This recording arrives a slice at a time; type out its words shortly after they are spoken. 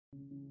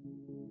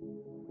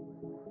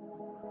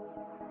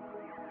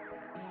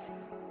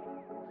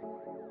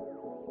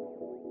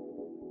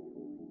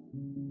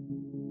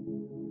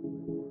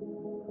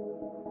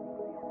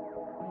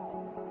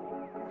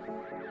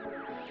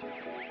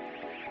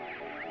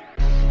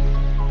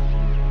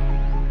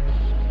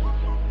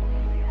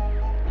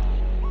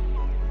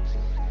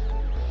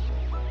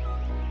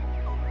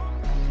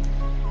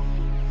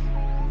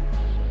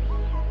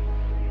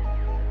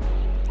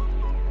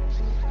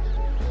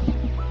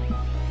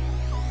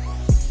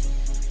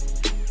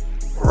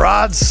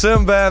Rod,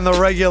 Simba, and the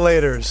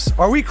Regulators.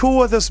 Are we cool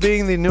with this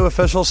being the new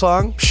official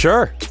song?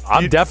 Sure.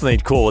 I'm definitely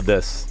cool with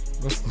this.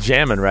 It's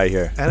jamming right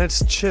here. And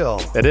it's chill.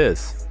 It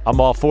is.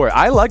 I'm all for it.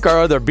 I like our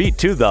other beat,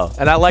 too, though.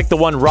 And I like the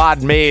one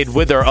Rod made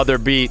with our other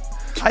beat.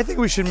 I think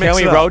we should mix it up.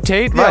 Can we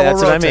rotate? Yeah, right,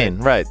 that's we'll what I mean.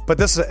 Right. But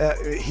this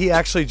he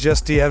actually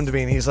just DM'd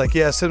me, and he's like,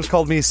 yeah, Sims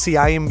called me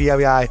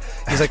C-I-M-B-I-I.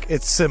 He's like,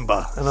 it's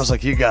Simba. And I was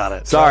like, you got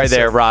it. Sorry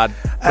there, Rod.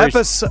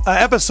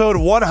 Episode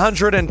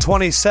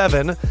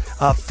 127.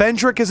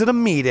 Fendrick is at a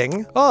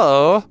meeting.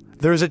 Oh.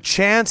 There's a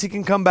chance he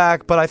can come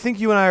back, but I think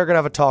you and I are going to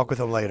have a talk with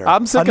him later.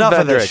 I'm sick Enough of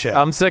of this Fendrick. shit.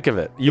 I'm sick of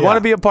it. You want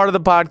to be a part of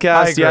the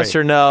podcast? Yes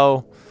or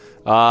no?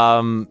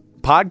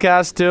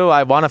 Podcast too.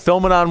 I want to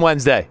film it on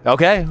Wednesday.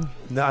 Okay.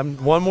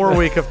 One more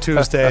week of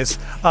Tuesdays.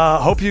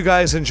 Hope you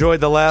guys enjoyed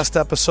the last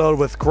episode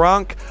with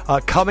Gronk.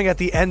 Coming at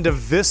the end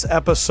of this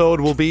episode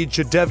will be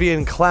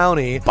Jadeveon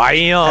Clowney.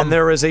 Bam! And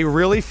there is a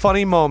really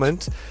funny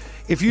moment.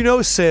 If you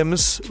know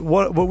Sims,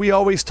 what we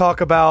always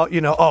talk about,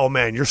 oh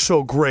man, you're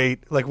so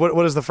great. Like,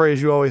 what is the phrase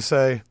you always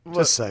say?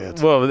 Just say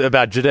it. Well,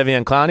 about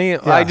Jadeveon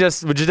Clowney?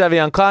 Yeah. With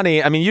Jadeveon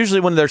Clowney, I mean, usually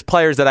when there's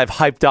players that I've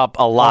hyped up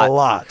a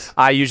lot.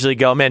 I usually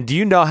go, man, do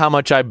you know how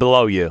much I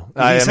blow you?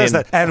 He says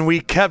that. And we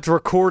kept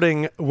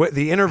recording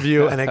the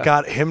interview, and it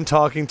got him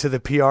talking to the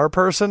PR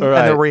person,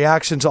 and the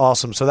reaction's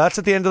awesome. So that's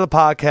at the end of the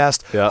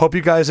podcast. Yep. Hope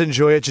you guys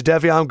enjoy it.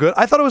 Jadeveon, good.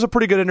 I thought it was a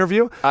pretty good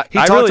interview. He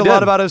talked a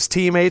lot about his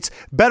teammates.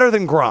 Better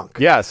than Gronk.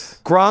 Yes.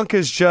 Gronk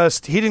is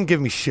he didn't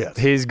give me shit.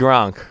 He's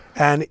Gronk.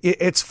 And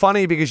it's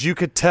funny because you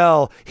could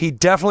tell he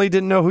definitely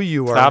didn't know who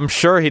you were. I'm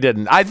sure he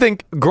didn't. I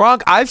think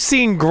I've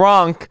seen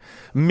Gronk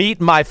meet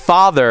my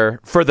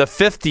father for the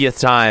 50th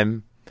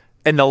time,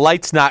 and the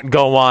lights not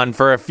go on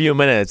for a few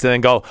minutes, and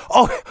then go,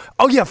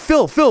 oh yeah,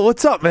 Phil,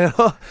 what's up, man?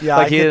 Yeah,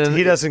 like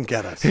he doesn't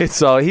get it.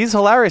 So he's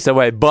hilarious that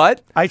way.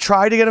 But I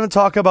tried to get him to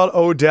talk about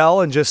Odell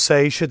and just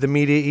say, should the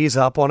media ease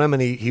up on him?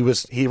 And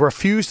he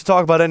refused to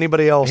talk about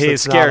anybody else.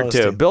 He's scared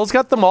too. Bill's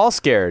got them all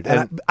scared.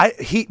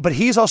 But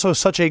he's also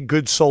such a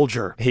good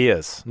soldier. He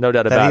is, no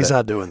doubt about it. He's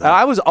not doing that.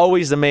 I was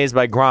always amazed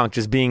by Gronk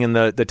just being in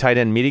the tight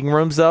end meeting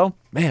rooms, though.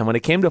 Man, when it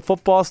came to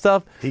football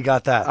stuff, he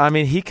got that. I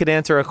mean, he could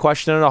answer a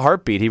question in a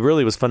heartbeat. He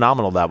really was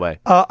phenomenal that way.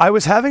 I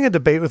was having a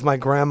debate with my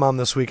grandmom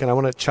this week, and I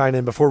want to chime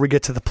in before we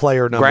get to the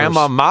player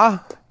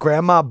numbers.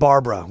 Grandma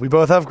Barbara. We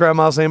both have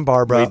grandmas named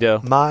Barbara. We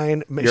do.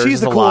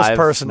 She's the coolest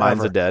person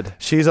Mine's ever. dead.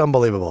 She's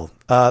unbelievable.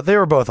 They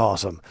were both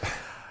awesome.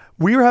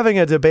 We were having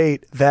a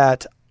debate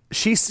that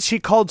she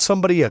called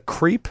somebody a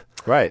creep.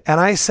 Right. And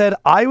I said,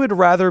 I would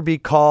rather be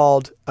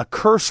called a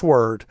curse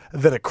word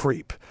than a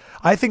creep.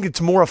 I think it's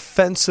more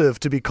offensive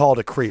to be called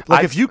a creep.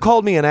 Like, if you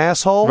called me an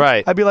asshole,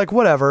 right, I'd be like,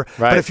 whatever.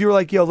 Right. But if you were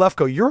like, yo,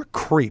 Lefko, you're a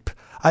creep,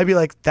 I'd be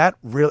like, that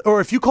really... Or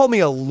if you called me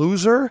a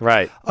loser,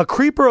 right, a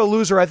creep or a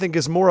loser, I think,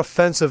 is more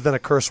offensive than a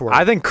curse word.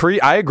 I think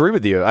I agree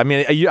with you. I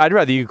mean, I'd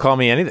rather you call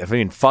me anything. I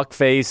mean,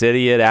 fuckface,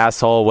 idiot,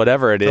 asshole,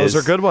 whatever it is.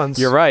 Those are good ones.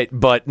 You're right.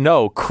 But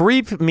no,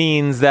 creep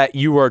means that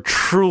you are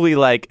truly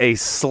like a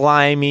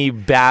slimy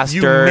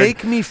bastard. You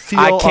make me feel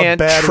I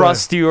can't a bad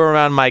trust way. you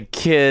around my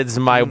kids,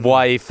 my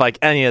wife, like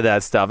any of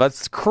that stuff.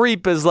 That's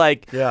creep is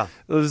like... Yeah.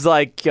 It was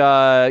like,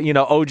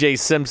 O.J.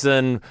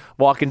 Simpson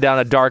walking down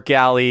a dark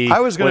alley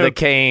with a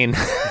cane.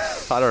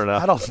 I don't know.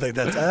 I don't think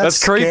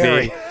that's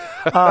creepy.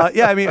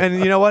 Yeah, I mean, and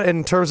you know what?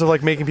 In terms of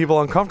like making people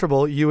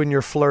uncomfortable, you and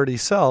your flirty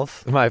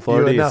self. My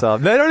flirty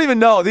self. They don't even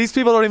know. These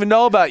people don't even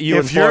know about you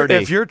and flirty.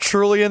 If you're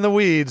truly in the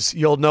weeds,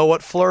 you'll know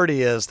what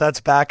flirty is. That's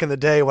back in the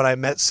day when I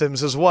met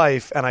Sims's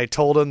wife, and I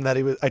told her that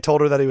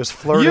he was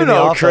flirty. You in the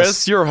know, office.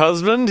 Chris, your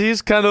husband,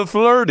 he's kind of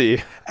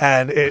flirty.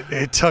 And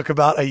it took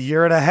about a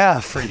year and a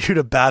half for you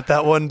to bat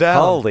that one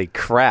down. Holy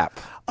crap.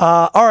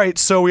 All right,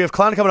 so we have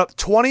Clowney coming up.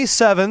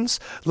 27s.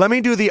 Let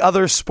me do the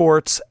other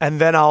sports, and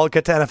then I'll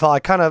get to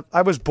NFL.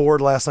 I was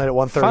bored last night at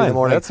 1:30 in the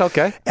morning. That's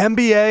okay.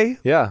 NBA.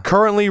 Yeah.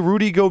 Currently,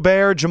 Rudy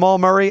Gobert, Jamal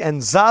Murray,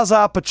 and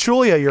Zaza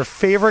Pachulia, your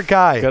favorite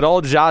guy. Good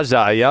old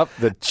Zaza, yep.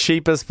 The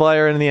cheapest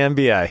player in the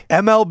NBA.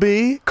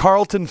 MLB,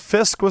 Carlton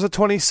Fisk was a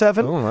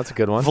 27. Oh, that's a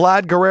good one.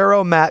 Vlad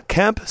Guerrero, Matt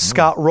Kemp,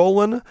 Scott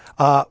Rowland,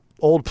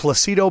 old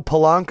Placido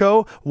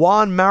Polanco,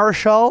 Juan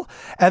Marichal,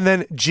 and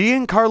then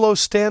Giancarlo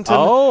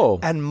Stanton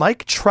and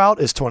Mike Trout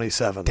is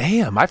 27.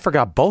 Damn, I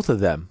forgot both of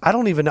them. I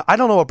don't even know. I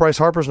don't know what Bryce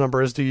Harper's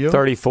number is. Do you?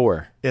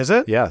 34. Is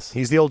it? Yes.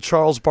 He's the old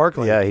Charles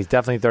Barkley. Yeah, he's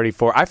definitely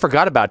 34. I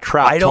forgot about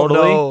Trout. I don't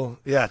know.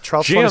 Yeah,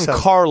 Trout's 27.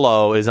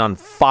 Giancarlo is on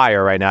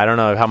fire right now. I don't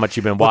know how much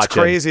you've been watching. What's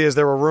crazy is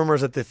there were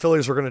rumors that the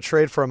Phillies were going to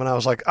trade for him, and I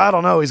was like, I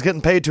don't know. He's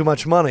getting paid too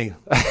much money.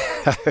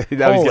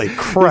 Holy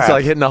crap. He's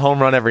like hitting a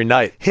home run every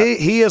night.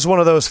 He is one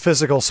of those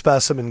physical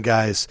specimen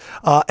guys.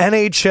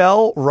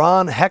 NHL,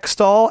 Ron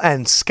Hextall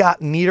and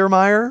Scott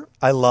Niedermayer.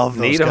 I love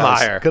those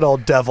guys. Good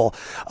old devil.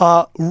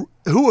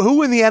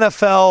 Who in the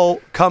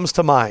NFL comes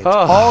to mind?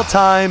 All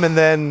time and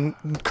then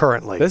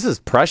currently. This is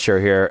pressure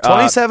here.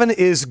 27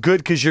 is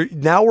good because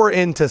now we're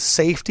into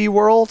safety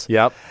world.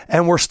 Yep.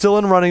 And we're still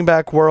in running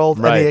back world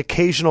and the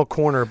occasional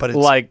corner, but it's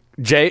like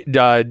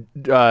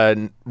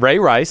Ray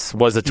Rice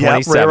was a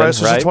 27. Ray Rice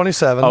was right? a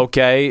 27.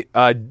 Okay.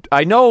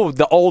 I know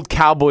the old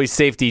Cowboys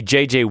safety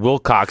J.J.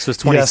 Wilcox was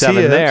 27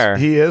 yes, there.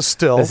 He is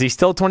still. Is he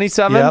still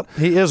 27? Yep,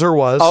 he is or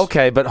was.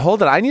 Okay, but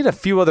hold on. I need a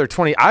few other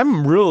 20.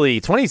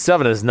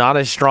 27 is not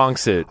a strong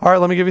suit. All right,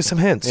 let me give you some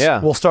hints.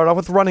 Yeah. We'll start off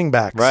with running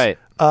backs. Right.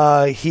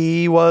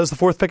 He was the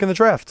 4th pick in the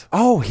draft.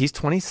 Oh, he's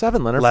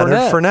 27. Leonard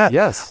Fournette.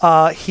 Yes.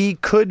 He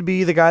could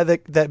be the guy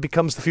that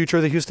becomes the future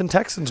of the Houston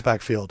Texans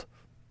backfield.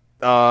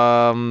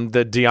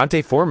 The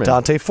D'Onta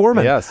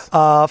Foreman. Yes.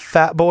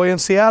 Fat boy in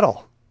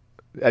Seattle.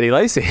 Eddie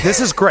Lacy. This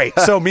is great.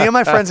 So me and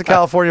my friends in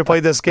California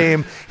played this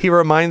game. He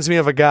reminds me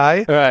of a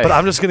guy, right. but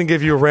I'm just going to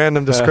give you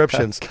random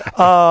descriptions.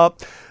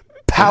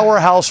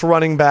 Powerhouse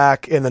running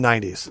back in the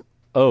 90s.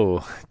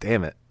 Oh,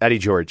 damn it. Eddie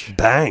George.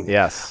 Bang.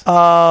 Yes.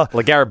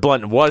 LeGarrette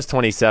Blount was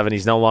 27.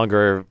 He's no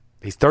longer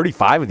 – he's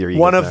 35 with your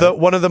Eagles.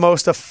 One of the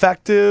most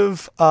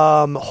effective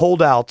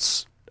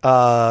holdouts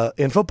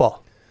in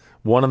football.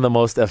 One of the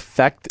most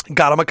effective –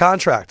 got him a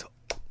contract.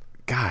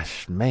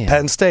 Gosh, man.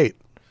 Penn State.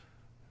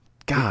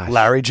 Gosh.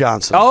 Larry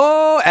Johnson.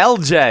 Oh,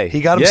 LJ.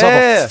 He got himself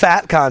a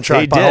fat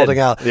contract by holding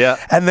out. Yeah.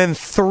 And then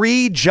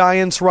 3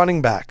 Giants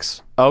running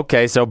backs.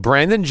 Okay, so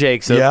Brandon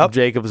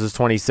Jacobs is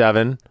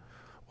 27.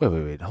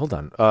 Wait. Hold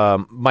on.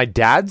 My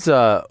dad's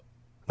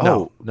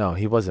no,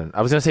 he wasn't.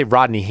 I was going to say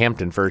Rodney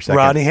Hampton for a second.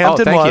 Rodney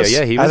Hampton thank was. You.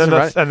 Yeah, he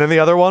was. And then the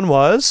other one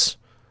was?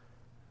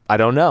 I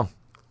don't know.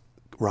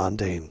 Ron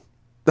Dane.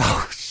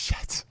 Oh,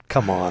 shit.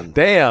 Come on.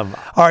 Damn.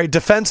 All right,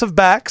 defensive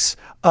backs.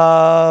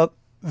 The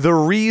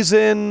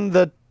reason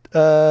that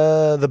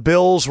the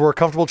Bills were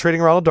comfortable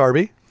trading Ronald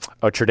Darby.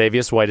 Oh,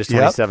 Tre'Davious White is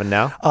 27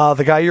 now.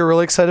 The guy you're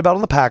really excited about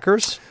on the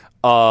Packers.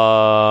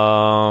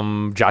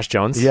 Josh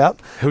Jones.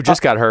 Yep. Who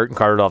just got hurt and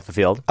carted off the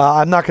field.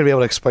 I'm not going to be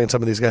able to explain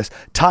some of these guys.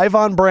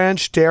 Tyvon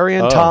Branch,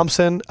 Darian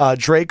Thompson,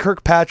 Drake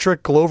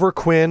Kirkpatrick, Glover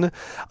Quinn,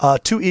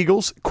 2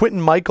 Eagles,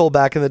 Quentin Michael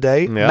back in the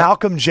day,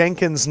 Malcolm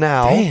Jenkins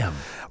now. Damn.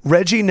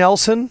 Reggie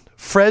Nelson,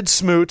 Fred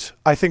Smoot,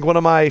 I think one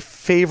of my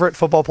favorite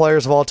football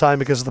players of all time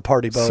because of the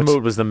party boats.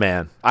 Smoot was the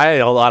man. I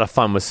had a lot of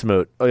fun with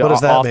Smoot. What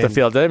does that off mean? The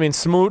field. I mean,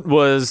 Smoot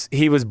was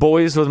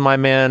boys with my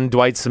man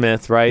Dwight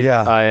Smith, right?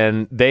 Yeah.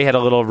 And they had a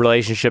little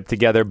relationship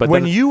together. But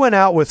when you went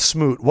out with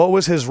Smoot, what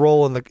was his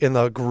role in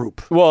the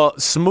group? Well,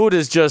 Smoot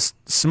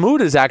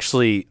is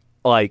actually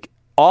like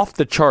off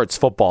the charts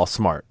football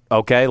smart.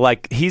 Okay,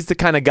 like he's the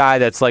kind of guy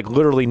that's like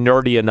literally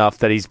nerdy enough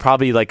that he's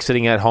probably like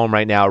sitting at home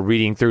right now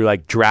reading through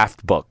like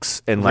draft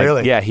books and like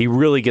really? Yeah, he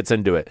really gets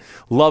into it.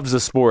 Loves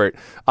the sport.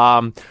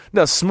 No,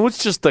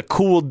 Smoot's just a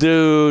cool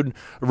dude,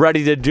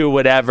 ready to do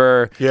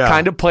whatever. Yeah.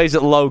 Kind of plays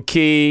it low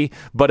key,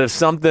 but if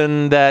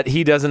something that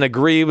he doesn't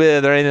agree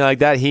with or anything like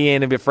that, he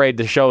ain't afraid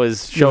to show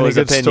his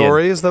opinion.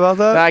 Stories about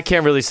that? I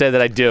can't really say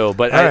that I do,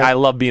 but I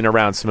love being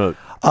around Smoot.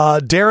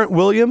 Darren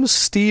Williams,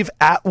 Steve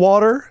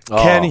Atwater,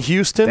 Ken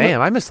Houston.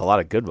 Damn, I missed a lot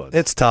of good ones.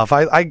 It's tough.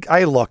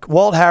 I look.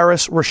 Walt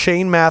Harris,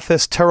 Rashane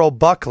Mathis, Terrell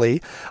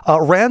Buckley.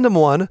 Random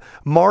one,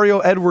 Mario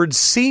Edwards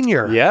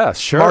Sr. Yeah,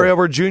 sure. Mario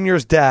Edwards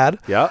Jr.'s dad.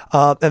 Yeah.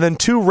 And then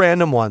 2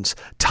 random ones.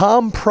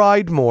 Tom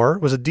Pridemore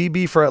was a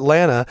DB for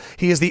Atlanta.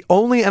 He is the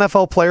only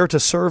NFL player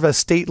to serve as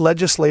state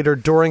legislator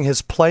during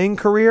his playing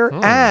career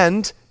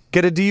and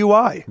get a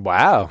DUI.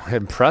 Wow,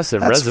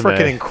 impressive resume. That's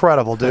freaking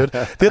incredible, dude.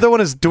 The other one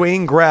is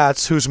Dwayne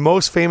Gratz, who's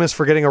most famous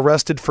for getting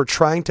arrested for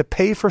trying to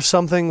pay for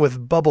something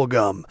with bubble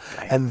gum.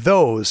 And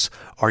those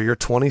are your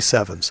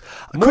 27s.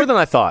 More than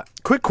I thought.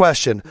 Quick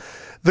question.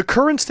 The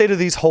current state of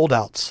these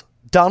holdouts,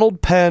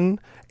 Donald Penn,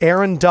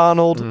 Aaron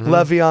Donald,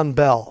 Le'Veon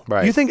Bell.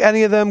 Right. Do you think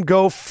any of them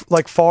go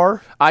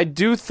far? I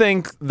do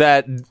think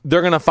that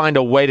they're going to find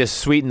a way to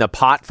sweeten the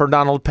pot for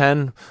Donald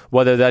Penn,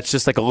 whether that's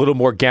just like a little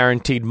more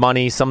guaranteed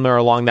money, somewhere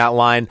along that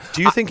line.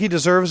 Do you think he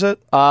deserves it?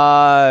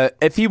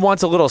 If he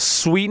wants a little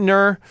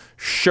sweetener,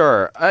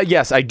 sure.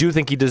 Yes, I do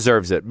think he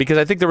deserves it because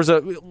I think there was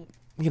a...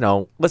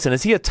 listen,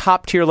 is he a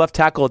top tier left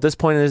tackle at this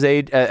point in his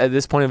age? At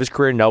this point of his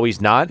career, no,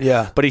 he's not.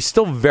 Yeah, but he's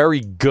still very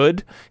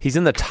good. He's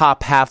in the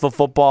top half of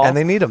football, and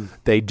they need him.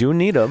 They do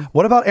need him.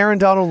 What about Aaron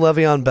Donald,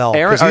 Le'Veon Bell?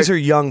 Because these are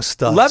young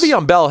studs.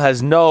 Le'Veon Bell has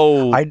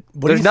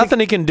there's nothing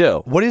he can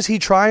do. What is he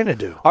trying to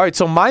do? All right,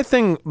 so my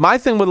thing with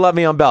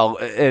Le'Veon Bell,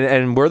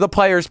 and we're the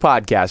Players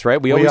Podcast,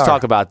 right? We always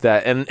talk about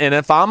that. And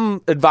if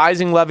I'm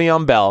advising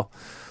Le'Veon Bell,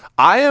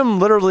 I am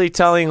literally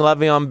telling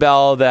Le'Veon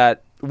Bell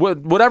that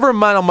whatever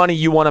amount of money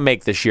you want to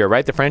make this year,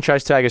 right? The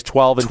franchise tag is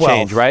 12 and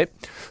change, right?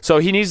 So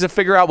he needs to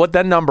figure out what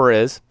that number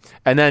is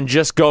and then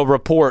just go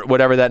report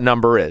whatever that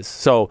number is.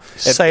 So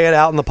say it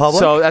out in the public.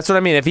 So that's what I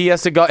mean. If he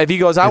has to go, if he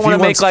goes, I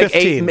want to make like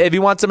 15. If he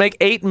wants to make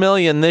 $8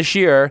 million this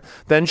year,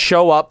 then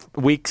show up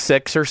week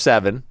 6 or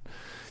 7.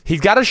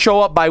 He's got to show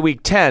up by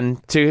week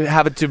 10 to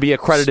have it to be a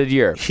credited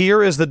year.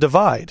 Here is the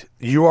divide.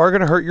 You are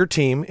going to hurt your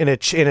team in a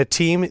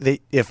team that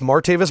if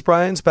Martavis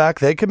Bryant's back,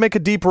 they could make a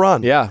deep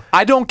run. Yeah,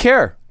 I don't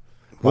care.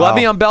 Wow.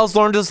 Le'Veon Bell's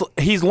learned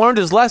his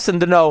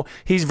lesson to know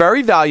he's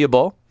very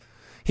valuable.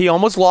 He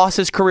almost lost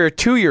his career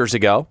 2 years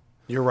ago.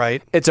 You're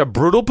right. It's a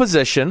brutal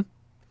position.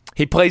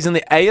 He plays in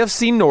the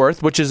AFC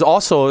North, which is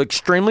also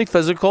extremely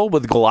physical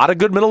with a lot of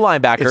good middle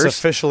linebackers. It's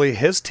officially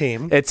his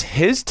team. It's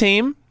his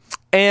team,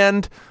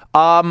 and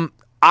I'm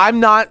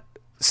not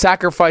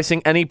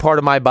sacrificing any part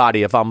of my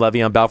body if I'm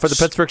Le'Veon Bell for the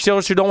Pittsburgh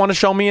Steelers, who don't want to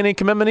show me any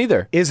commitment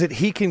either. Is it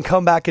he can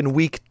come back in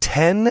week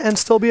 10 and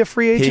still be a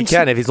free agent? He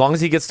can, as long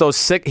as he gets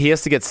those he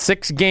has to get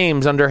 6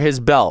 games under his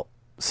belt.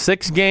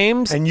 6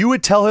 games. And you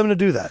would tell him to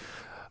do that?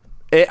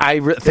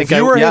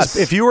 Yes.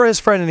 If you were his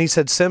friend and he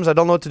said, Sims, I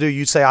don't know what to do,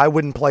 you'd say, I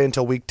wouldn't play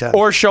until week 10.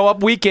 Or show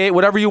up week 8,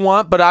 whatever you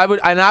want, but I would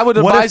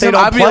advise him.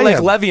 I'd be like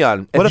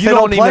Le'Veon. If you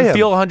don't even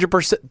feel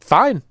 100%,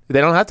 fine.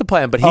 They don't have to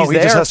play him, but he's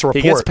there. Just has to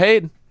report. He gets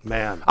paid.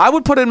 Man, I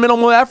would put in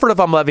minimal effort if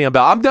I'm Le'Veon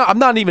Bell. I'm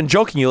not even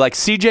joking you. Like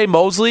C.J.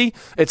 Mosley,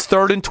 it's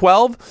 3rd and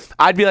 12.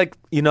 I'd be like,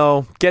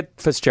 get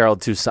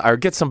Fitzgerald or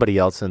get somebody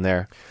else in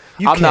there.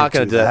 I'm not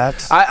going to do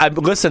that.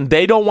 Listen,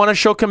 they don't want to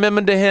show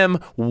commitment to him.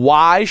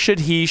 Why should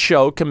he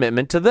show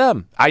commitment to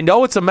them? I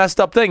know it's a messed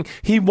up thing.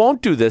 He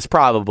won't do this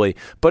probably.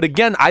 But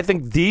again, I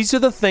think these are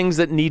the things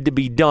that need to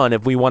be done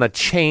if we want to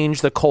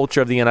change the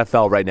culture of the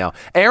NFL right now.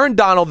 Aaron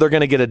Donald, they're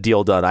going to get a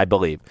deal done, I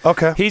believe.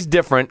 Okay. He's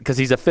different because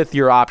he's a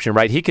 5th-year option,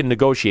 right? He can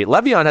negotiate.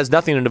 Le'Veon has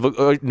nothing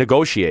to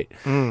negotiate.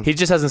 He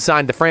just hasn't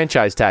signed the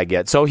franchise tag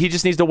yet. So he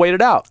just needs to wait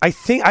it out. I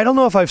don't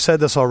know if I've said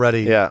this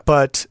already,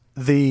 but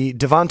the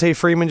Devontae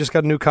Freeman just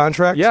got a new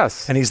contract.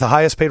 Yes. And he's the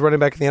highest paid running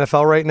back in the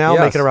NFL right now,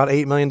 making around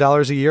 $8 million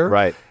a year.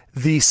 Right.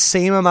 The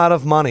same amount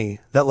of money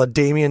that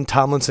LaDainian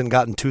Tomlinson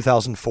got in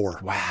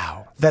 2004.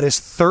 Wow. That is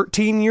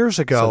 13 years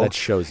ago. So that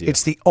shows you.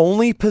 It's the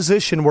only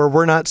position where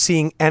we're not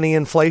seeing any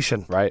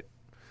inflation. Right.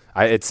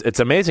 It's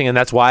amazing, and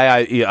that's why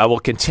I will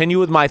continue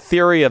with my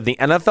theory of the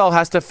NFL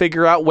has to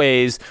figure out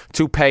ways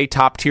to pay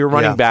top-tier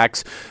running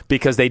backs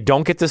because they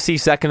don't get to see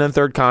 2nd and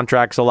 3rd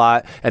contracts a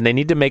lot, and they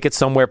need to make it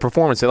somewhere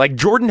performance. Like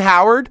Jordan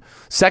Howard,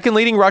 2nd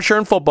leading rusher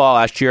in football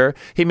last year,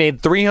 he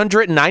made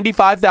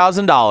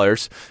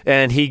 $395,000,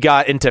 and he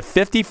got into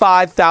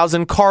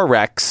 55,000 car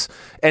wrecks,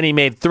 and he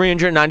made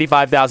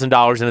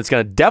 $395,000, and it's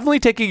going to definitely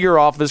take a year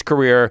off of his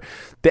career.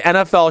 The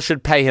NFL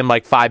should pay him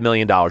like $5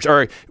 million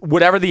or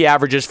whatever the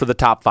average is for the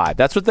top 5.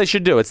 That's what they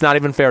should do. It's not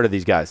even fair to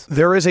these guys.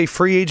 There is a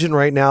free agent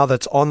right now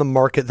that's on the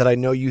market that I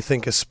know you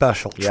think is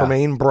special. Yeah.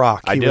 Tremaine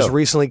Brock. He was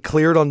recently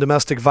cleared on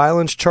domestic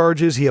violence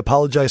charges. He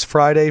apologized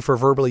Friday for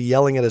verbally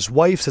yelling at his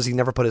wife, says he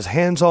never put his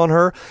hands on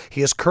her.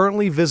 He is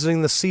currently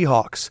visiting the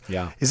Seahawks.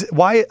 Yeah.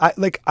 I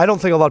don't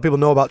think a lot of people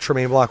know about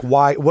Tremaine Brock.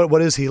 Why?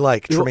 What is he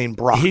like, Tremaine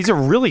Brock? He's a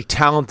really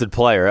talented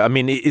player. I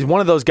mean, he's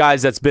one of those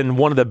guys that's been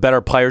one of the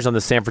better players on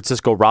the San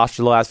Francisco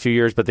roster the last few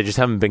years, but they just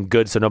haven't been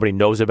good, so nobody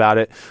knows about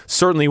it.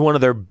 Certainly one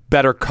of their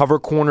better cover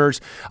corners.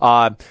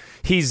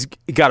 He's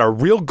got a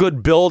real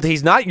good build.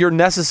 He's not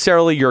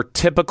necessarily your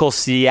typical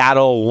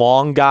Seattle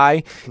long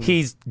guy.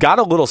 He's got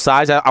a little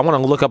size. I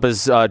want to look up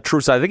his true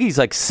size. I think he's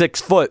like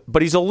 6 foot,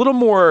 but he's a little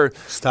more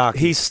stocky.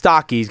 He's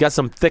stocky. He's got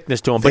some thickness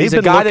to him, but he's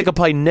a guy that can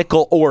play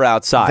nickel or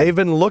outside. They've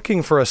been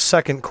looking for a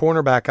second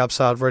cornerback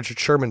outside Richard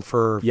Sherman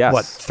for,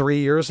 3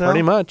 years now?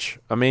 Pretty much.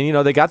 I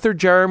mean, they got their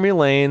Jeremy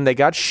Lane. They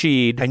got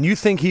Sheed. And you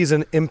think he's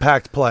an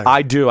impact player?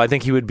 I do. I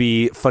think he would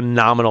be a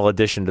phenomenal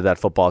addition to that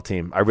football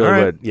team. I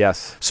really would,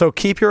 yes. So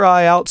keep your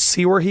eye out.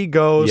 See where he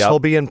goes. He'll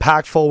be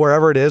impactful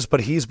wherever it is,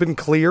 but he's been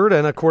cleared,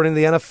 and according to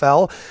the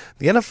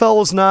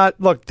NFL is not,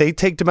 look, they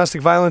take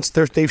domestic violence.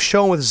 They've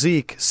shown with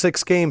Zeke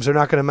 6 games they're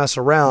not going to mess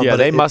around. Yeah,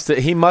 but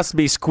he must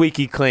be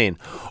squeaky clean.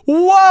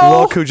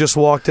 Whoa! Look who just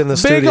walked in the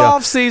studio. Big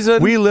off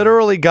season. We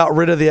literally got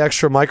rid of the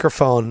extra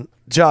microphone.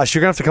 Josh,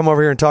 you're going to have to come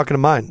over here and talk into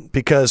mine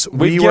because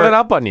we've given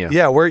up on you.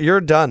 Yeah,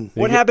 you're done.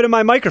 What happened to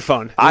my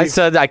microphone? I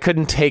said I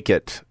couldn't take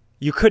it.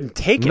 You couldn't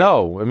take it?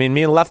 No. I mean,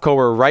 me and Lefko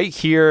were right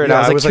here, and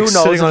I was like, who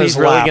knows if he's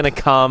really going to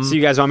come? So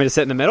you guys want me to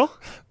sit in the middle?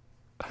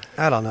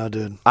 I don't know,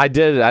 dude. I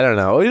don't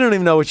know. We don't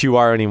even know what you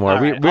are anymore.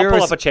 Right. I'll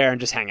pull up a chair and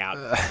just hang out.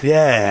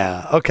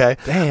 Yeah. Okay.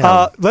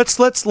 Damn.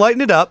 Let's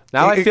lighten it up.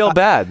 Now I feel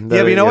bad. Yeah,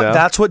 but you know what?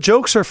 That's what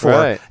jokes are for.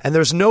 Right. And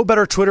there's no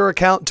better Twitter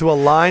account to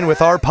align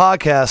with our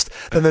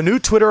podcast than the new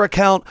Twitter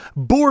account,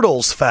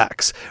 Bortles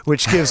Facts,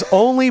 which gives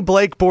only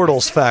Blake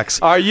Bortles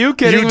facts. Are you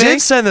kidding me? You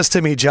did send this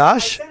to me,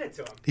 Josh. I sent it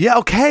to him. Yeah,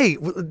 okay.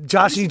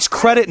 Josh needs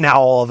credit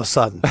now all of a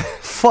sudden.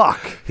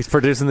 Fuck. He's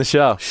producing the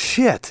show.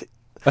 Shit.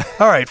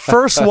 All right,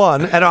 first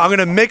one, and I'm going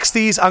to mix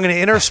these. I'm going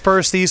to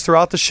intersperse these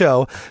throughout the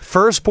show.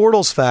 First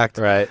Bortles fact.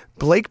 Right.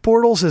 Blake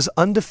Bortles is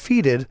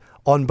undefeated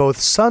on both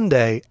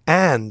Sunday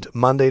and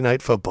Monday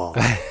Night Football.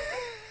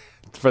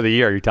 For the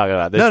year you're talking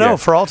about this year? No,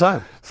 for all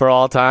time. For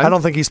all time? I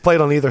don't think he's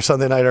played on either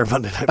Sunday night or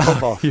Monday Night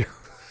Football.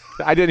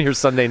 I didn't hear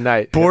Sunday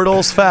night.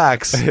 Bortles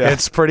facts. Yeah.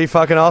 It's pretty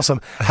fucking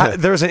awesome.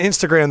 There's an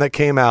Instagram that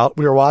came out.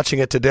 We were watching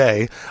it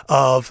today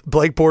of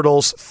Blake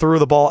Bortles threw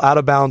the ball out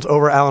of bounds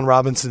over Allen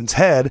Robinson's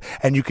head,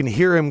 and you can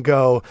hear him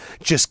go,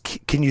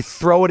 can you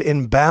throw it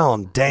in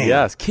bound? Damn.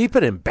 Yes, keep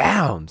it in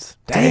bounds.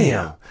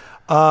 Damn.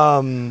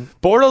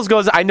 Bortles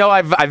goes, I know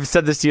I've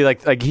said this to you,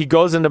 like he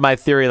goes into my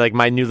theory, like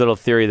my new little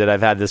theory that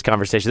I've had this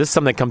conversation. This is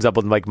something that comes up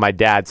with like my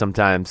dad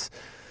sometimes.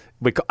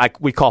 we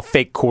call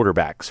fake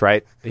quarterbacks,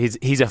 right?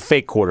 He's a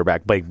fake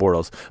quarterback, Blake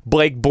Bortles.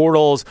 Blake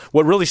Bortles,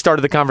 what really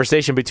started the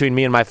conversation between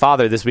me and my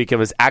father this weekend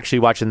was actually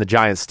watching the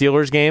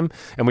Giants-Steelers game,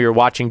 and we were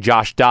watching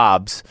Josh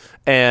Dobbs,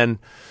 and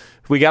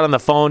we got on the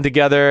phone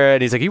together,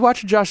 and he's like, "You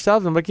watching Josh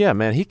Dobbs?" I'm like, "Yeah,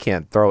 man, he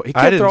can't throw. He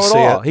can't throw at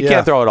all. He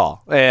can't throw at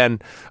all."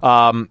 And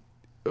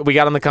we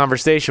got on the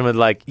conversation with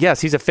like, yes,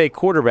 he's a fake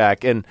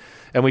quarterback, and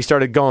we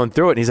started going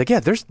through it, and he's like, yeah,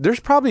 there's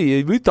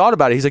probably, we thought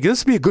about it. He's like,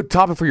 this would be a good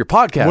topic for your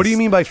podcast. What do you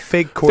mean by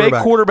fake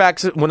quarterback? Fake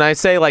quarterbacks, when I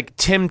say like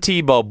Tim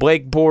Tebow,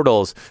 Blake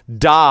Bortles,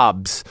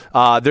 Dobbs,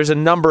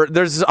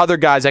 there's other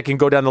guys I can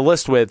go down the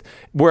list with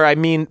where, I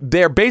mean,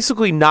 they're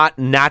basically not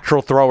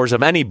natural throwers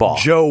of any ball.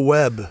 Joe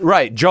Webb.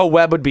 Right, Joe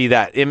Webb would be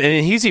that. And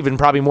he's even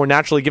probably more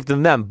naturally gifted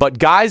than them. But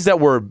guys that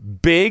were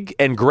big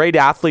and great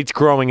athletes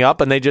growing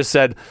up, and they just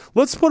said,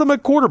 let's put him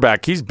at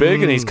quarterback. He's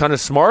big and he's kind of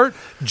smart.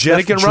 Jeff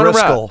and he can Driscoll. run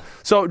around.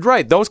 So,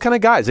 right, those kind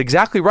of guys.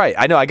 Exactly right.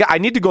 I know. I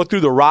need to go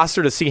through the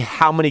roster to see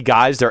how many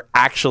guys there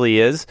actually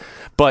is.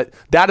 But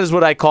that is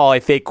what I call a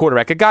fake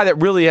quarterback. A guy that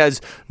really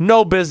has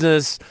no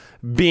business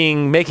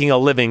making a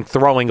living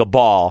throwing a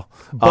ball.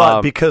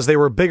 But because they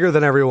were bigger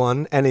than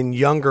everyone, and in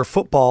younger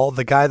football,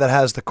 the guy that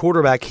has the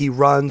quarterback, he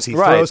runs, he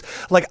throws.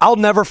 Like, I'll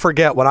never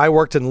forget when I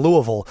worked in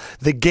Louisville,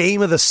 the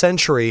game of the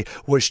century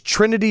was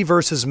Trinity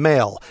versus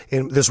Male.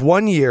 In this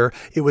one year,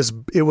 it was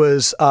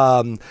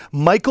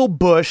Michael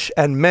Bush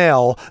and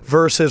Male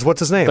versus, what's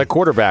his name? The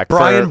quarterback.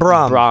 Brian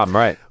Brom. Brom,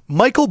 right.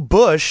 Michael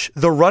Bush,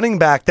 the running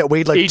back that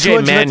weighed like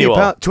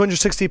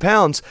 260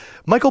 pounds,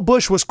 Michael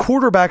Bush was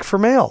quarterback for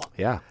Male.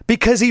 Yeah.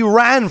 Because he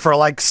ran for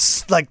like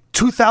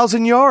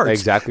 2,000 yards.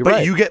 Exactly but right.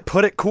 But you get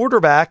put at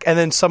quarterback, and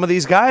then some of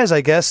these guys,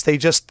 I guess, they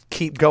just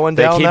keep going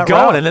down that route. They keep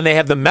going, and then they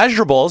have the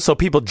measurables, so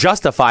people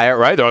justify it,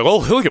 right? They're like, oh,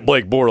 look at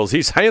Blake Bortles.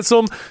 He's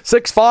handsome,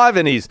 6'5",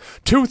 and he's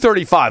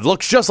 235.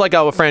 Looks just like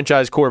a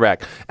franchise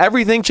quarterback.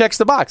 Everything checks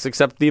the box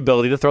except the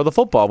ability to throw the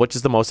football, which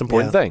is the most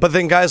important thing. But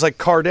then guys like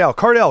Cardell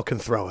can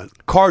throw it.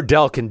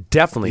 Cardell can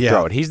definitely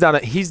throw it. He's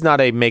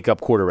not a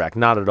makeup quarterback,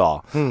 not at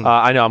all.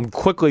 I know. I'm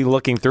quickly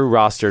looking through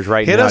rosters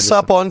right now. Hit us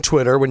up on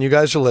Twitter when you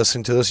guys are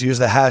listening to this. Use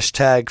the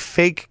hashtag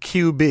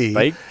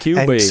 #FakeQB.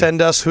 And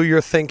send us who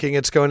you're thinking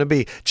it's going to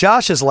be.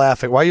 Josh is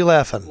laughing. Why are you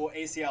laughing? Well,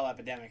 ACL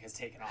epidemic has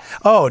taken off.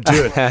 Oh,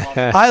 dude.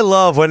 I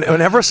love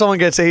whenever someone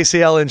gets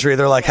ACL injury,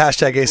 they're like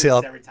hashtag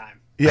ACL. Every time.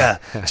 Yeah.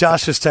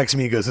 Josh just texts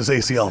me. He goes, this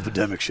ACL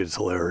epidemic shit is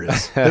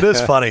hilarious. It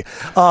is funny.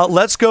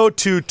 Let's go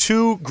to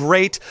two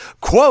great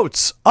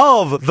quotes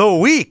of the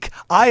week.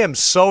 I am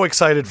so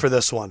excited for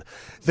this one.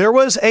 There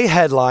was a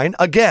headline.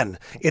 Again,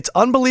 it's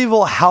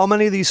unbelievable how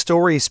many of these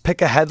stories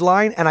pick a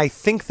headline, and I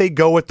think they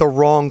go with the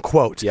wrong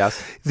quote.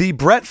 Yes. The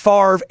Brett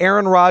Favre,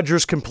 Aaron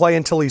Rodgers can play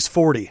until he's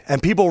 40,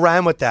 and people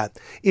ran with that.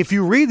 If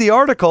you read the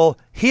article,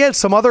 he had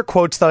some other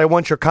quotes that I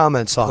want your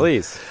comments on.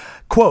 Please.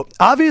 Quote,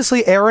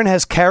 obviously Aaron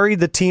has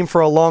carried the team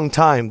for a long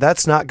time.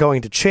 That's not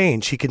going to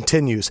change, he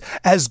continues.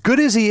 As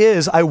good as he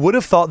is, I would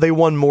have thought they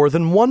won more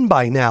than one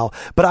by now,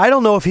 but I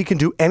don't know if he can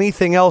do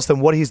anything else than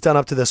what he's done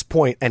up to this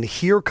point. And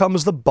here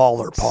comes the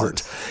baller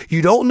part.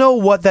 You don't know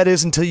what that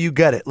is until you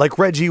get it. Like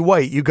Reggie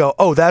White, you go,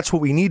 oh, that's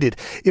what we needed.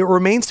 It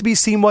remains to be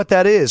seen what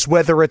that is,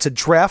 whether it's a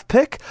draft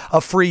pick,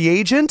 a free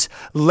agent,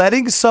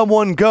 letting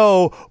someone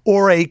go,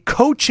 or a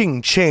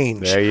coaching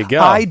change. There you go.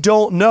 I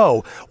don't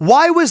know.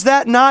 Why was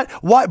that not?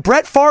 Why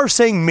Brett Favre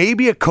saying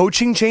maybe a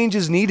coaching change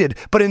is needed,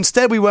 but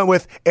instead we went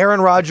with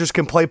Aaron Rodgers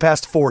can play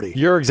past 40.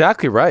 You're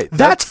exactly right.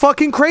 That's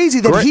fucking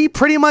crazy that he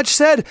pretty much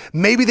said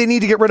maybe they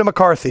need to get rid of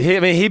McCarthy.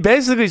 He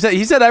basically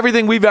said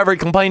everything we've ever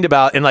complained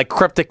about in like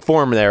cryptic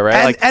form there,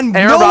 right? And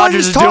Aaron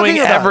Rodgers is doing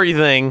about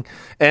everything,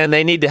 and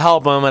they need to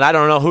help him, and I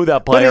don't know who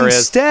that player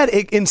is.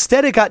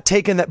 Instead, it got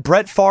taken that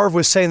Brett Favre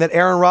was saying that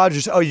Aaron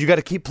Rodgers, you got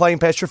to keep playing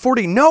past your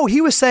 40. No, he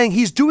was saying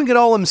he's doing it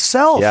all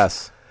himself.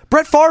 Yes.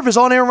 Brett Favre is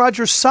on Aaron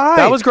Rodgers' side.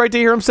 That was great to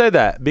hear him say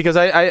that because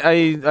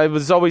I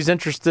was always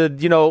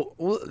interested. You know,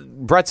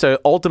 Brett's an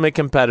ultimate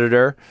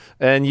competitor,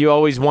 and you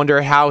always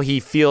wonder how he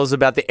feels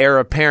about the heir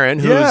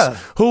apparent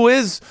who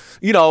is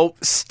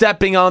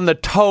stepping on the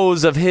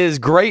toes of his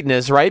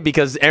greatness, right?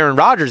 Because Aaron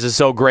Rodgers is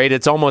so great,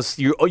 it's almost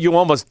you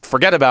almost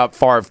forget about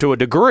Favre to a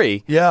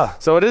degree. Yeah.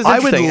 So it is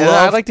interesting.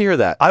 I'd like to hear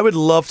that. I would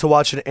love to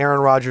watch an Aaron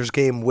Rodgers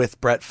game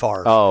with Brett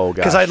Favre. Oh, gosh.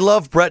 Because I'd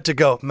love Brett to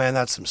go, man,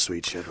 that's some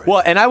sweet shit right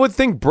Well, and I would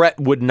think Brett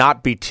would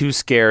not be too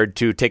scared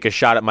to take a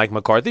shot at Mike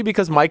McCarthy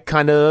because Mike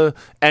kind of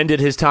ended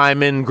his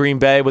time in Green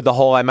Bay with the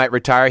whole I might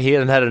retire. He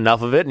hadn't had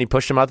enough of it, and he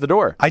pushed him out the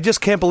door. I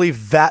just can't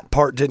believe that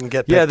part didn't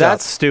get picked up. Yeah,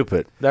 that's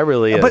stupid. That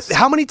really is. But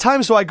how many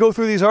times do I go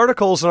through these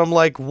articles and I'm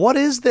like, what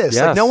is this?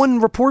 Yes. Like, no one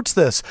reports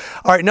this.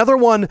 All right, another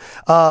one.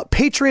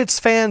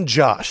 Patriots fan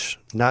Josh,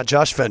 not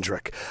Josh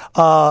Vendrick,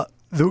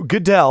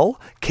 Goodell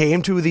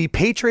came to the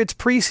Patriots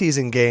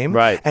preseason game,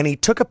 right, and he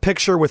took a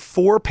picture with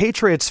 4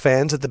 Patriots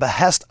fans at the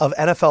behest of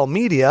NFL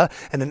media,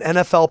 and an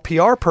NFL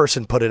PR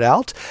person put it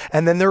out.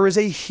 And then there was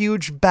a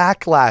huge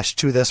backlash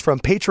to this from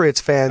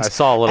Patriots fans. I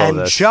saw a little of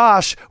this. And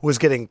Josh was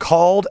getting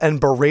called and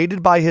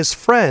berated by his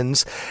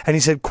friends, and he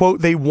said,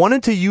 quote, "They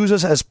wanted to use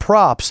us as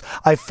props.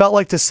 I felt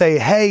like to say,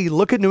 hey,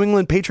 look at New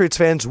England Patriots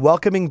fans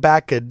welcoming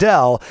back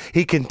Goodell."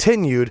 He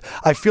continued,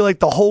 "I feel like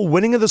the whole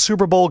winning of the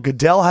Super Bowl,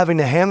 Goodell having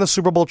to hand the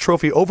Super Bowl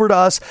trophy over to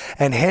us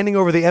and handing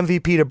over the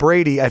MVP to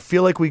Brady, I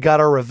feel like we got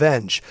our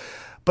revenge."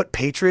 But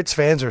Patriots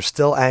fans are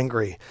still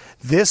angry.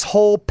 This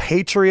whole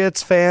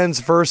Patriots fans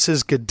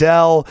versus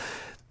Goodell,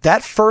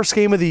 that first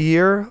game of the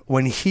year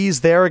when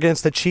he's there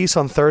against the Chiefs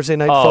on Thursday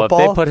Night Football.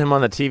 If they put him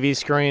on the TV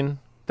screen,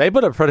 they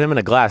would have put him in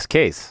a glass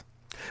case.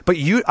 But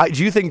do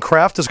you think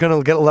Kraft is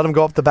going to let him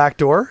go up the back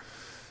door?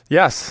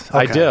 Yes, okay.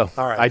 I do.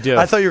 All right. I do.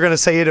 I thought you were going to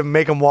say to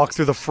make him walk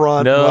through the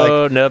front.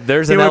 No.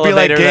 There's an elevator. It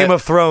would be like Game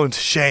of Thrones.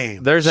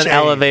 Shame. There's an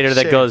elevator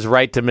that goes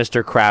right to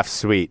Mr. Kraft's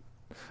suite,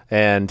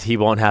 and he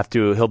won't have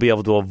to. He'll be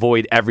able to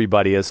avoid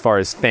everybody as far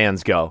as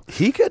fans go.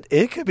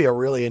 It could be a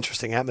really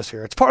interesting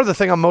atmosphere. It's part of the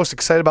thing I'm most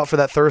excited about for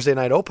that Thursday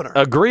night opener.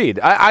 Agreed.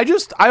 I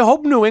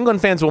hope New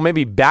England fans will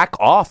maybe back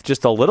off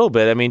just a little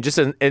bit. I mean, just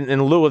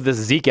in lieu of this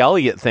Zeke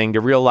Elliott thing,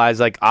 to realize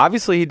like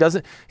obviously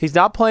he's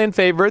not playing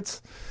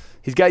favorites.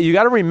 You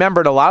got to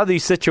remember in a lot of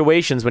these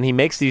situations when he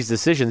makes these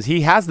decisions,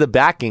 he has the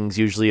backings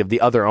usually of the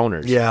other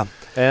owners. Yeah.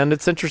 And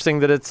it's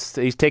interesting that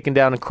he's taken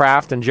down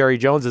Kraft and Jerry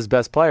Jones as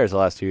best players the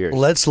last 2 years.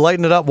 Let's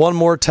lighten it up one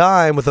more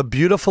time with a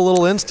beautiful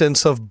little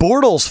instance of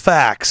Bortles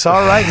facts.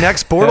 All right,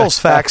 next Bortles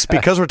facts,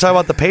 because we're talking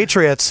about the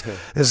Patriots.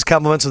 This is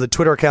compliments of the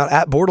Twitter account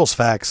at Bortles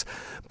Facts.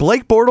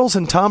 Blake Bortles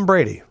and Tom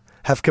Brady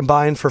have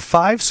combined for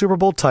 5 Super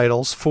Bowl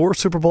titles, 4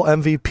 Super Bowl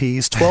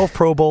MVPs, 12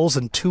 Pro Bowls,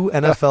 and 2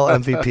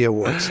 NFL MVP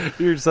awards.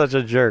 You're such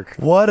a jerk.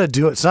 What a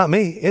do! It's not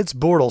me. It's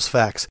Bortles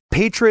facts.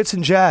 Patriots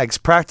and Jags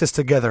practiced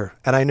together,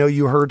 and I know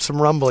you heard some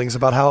rumblings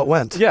about how it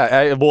went.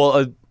 Yeah,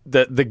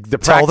 the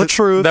Tell the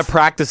truth. The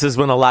practices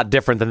went a lot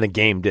different than the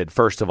game did.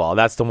 First of all,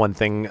 that's the one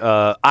thing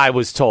I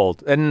was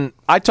told, and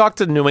I talked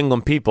to New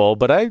England people,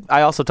 but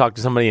I also talked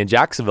to somebody in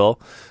Jacksonville,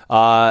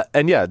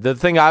 and yeah, the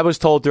thing I was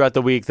told throughout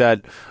the week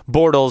that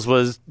Bortles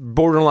was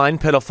borderline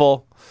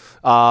pitiful.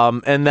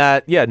 And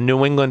that,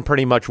 New England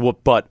pretty much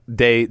whooped butt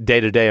day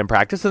to day in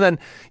practice. And then,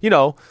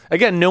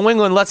 again, New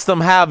England lets them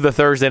have the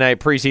Thursday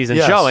night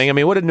preseason showing. I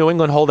mean, what did New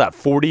England hold out?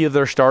 40 of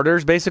their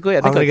starters, basically?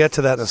 I think I'm going to get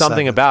to that in a something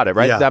second. About it,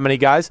 right? Yeah. That many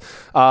guys?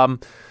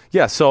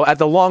 So at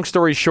the long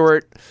story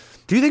short.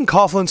 Do you think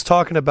Coughlin's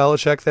talking to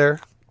Belichick there?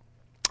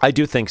 I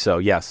do think so,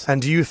 yes.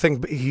 And do you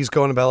think he's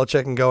going to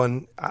Belichick and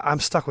going, I'm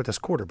stuck with this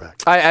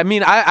quarterback? I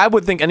mean, I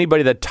would think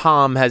anybody that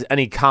Tom has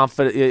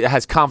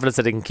confidence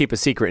that he can keep a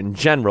secret in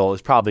general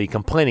is probably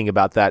complaining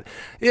about that.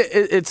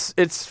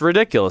 It's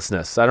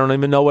ridiculousness. I don't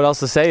even know what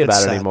else to say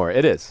about it anymore.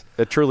 It is.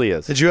 It truly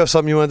is. Did you have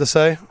something you wanted to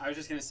say? I was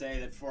just going to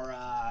say that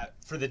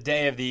for the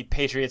day of the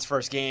Patriots'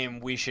 first game,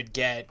 we should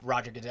get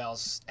Roger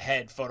Goodell's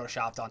head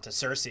photoshopped onto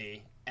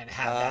Cersei and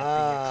have that be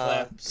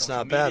a clip. It's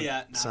not bad.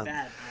 Not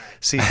bad.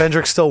 See,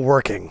 Fendrick's still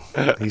working.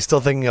 He's still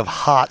thinking of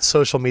hot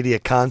social media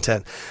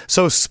content.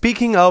 So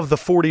speaking of the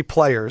 40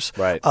 players,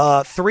 right.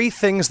 3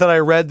 things that I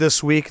read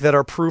this week that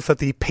are proof that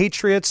the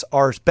Patriots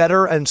are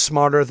better and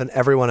smarter than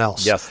everyone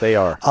else. Yes, they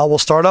are. We'll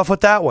start off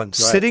with that one. Right.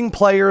 Sitting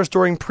players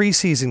during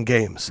preseason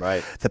games.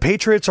 Right. The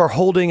Patriots are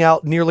holding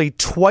out nearly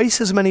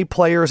twice as many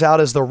players out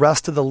as the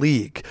rest of the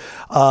league.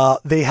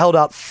 They held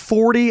out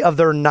 40 of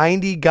their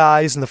 90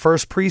 guys in the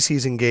first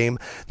preseason game.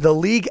 The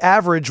league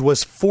average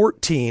was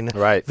 14.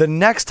 Right. The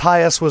next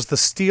highest was the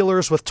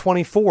Steelers with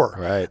 24.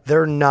 Right.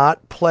 They're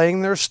not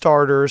playing their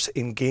starters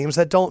in games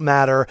that don't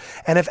matter.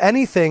 And if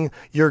anything,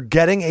 you're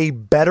getting a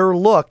better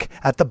look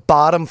at the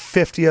bottom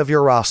 50 of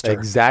your roster.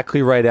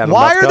 Exactly right, Adam.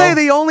 Why are they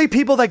the only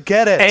people that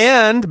get it?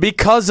 And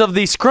because of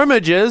the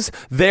scrimmages,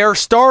 their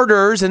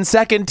starters and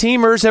second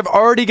teamers have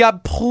already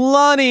got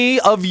plenty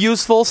of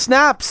useful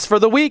snaps for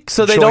the week.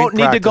 So they don't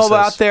need to go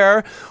out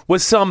there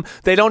with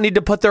they don't need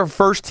to put their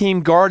first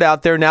team guard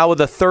out there now with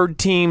a third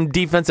team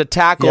defensive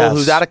tackle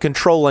who's out of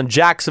control in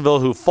Jacksonville,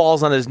 who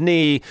falls on his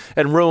knee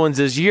and ruins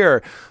his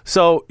year.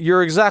 So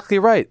you're exactly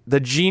right. The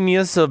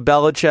genius of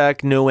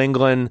Belichick, New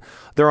England,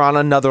 they're on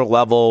another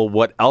level.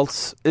 What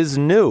else is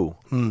new?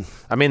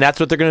 I mean, that's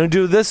what they're going to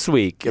do this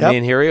week. Yep. I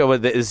mean, here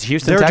is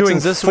Houston They're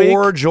Texans this doing week?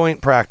 4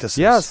 joint practices.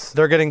 Yes.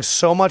 They're getting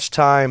so much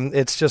time.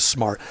 It's just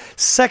smart.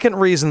 Second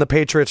reason the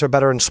Patriots are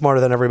better and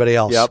smarter than everybody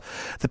else. Yep.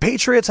 The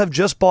Patriots have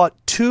just bought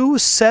 2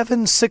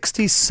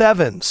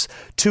 767s,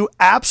 2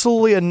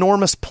 absolutely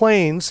enormous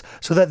planes,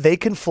 so that they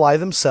can fly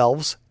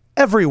themselves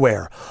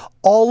everywhere.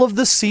 All of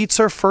the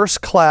seats are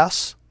first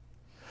class.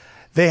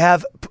 They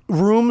have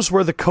rooms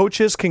where the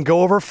coaches can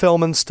go over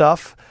film and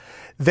stuff.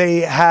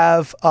 They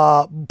have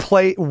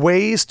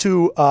ways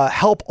to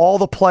help all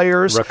the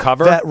players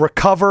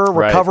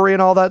recovery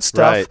and all that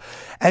stuff. Right.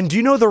 And do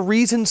you know the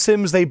reason,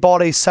 Sims, they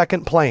bought a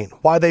second plane?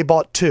 Why they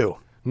bought 2?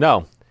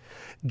 No.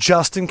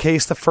 Just in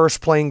case the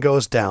first plane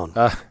goes down.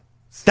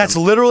 That's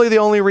literally the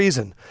only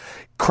reason.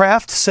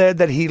 Kraft said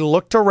that he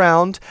looked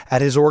around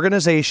at his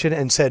organization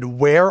and said,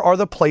 where are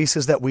the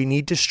places that we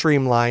need to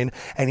streamline?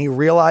 And he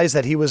realized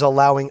that he was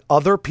allowing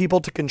other people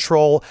to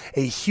control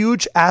a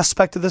huge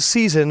aspect of the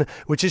season,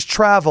 which is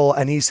travel.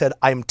 And he said,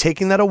 I'm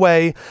taking that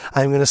away.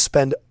 I'm going to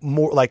spend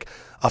more, like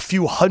a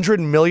few $100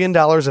 million,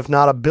 if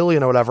not $1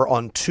 billion or whatever,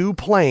 on 2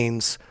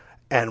 planes.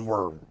 And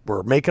we're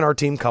making our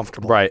team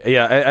comfortable. Right.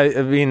 Yeah.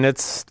 I mean,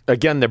 it's,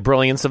 again, the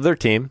brilliance of their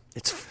team.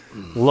 It's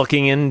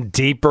looking in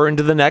deeper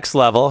into the next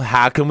level.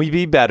 How can we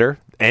be better?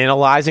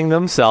 Analyzing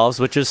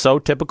themselves, which is so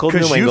typical New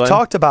England. Because you've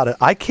talked about it.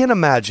 I can't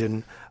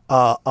imagine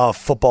a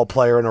football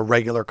player in a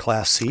regular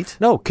class seat.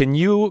 No. Can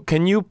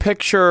you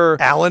picture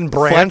Alan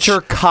Branch?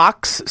 Fletcher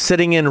Cox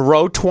sitting in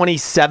row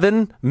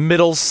 27,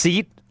 middle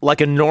seat,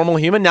 like a normal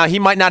human? Now, he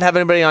might not have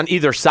anybody on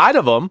either side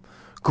of him.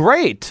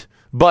 Great.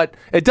 But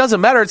it doesn't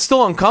matter. It's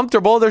still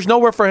uncomfortable. There's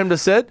nowhere for him to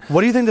sit.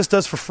 What do you think this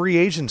does for free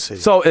agency?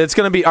 So it's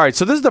going to be, all right,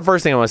 so this is the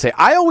first thing I want to say.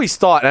 I always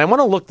thought, and I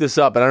want to look this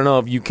up, and I don't know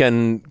if you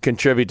can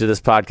contribute to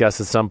this podcast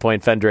at some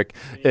point, Fendrick,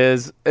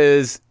 is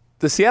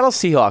the Seattle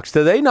Seahawks,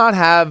 do they not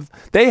have,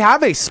 they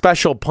have a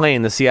special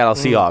plane, the Seattle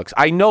Seahawks.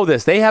 I know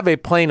this. They have a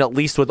plane at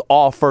least with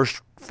all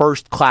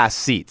first class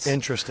seats.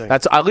 Interesting.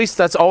 That's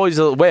always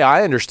the way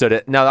I understood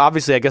it. Now,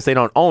 obviously, I guess they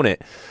don't own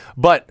it.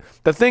 But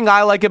the thing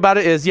I like about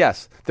it is,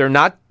 yes, they're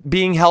not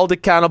being held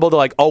accountable to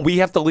like, oh, we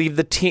have to leave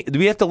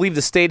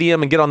the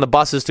stadium and get on the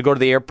buses to go to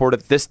the airport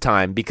at this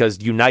time because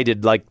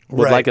United would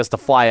like us to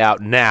fly out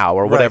now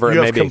or whatever it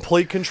may be. You have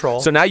complete control.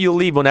 So now you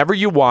leave whenever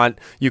you want.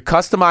 You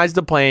customize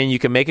the plane. You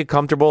can make it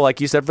comfortable, like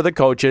you said, for the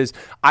coaches.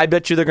 I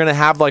bet you they're going to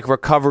have like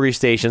recovery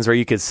stations where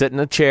you could sit in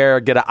a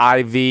chair, get an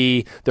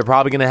IV. They're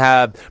probably going to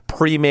have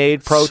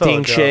pre-made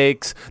protein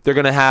shakes. They're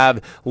going to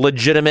have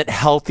legitimate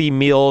healthy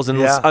meals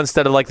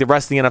instead of like the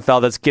rest of the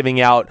NFL that's giving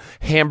out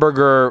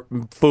hamburger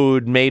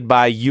food made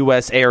by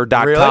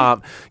USAir.com.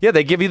 Really? Yeah,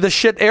 they give you the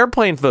shit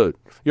airplane food.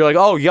 You're like,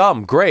 oh,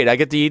 yum, great. I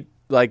get to eat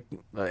like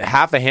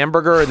half a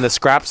hamburger and the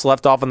scraps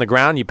left off on the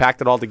ground. You packed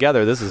it all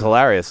together. This is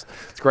hilarious.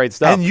 It's great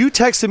stuff. And you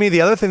texted me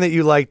the other thing that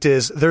you liked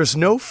is there's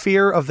no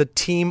fear of the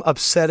team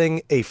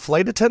upsetting a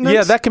flight attendant?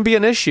 Yeah, that can be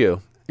an issue.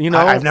 You know,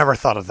 I've never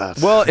thought of that.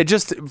 Well,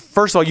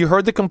 first of all, you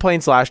heard the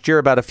complaints last year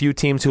about a few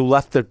teams who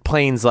left the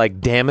planes like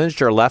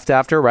damaged or left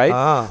after,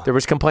 right? There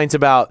was complaints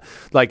about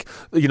like,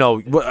 you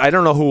know, I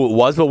don't know who it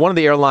was, but one of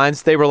the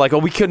airlines, they were like, oh,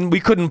 we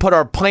couldn't put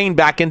our plane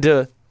back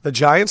into. The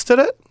Giants did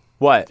it?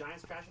 What?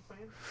 Giants crash a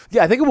plane?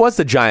 Yeah, I think it was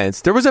the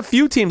Giants. There was a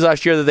few teams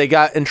last year that they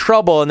got in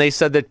trouble, and they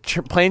said that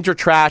planes were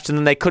trashed, and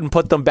then they couldn't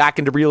put them back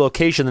into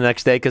relocation the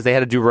next day because they had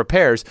to do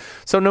repairs.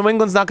 So New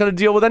England's not going to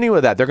deal with any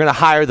of that. They're going to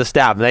hire the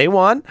staff they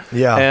want,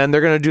 and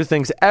they're going to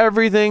do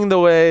everything the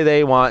way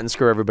they want and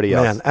screw everybody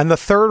else. And the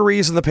third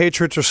reason the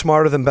Patriots are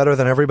smarter than better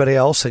than everybody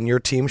else, and your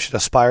team should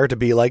aspire to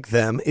be like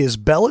them, is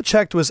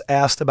Belichick was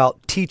asked about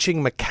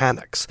teaching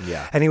mechanics.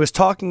 Yeah. And he was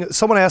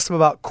someone asked him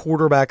about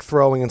quarterback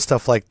throwing and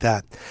stuff like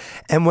that.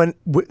 And when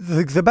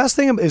the best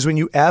thing is when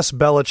you ask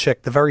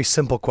Belichick the very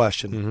simple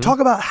question, talk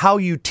about how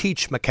you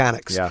teach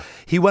mechanics. Yeah.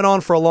 He went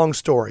on for a long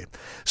story.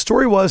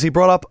 Story was he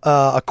brought up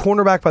a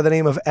cornerback by the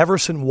name of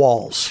Everson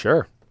Walls.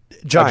 Sure.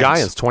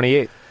 Giants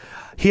 28.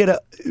 He had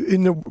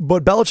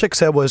what Belichick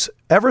said was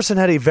Everson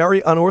had a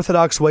very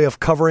unorthodox way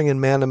of covering in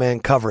man-to-man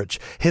coverage.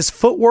 His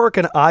footwork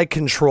and eye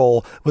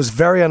control was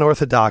very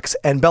unorthodox,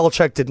 and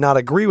Belichick did not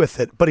agree with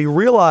it. But he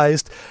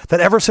realized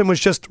that Everson was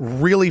just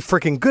really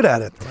freaking good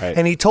at it. Right.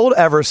 And he told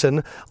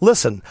Everson,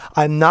 listen,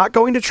 I'm not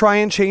going to try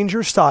and change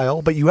your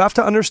style, but you have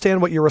to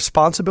understand what your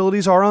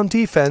responsibilities are on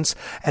defense,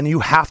 and you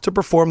have to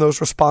perform those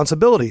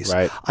responsibilities.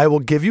 Right. I will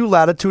give you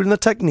latitude in the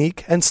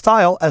technique and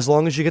style as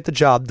long as you get the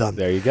job done.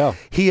 There you go.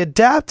 He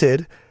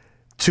adapted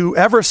to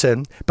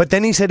Everson, but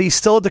then he said he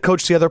still had to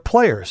coach the other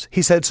players.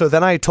 He said, so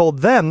then I told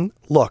them,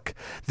 look,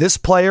 this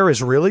player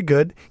is really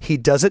good. He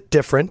does it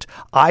different.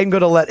 I'm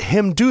going to let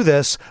him do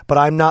this, but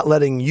I'm not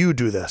letting you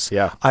do this.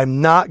 Yeah.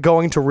 I'm not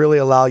going to really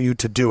allow you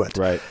to do it.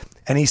 Right.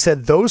 And he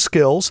said those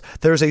skills,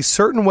 there's a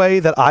certain way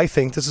that I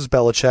think, this is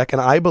Belichick,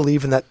 and I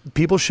believe in that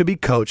people should be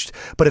coached.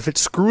 But if it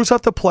screws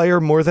up the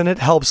player more than it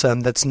helps them,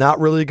 that's not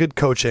really good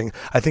coaching.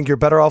 I think you're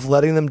better off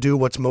letting them do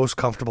what's most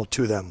comfortable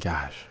to them.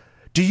 Gosh.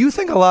 Do you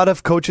think a lot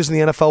of coaches in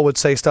the NFL would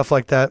say stuff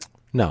like that?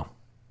 No.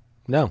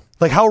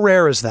 Like, how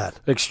rare is that?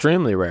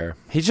 Extremely rare.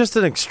 He's just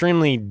an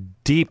extremely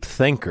deep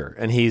thinker,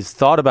 and he's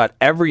thought about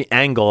every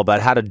angle about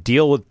how to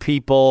deal with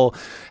people,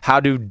 how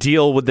to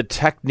deal with the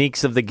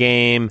techniques of the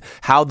game,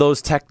 how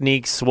those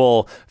techniques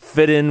will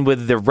fit in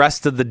with the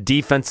rest of the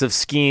defensive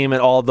scheme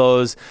and all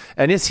those.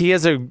 And yes, he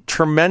has a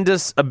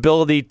tremendous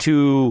ability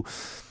to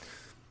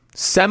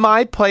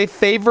semi-play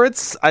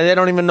favorites. I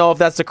don't even know if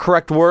that's the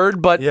correct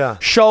word,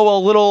 but show a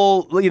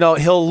little,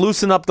 he'll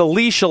loosen up the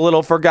leash a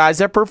little for guys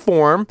that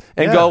perform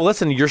and go,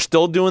 listen, you're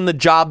still doing the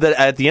job that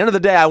at the end of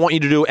the day, I want you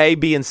to do A,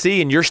 B, and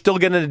C, and you're still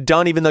getting it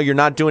done even though you're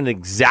not doing it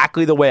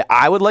exactly the way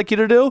I would like you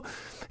to do.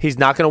 He's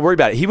not going to worry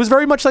about it. He was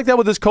very much like that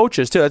with his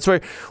coaches, too. That's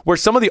where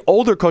some of the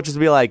older coaches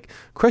would be like,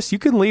 Chris, you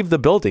can leave the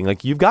building.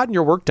 Like, you've gotten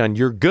your work done.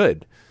 You're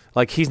good.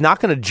 Like, he's not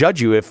going to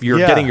judge you if you're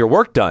getting your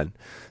work done.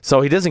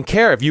 So he doesn't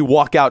care if you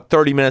walk out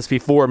 30 minutes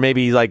before,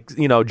 maybe like,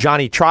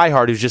 Johnny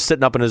Tryhard, who's just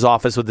sitting up in his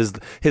office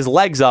with his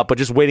legs up, but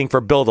just waiting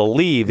for Bill to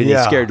leave, and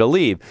he's scared to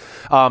leave.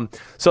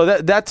 So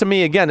that to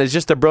me, again, is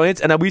just a brilliance.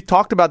 And we've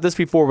talked about this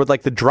before with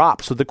like the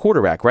drops with the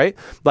quarterback, right?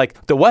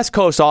 Like the West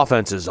Coast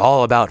offense is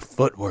all about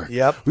footwork.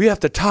 Yep. We have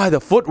to tie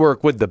the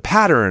footwork with the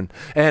pattern.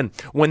 And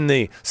when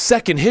the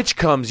second hitch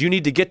comes, you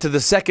need to get to the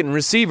second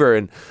receiver.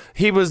 And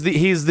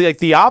he's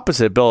the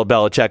opposite, Bill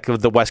Belichick,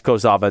 of the West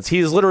Coast offense.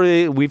 He's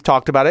literally, we've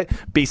talked about it,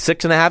 be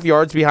 6.5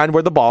 yards behind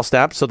where the ball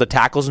snaps, so the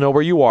tackles know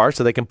where you are,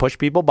 so they can push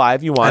people by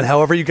if you want. And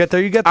however you get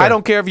there, you get there. I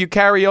don't care if you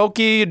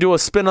karaoke, you do a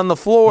spin on the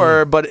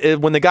floor, but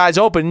when the guy's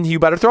open, you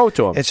better throw it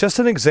to him. It's just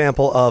an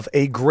example of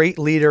a great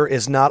leader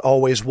is not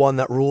always one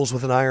that rules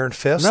with an iron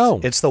fist. No.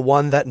 It's the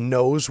one that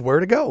knows where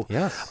to go.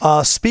 Yes.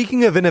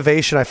 Speaking of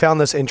innovation, I found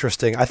this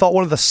interesting. I thought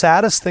one of the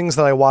saddest things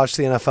that I watched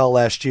the NFL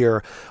last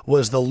year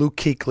was the Luke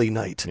Kuechly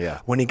night. Yeah.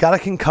 When he got a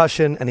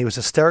concussion and he was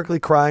hysterically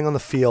crying on the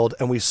field,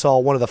 and we saw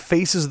one of the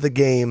faces of the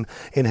game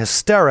in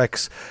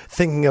hysterics,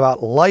 thinking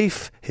about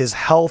life, his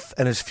health,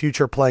 and his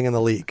future playing in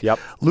the league. Yep.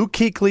 Luke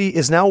Kuechly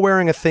is now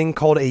wearing a thing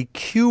called a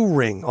Q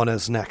ring on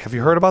his neck. Have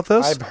you heard about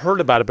this? I've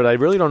heard about it, but I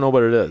really don't know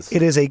what it is.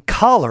 It is a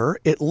collar.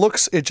 It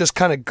just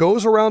kind of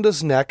goes around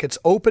his neck. It's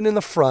open in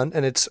the front,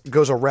 and it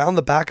goes around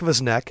the back of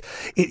his neck.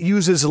 It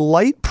uses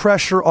light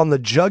pressure on the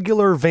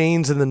jugular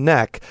veins in the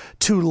neck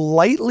to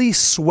lightly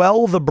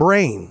swell the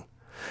brain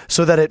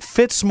so that it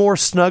fits more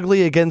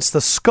snugly against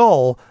the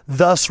skull,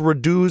 thus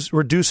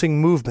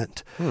reducing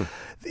movement.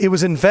 It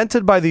was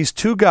invented by these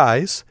two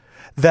guys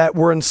that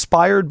were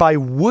inspired by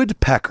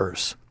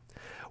woodpeckers.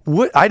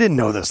 I didn't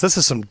know this. This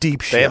is some deep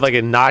shit. They have like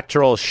a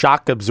natural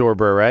shock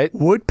absorber, right?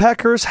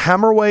 Woodpeckers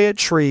hammer away at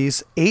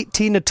trees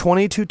 18 to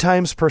 22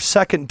 times per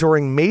second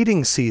during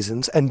mating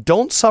seasons and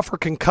don't suffer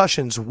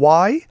concussions.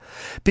 Why?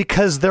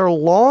 Because their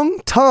long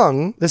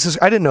tongue,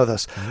 I didn't know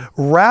this,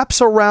 wraps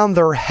around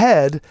their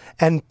head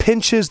and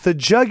pinches the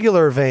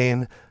jugular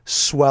vein,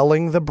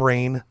 swelling the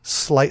brain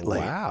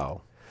slightly.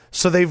 Wow.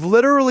 So they've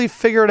literally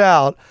figured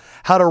out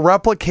how to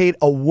replicate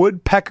a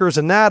woodpecker's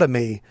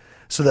anatomy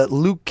so that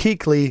Luke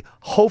Kuechly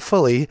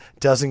hopefully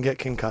doesn't get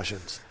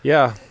concussions.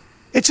 Yeah.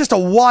 It's just a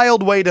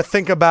wild way to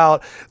think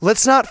about,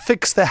 let's not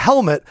fix the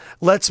helmet,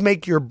 let's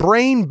make your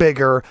brain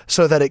bigger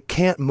so that it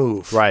can't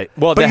move. Right.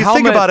 Well, but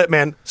think about it,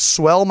 man,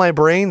 swell my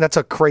brain, that's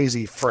a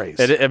crazy phrase.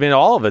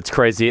 All of it's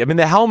crazy. I mean,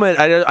 the helmet,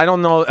 I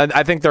don't know,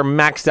 I think they're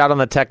maxed out on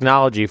the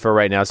technology for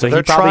right now. So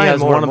he probably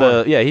has one of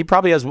the, he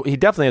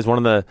definitely has one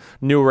of the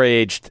newer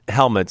aged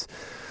helmets.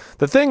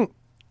 The thing...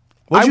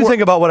 What do you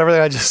think about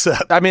everything I just said?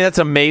 I mean, that's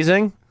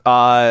amazing.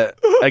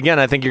 Again,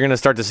 I think you're going to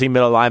start to see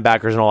middle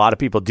linebackers, and a lot of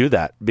people do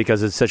that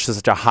because it's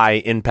such a high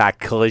impact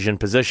collision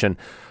position.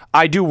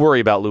 I do worry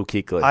about Luke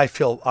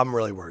Kuechly. I'm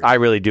really worried. I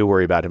really do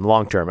worry about him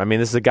long term. I mean,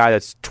 this is a guy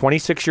that's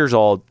 26 years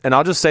old, and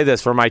I'll just say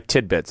this for my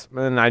tidbits,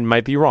 and I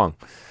might be wrong.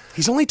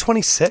 He's only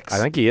 26. I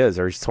think he is,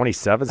 or he's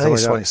 27. I think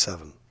he's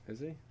 27. Is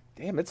he?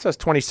 Damn, it says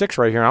 26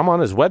 right here. I'm on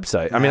his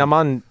website. Yeah. I mean, I'm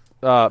on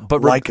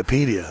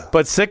Wikipedia.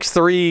 But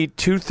 6'3",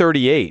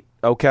 238.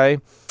 Okay.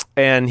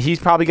 And he's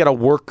probably got to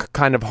work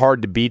kind of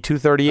hard to be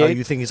 238. Oh,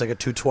 you think he's like a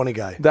 220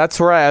 guy? That's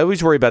right. I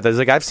always worry about that. It's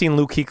like I've seen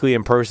Luke Kuechly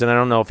in person. I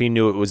don't know if he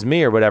knew it was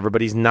me or whatever,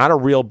 but he's not a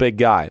real big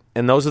guy.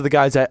 And those are the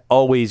guys I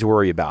always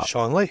worry about.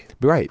 Sean Lee.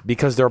 Right.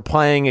 Because they're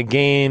playing a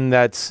game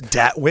that's...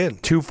 Dat win.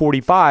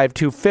 245,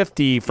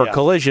 250 for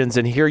collisions,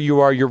 and here you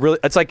are.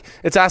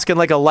 It's asking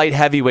like a light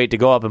heavyweight to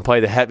go up and play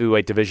the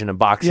heavyweight division in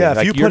boxing. Yeah,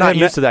 like, you're not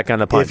used to that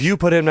kind of punch. If you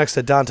put him next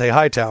to Dante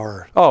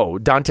Hightower... Oh,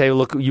 Dante,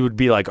 look, you would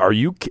be like,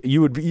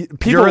 people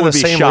would be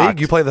shocked. League?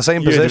 You play the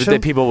same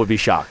position? People would be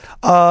shocked.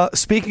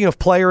 Speaking of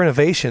player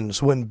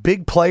innovations, when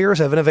big players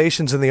have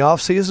innovations in the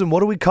offseason,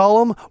 what do we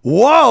call them?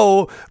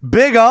 Whoa,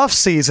 big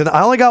offseason.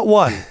 I only got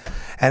one,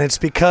 and it's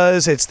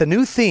because it's the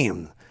new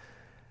theme.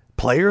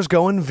 Players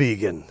going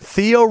vegan.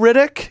 Theo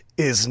Riddick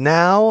is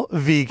now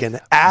vegan.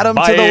 Add him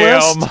to the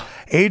list.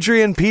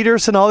 Adrian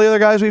Peterson, all the other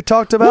guys we've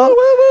talked about. Woo,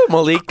 woo,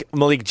 woo.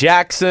 Malik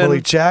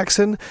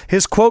Jackson.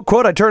 His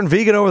quote, I turned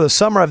vegan over the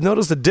summer. I've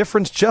noticed a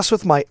difference just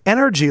with my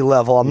energy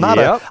level. I'm not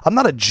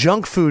a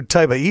junk food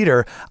type of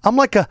eater. I'm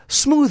like a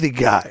smoothie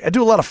guy. I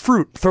do a lot of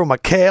fruit, throw my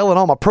kale and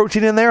all my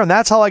protein in there, and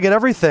that's how I get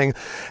everything.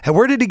 And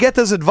where did he get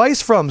this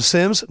advice from,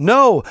 Sims?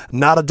 No,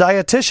 not a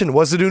dietitian.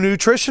 Was it a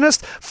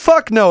nutritionist?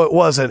 Fuck no, it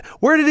wasn't.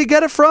 Where did he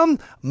get it from?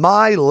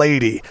 My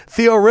lady,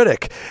 Theo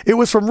Riddick. It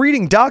was from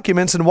reading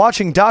documents and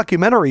watching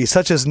documentaries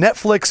such as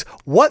Netflix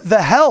What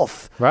the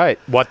Health. Right.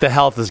 What the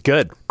Health is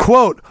good.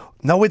 Quote,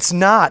 no, it's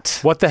not.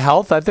 What the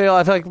Health? I feel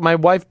like my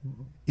wife told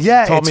me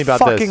about this. Yeah, it's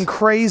fucking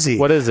crazy.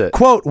 What is it?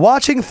 Quote,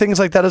 watching things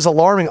like that is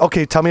alarming.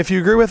 Okay, tell me if you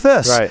agree with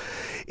this. Right.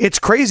 It's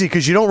crazy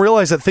because you don't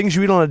realize that things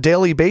you eat on a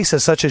daily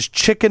basis, such as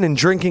chicken and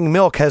drinking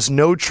milk, has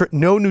no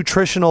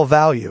nutritional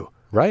value.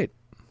 Right.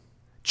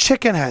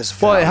 Chicken has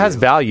value. Well, it has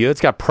value.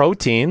 It's got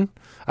protein.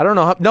 I don't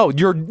know. No,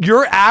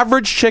 your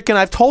average chicken,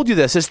 I've told you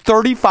this, is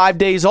 35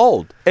 days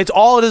old. It's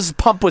all it is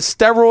pumped with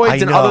steroids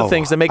and other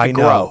things that make it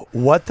grow.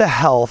 What the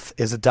Health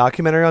is a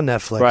documentary on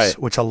Netflix,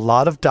 which a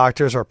lot of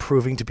doctors are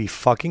proving to be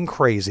fucking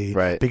crazy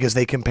because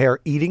they compare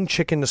eating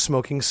chicken to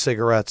smoking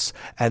cigarettes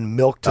and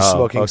milk to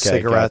smoking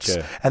cigarettes.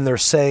 Gotcha. And they're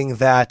saying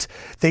that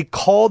they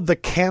called the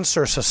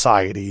Cancer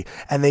Society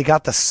and they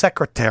got the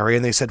secretary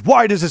and they said,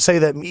 why does it say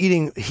that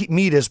eating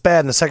meat is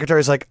bad? And the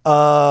secretary's like,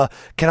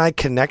 can I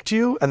connect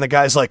you? And the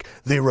guy's like,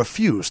 they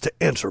refuse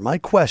to answer my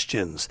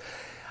questions.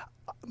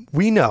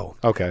 We know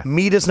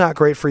meat is not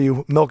great for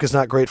you, milk is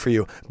not great for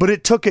you, but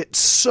it took it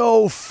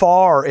so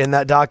far in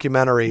that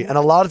documentary, and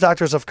a lot of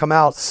doctors have come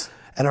out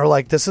and are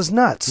like, this is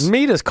nuts.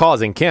 Meat is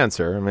causing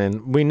cancer. I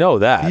mean, we know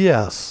that.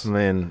 Yes. I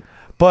mean,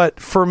 but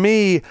for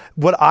me,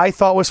 what I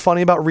thought was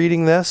funny about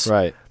reading this,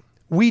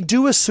 we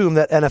do assume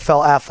that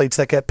NFL athletes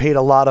that get paid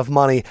a lot of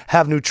money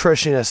have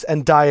nutritionists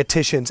and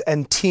dietitians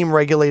and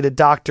team-regulated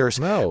doctors.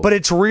 No. But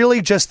it's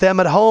really just them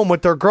at home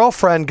with their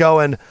girlfriend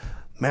going,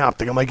 man, I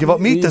think I might give up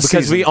meat this season.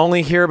 Because we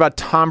only hear about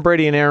Tom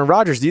Brady and Aaron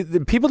Rodgers.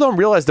 People don't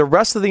realize the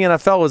rest of the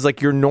NFL is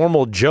like your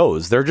normal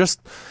Joes. They're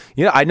just,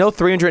 I know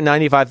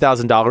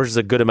 $395,000 is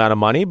a good amount of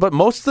money, but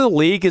most of the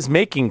league is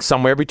making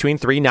somewhere between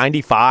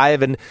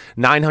 $395,000 and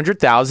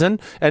 $900,000,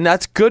 and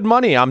that's good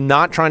money. I'm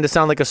not trying to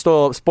sound like a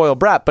spoiled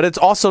brat, but it's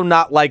also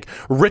not like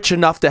rich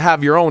enough to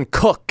have your own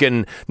cook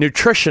and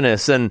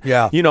nutritionist and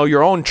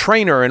your own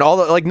trainer and all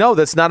that. Like, no,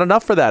 that's not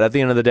enough for that at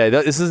the end of the day.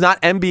 This is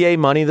not NBA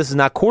money. This is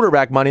not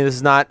quarterback money. This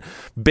is not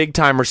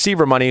big-time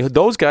receiver money.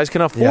 Those guys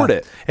can afford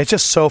it. It's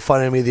just so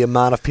funny to me, the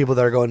amount of people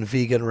that are going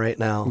vegan right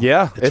now.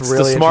 Yeah, it's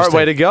really the smart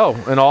way to go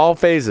in all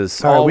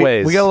phases, all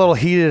ways. We got a little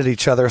heated at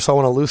each other, so I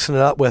want to loosen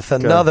it up with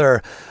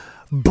another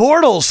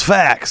Bortles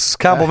Facts.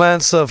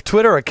 Compliments of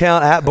Twitter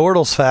account at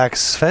Bortles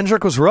Facts.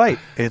 Fendrick was right.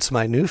 It's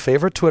my new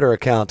favorite Twitter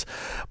account.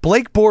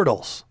 Blake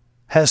Bortles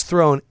has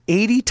thrown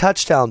 80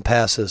 touchdown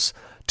passes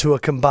to a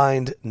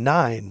combined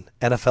 9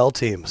 NFL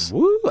teams.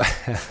 Woo!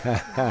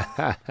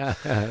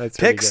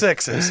 Pick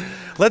sixes.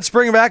 Let's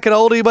bring back an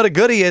oldie but a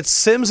goodie. It's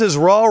Sims's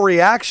Raw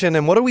Reaction.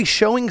 And what are we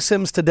showing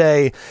Sims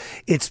today?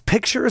 It's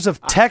pictures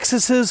of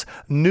Texas's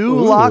new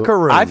locker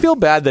room. I feel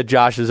bad that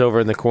Josh is over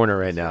in the corner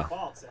right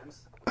now.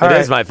 It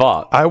is my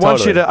fault. I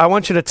want you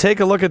to take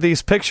a look at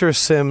these pictures,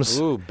 Sims.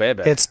 Ooh,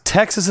 baby. It's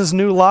Texas's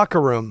new locker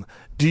room.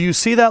 Do you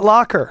see that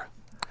locker?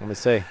 Let me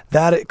see.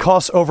 That it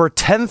costs over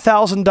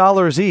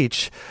 $10,000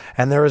 each,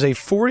 and there is a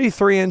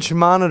 43-inch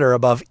monitor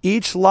above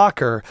each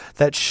locker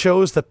that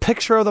shows the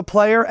picture of the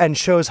player and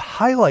shows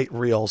highlight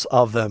reels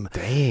of them.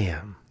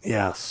 Damn.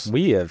 Yes.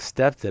 We have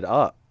stepped it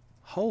up.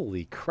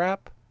 Holy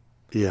crap.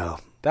 Yeah.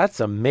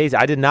 That's amazing.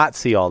 I did not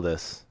see all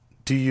this.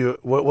 Do you?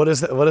 What does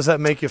that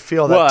make you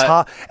feel?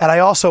 That and I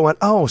also went,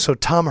 so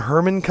Tom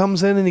Herman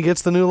comes in and he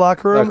gets the new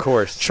locker room? Of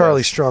course.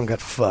 Charlie Strong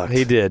got fucked.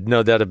 He did.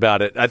 No doubt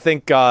about it. I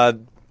think...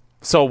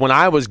 So when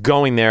I was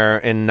going there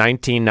in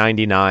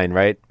 1999,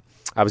 right,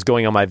 I was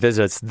going on my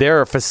visits,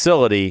 their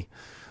facility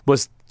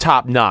was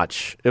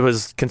top-notch. It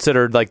was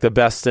considered like the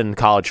best in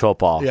college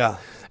football. Yeah.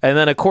 And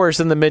then, of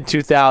course, in the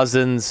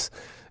mid-2000s,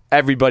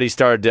 everybody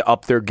started to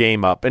up their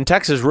game up. And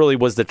Texas really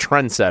was the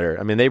trendsetter.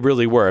 I mean, they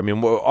really were. I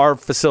mean, our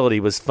facility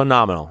was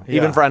phenomenal,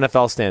 even for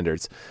NFL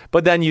standards.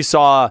 But then you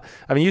saw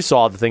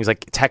the things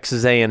like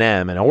Texas A&M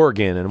and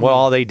Oregon and what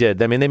all they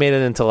did. I mean, they made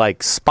it into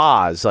like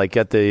spas, like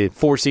at the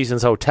Four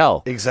Seasons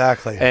Hotel.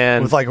 Exactly.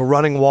 And with like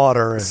running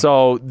water.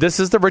 So this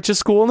is the richest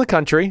school in the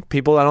country.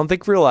 People, I don't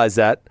think, realize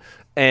that.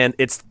 And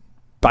it's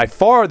by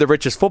far the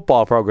richest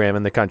football program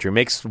in the country.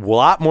 Makes a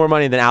lot more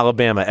money than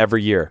Alabama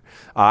every year.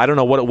 I don't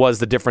know what it was,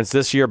 the difference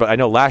this year, but I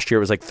know last year it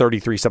was like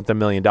 $33-something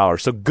million.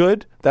 So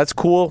good. That's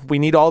cool. We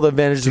need all the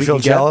advantages we can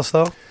get. Do you feel jealous,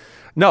 though?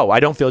 No, I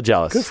don't feel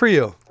jealous. Good for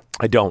you.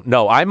 I don't.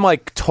 No, I'm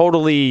like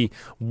totally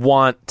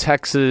want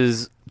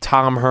Texas,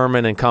 Tom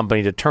Herman and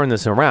company to turn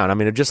this around. I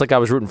mean, just like I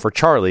was rooting for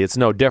Charlie, it's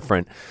no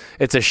different.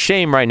 It's a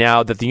shame right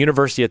now that the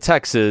University of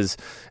Texas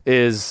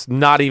is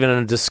not even in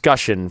a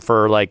discussion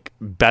for like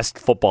best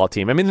football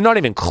team. I mean, they're not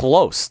even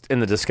close in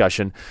the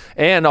discussion.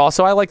 And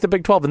also, I like the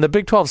Big 12, and the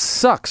Big 12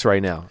 sucks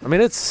right now. I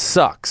mean, it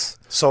sucks.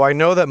 So I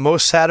know that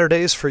most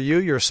Saturdays for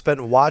you're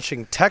spent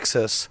watching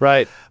Texas.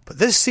 Right. But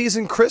this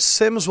season, Chris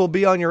Sims will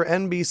be on your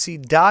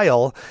NBC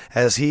dial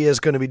as he is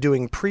going to be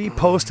doing pre,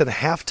 post, and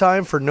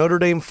halftime for Notre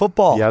Dame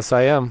football. Yes,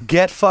 I am.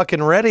 Get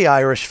fucking ready,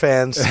 Irish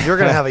fans. You're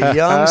going to have a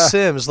young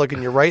Sims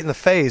looking you right in the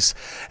face.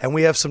 And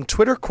we have some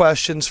Twitter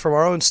questions from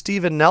our own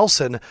Steven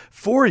Nelson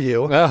for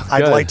you. Oh,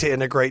 I'd like to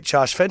integrate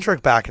Josh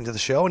Fendrick back into the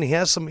show, and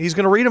he's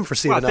going to read them for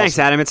Steven Nelson. Thanks,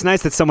 Adam. It's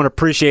nice that someone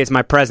appreciates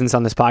my presence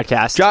on this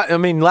podcast.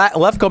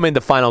 Lefko made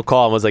the final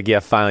call and was like, yeah,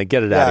 finally,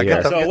 get it out of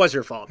here. So it was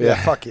your fault.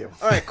 Yeah, fuck you.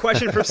 All right,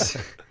 question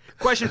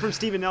from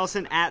Steven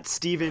Nelson at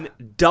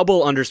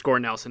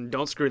Steven_Nelson.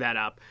 Don't screw that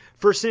up.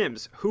 For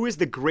Sims, who is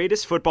the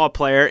greatest football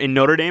player in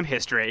Notre Dame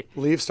history?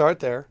 Start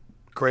there.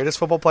 Greatest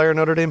football player in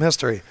Notre Dame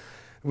history.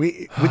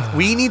 We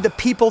need the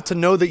people to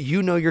know that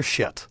you know your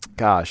shit.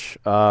 Gosh.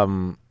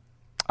 I'm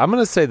going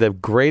to say the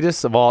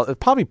greatest of all,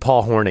 probably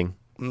Paul Hornung.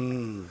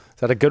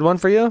 that a good one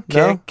for you?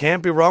 No?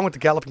 Can't be wrong with the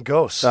Galloping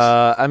Ghost.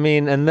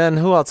 And then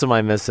who else am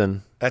I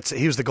missing?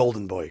 He was the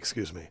golden boy,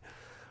 excuse me.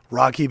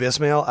 Rakib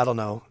Ismail, I don't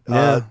know.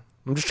 Yeah.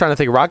 I'm just trying to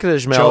think. Rocket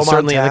Ismail is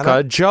certainly in the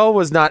cut.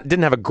 Joe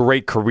didn't have a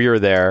great career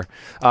there.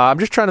 I'm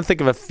just trying to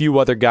think of a few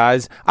other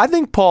guys. I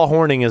think Paul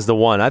Hornung is the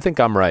one. I think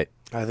I'm right.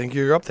 I think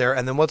you're up there.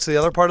 And then what's the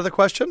other part of the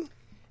question?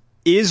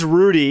 Is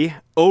Rudy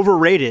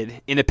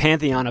overrated in the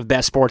pantheon of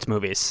best sports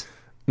movies?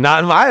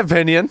 Not in my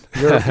opinion.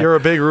 You're a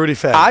big Rudy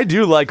fan. I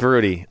do like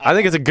Rudy. I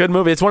think it's a good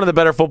movie. It's one of the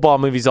better football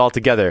movies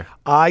altogether.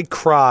 I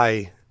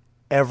cry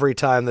every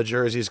time the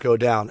jerseys go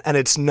down, and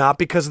it's not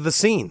because of the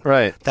scene.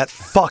 Right. That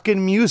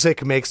fucking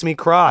music makes me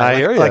cry. I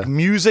hear you. Like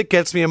music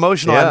gets me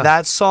emotional, and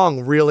that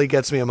song really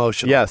gets me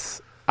emotional.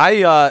 Yes.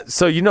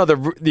 So you know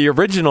the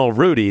original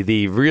Rudy,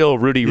 the real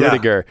Rudy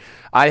Rudiger.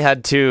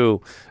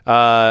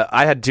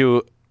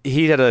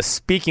 He had a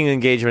speaking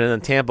engagement in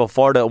Tampa,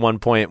 Florida at one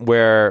point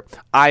where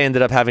I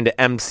ended up having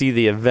to MC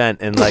the event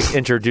and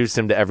introduce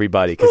him to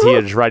everybody because he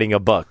was writing a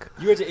book.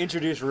 You had to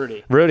introduce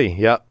Rudy. Rudy,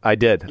 yep, I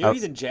did. You know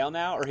he's in jail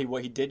now, or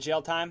he did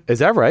jail time? Is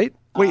that right?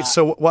 Wait,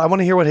 so I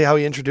want to hear how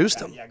he introduced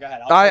him. Yeah, go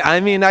ahead.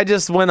 I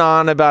just went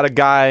on about a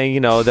guy,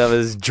 that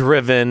was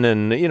driven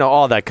and,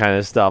 all that kind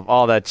of stuff,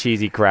 all that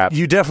cheesy crap.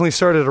 You definitely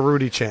started a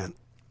Rudy chant.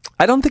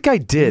 I don't think I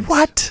did.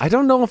 What? I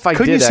don't know if I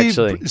Couldn't did, you see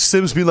actually.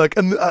 Sims be like,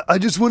 I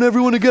just want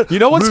everyone to get You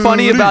know what's Rudy.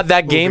 funny about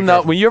that game,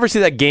 though? When you ever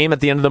see that game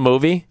at the end of the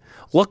movie,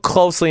 look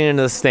closely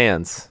into the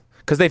stands.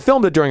 Because they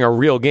filmed it during a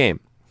real game.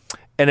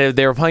 And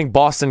they were playing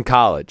Boston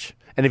College.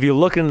 And if you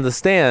look into the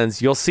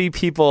stands, you'll see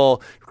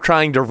people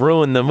trying to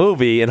ruin the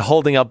movie and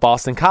holding up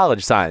Boston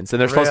College signs. And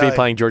they're supposed to be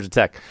playing Georgia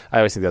Tech. I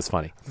always think that's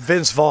funny.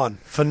 Vince Vaughn,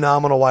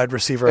 phenomenal wide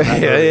receiver. In that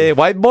Hey,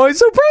 white boy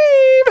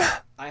supreme!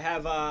 I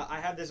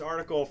have this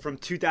article from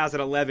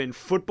 2011.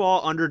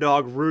 Football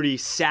underdog Rudy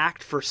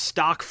sacked for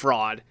stock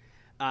fraud.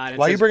 Why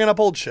are you bringing up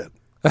old shit?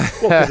 Well,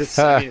 because it's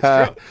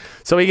true.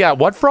 So he got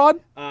what fraud?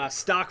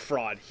 Stock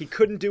fraud. He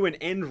couldn't do an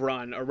end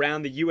run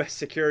around the U.S.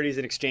 Securities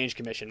and Exchange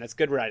Commission. That's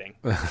good writing.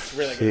 It's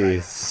really good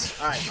writing.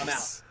 All right, I'm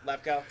out.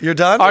 Lefko. You're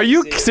done? Are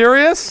you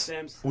serious?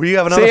 Sims. Will you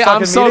have another See, fucking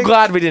I'm so meeting?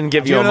 glad we didn't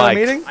give you a mic.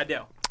 Meeting? I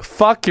do.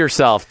 Fuck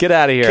yourself. Get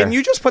out of here. Can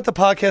you just put the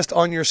podcast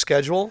on your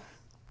schedule?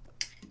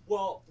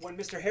 Well, when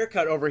Mr.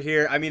 Haircut over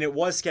here, it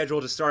was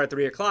scheduled to start at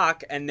 3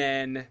 o'clock, and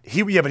then But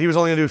he was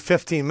only going to do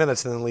 15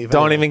 minutes and then leave.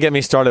 Don't anyway. even get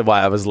me started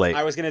why I was late.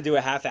 I was going to do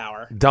a half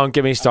hour. Don't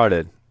get me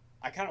started.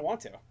 I kind of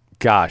want to.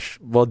 Gosh.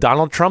 Well,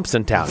 Donald Trump's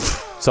in town,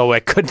 so I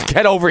couldn't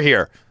get over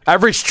here.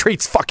 Every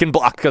street's fucking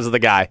blocked because of the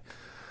guy.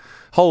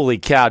 Holy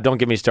cow, don't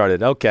get me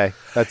started. Okay,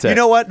 that's it. You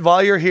know what?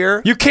 While you're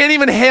here, You can't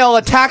even hail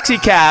a taxi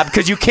cab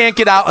because you can't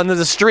get out onto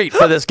the street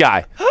for this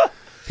guy.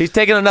 He's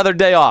taking another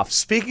day off.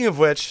 speaking of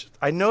which,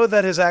 I know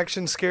that his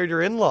actions scared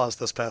your in-laws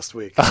this past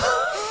week.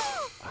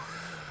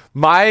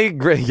 My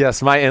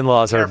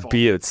in-laws are Careful.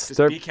 buttes.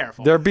 Just be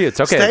careful. They're buttes.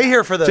 Okay, Stay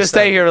here for this, Just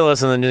stay then. here to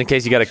listen in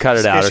case you got to cut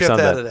it out or case you have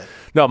to something. edit it.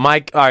 No,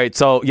 Mike. All right.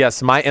 So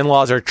yes, my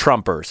in-laws are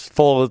Trumpers,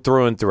 full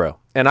through and through,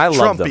 and I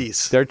love them.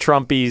 Trumpies. They're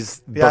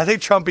Trumpies. Yeah, I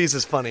think Trumpies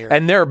is funnier.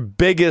 And their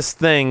biggest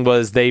thing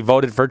was they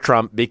voted for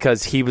Trump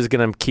because he was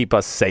going to keep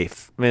us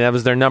safe. I mean, that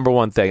was their number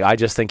one thing. I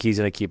just think he's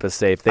going to keep us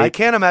safe. I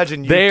can't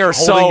imagine you They are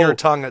holding so, your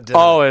tongue at dinner.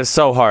 Oh, it's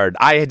so hard.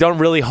 I don't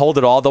really hold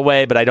it all the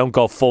way, but I don't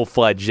go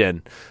full-fledged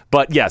in.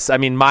 But yes,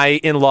 my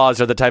in-laws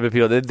are the type of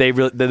people that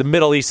the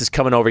Middle East is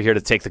coming over here to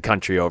take the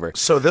country over.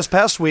 So this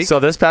past week,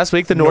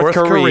 the North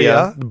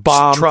Korea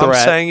bomb Trump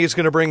threat. saying he's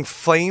going to bring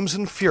flames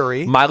and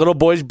fury. My little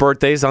boy's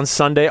birthday is on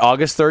Sunday,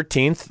 August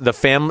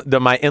 13th.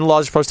 My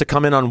in-laws are supposed to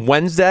come in on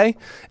Wednesday,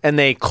 and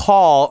they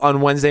call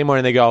on Wednesday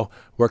morning. They go,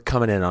 "We're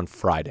coming in on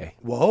Friday."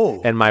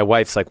 Whoa. And my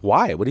wife's like,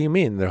 "Why? What do you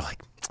mean?" They're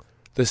like,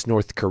 "This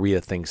North Korea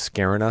thing's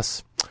scaring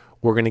us.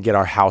 We're going to get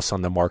our house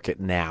on the market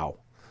now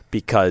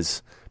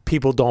because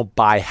people don't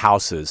buy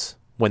houses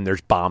when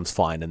there's bombs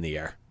flying in the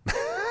air."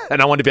 And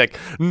I wanted to be like,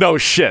 no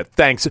shit.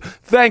 Thanks,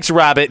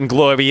 Rabbit and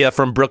Gloria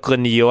from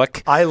Brooklyn, New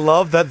York. I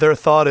love that their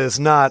thought is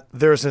not,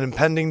 there's an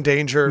impending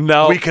danger.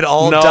 No, we could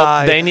all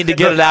die. They need to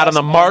get it out on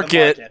the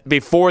market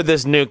before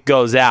this nuke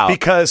goes out.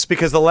 Because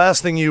the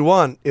last thing you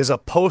want is a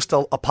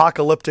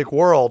post-apocalyptic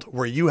world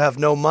where you have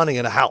no money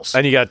in a house.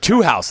 And you got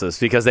two houses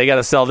because they got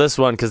to sell this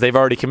one because they've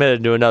already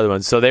committed to another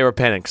one. So they were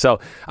panicked. So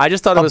I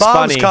just thought it was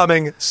bomb's funny.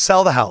 coming,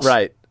 sell the house.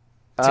 Right.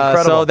 It's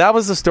incredible. So that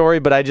was the story,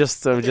 but I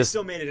just They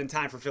still made it in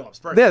time for Philip's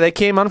birthday. yeah, they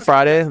came on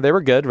Friday. They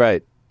were good,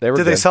 right? They were.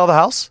 Did they good. sell the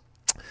house?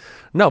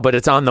 No, but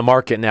it's on the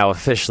market now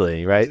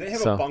officially, right? Do they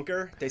have a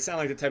bunker? They sound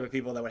like the type of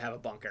people that would have a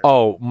bunker.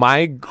 Oh,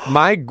 my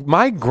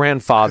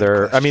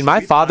grandfather, my Should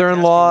we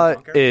father-in-law podcast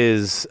from the bunker?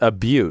 is a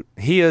beaut.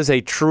 He is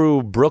a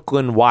true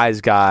Brooklyn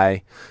wise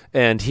guy,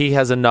 and he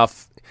has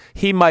enough.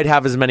 He might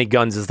have as many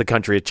guns as the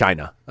country of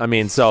China.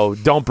 So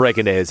don't break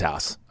into his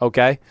house,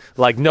 okay?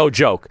 Like, no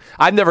joke.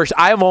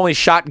 I've only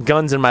shot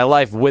guns in my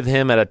life with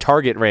him at a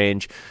target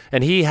range,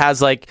 and he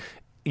has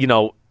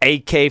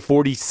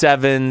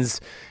AK-47s.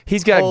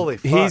 Holy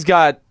fuck. He's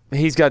got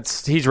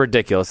He's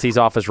ridiculous. He's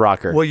off his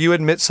rocker. Will you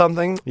admit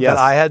something Yes. that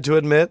I had to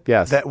admit?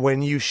 Yes. That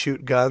when you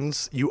shoot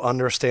guns, you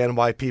understand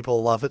why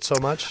people love it so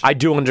much? I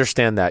do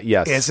understand that,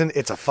 yes.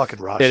 It's a fucking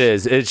rush. It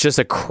is. It's just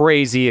a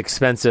crazy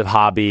expensive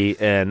hobby,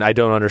 and I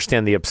don't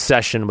understand the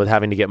obsession with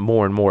having to get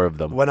more and more of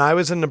them. When I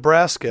was in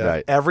Nebraska,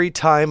 Right. every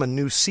time a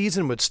new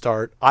season would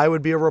start, I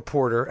would be a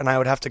reporter, and I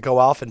would have to go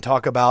off and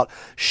talk about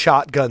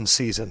shotgun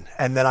season.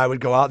 And then I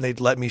would go out, and they'd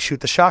let me shoot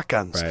the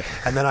shotguns. Right.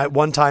 And then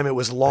one time it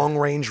was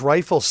long-range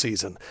rifle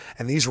season,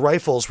 and these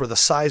rifles were the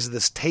size of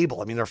this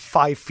table. I mean, they're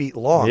 5 feet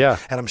long. Yeah.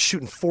 And I'm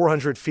shooting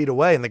 400 feet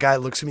away, and the guy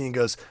looks at me and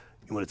goes,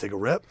 "You want to take a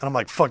rip?" And I'm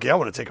like, "Fuck yeah, I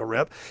want to take a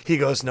rip." He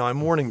goes, "No, I'm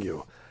warning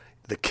you.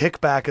 The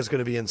kickback is going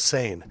to be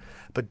insane."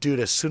 But dude,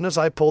 as soon as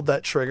I pulled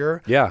that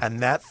trigger and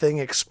that thing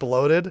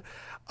exploded,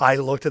 I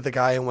looked at the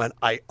guy and went,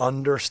 "I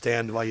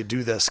understand why you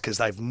do this because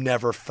I've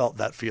never felt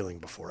that feeling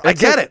before." I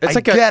get it. It's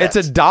I get it's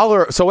it.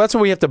 $1. So that's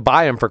what we have to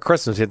buy him for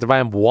Christmas. We have to buy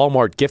him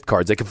Walmart gift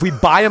cards. Like if we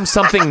buy him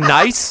something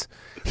nice,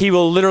 he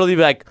will literally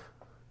be like,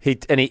 he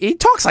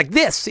talks like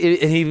this, and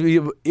he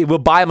will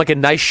buy him like a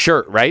nice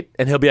shirt, right?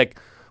 And he'll be like,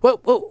 well,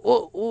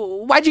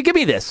 why'd you give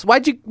me this?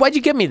 Why'd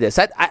you give me this?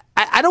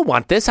 I don't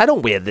want this. I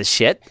don't wear this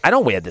shit. I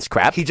don't wear this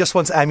crap. He just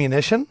wants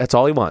ammunition. That's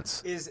all he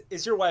wants.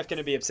 Is your wife going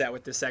to be upset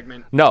with this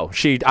segment? No,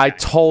 I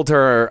told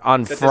her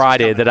on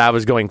Friday that I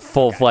was going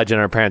full-fledged on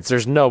her parents.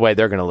 There's no way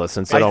they're going to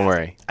listen, so don't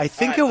worry. I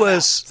think it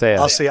was.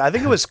 I'll see. I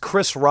think it was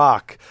Chris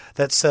Rock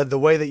that said the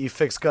way that you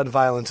fix gun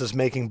violence is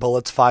making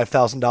bullets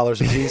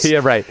 $5,000 a piece. Yeah,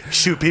 right.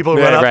 Shoot people,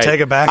 run up, take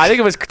it back. I think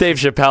it was Dave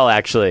Chappelle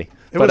actually.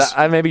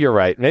 Maybe you're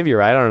right. Maybe you're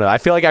right. I don't know. I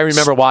feel like I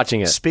remember watching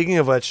it. Speaking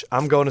of which,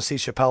 I'm going to see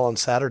Chappelle on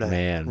Saturday.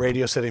 Man.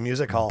 Radio City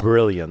Music Hall.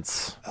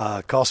 Brilliance.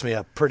 Cost me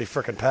a pretty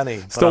freaking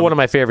penny. Still one of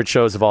my favorite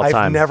shows of all time.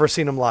 I've never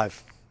seen him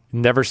live.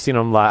 Never seen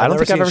him live. I don't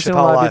think I've ever seen him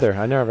Chappelle live either.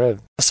 I never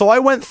have. So I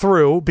went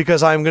through,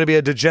 because I'm going to be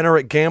a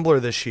degenerate gambler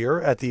this year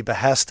at the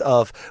behest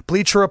of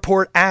Bleacher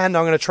Report, and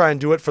I'm going to try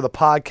and do it for the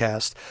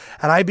podcast.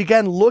 And I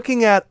began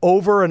looking at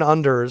over and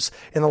unders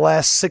in the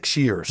last 6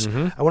 years.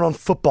 I went on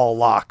Football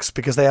Locks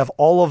because they have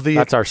all of the...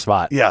 That's our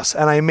spot. Yes.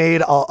 And I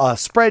made a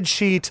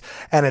spreadsheet,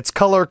 and it's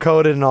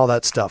color-coded and all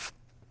that stuff.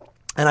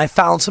 And I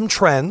found some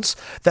trends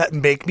that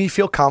make me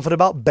feel confident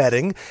about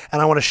betting,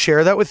 and I want to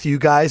share that with you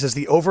guys as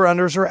the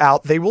over-unders are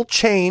out. They will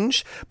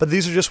change, but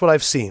these are just what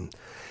I've seen.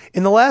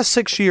 In the last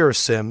 6 years,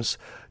 Sims,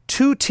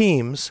 2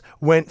 teams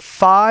went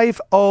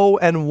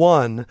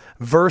 5-0-1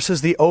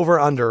 versus the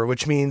over-under,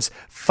 which means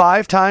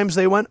 5 times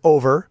they went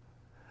over,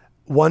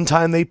 1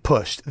 time they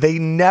pushed. They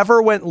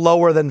never went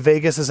lower than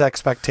Vegas's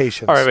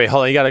expectations. All right, wait,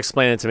 hold on. You got to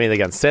explain it to me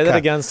again. Say that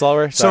again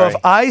slower. Sorry. So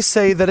if I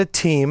say that a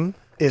team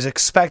is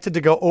expected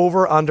to go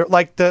over under,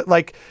 like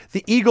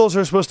the Eagles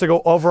are supposed to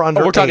go over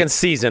under. We're 8 talking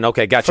season.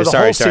 Okay, gotcha. for the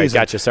Sorry. whole season.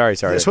 Gotcha. Sorry.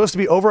 They're supposed to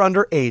be over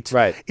under 8.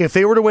 Right. If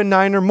they were to win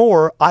 9 or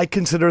more, I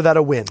consider that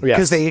a win Yes.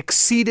 because they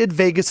exceeded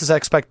Vegas's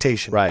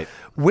expectation. Right.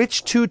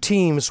 Which 2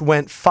 teams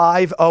went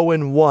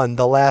 5-0-1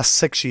 the last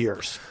 6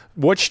 years?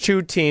 Which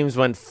 2 teams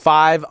went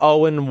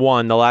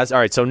 5-0-1 the last? All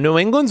right, so New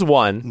England's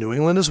one. New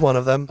England is one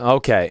of them.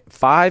 Okay,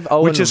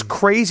 5-0. Which is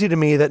crazy to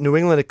me that New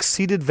England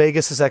exceeded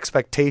Vegas's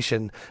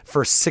expectation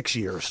for 6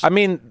 years. I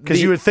mean,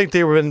 because you would think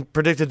they were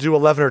predicted to do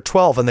 11 or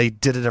 12, and they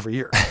did it every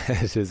year.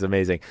 This is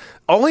amazing.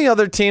 Only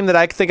other team that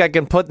I think I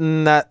can put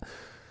in that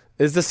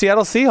is the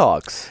Seattle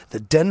Seahawks.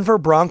 The Denver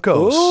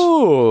Broncos.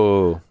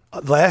 Ooh.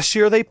 Last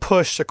year they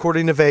pushed,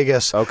 according to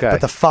Vegas. Okay. But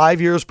the 5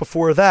 years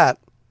before that,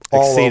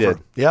 all Exceeded. over.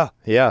 Yeah.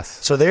 Yes.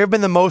 So they have been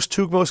the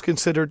two most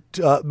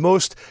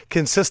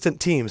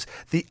consistent teams.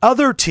 The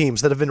other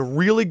teams that have been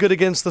really good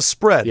against the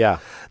spread. Yeah.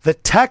 The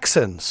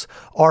Texans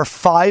are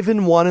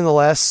 5-1 in the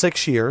last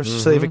 6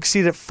 years. So they've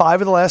exceeded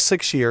 5 of the last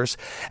 6 years.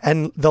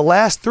 And the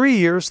last 3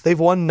 years, they've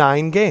won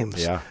 9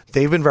 games. Yeah.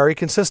 They've been very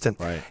consistent.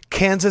 Right.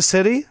 Kansas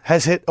City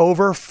has hit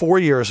over 4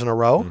 years in a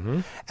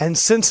row. And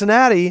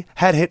Cincinnati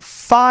had hit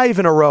 5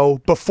 in a row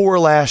before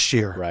last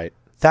year. Right.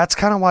 That's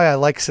kind of why I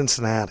like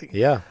Cincinnati.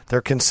 Yeah.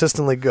 They're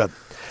consistently good.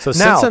 So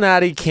Now,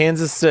 Cincinnati,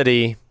 Kansas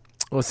City,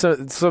 some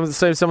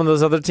of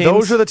those other teams?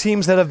 those are the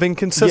teams that have been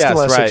consistent Yes, the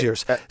last right. 6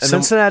 years. And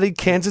Cincinnati,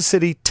 Kansas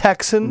City,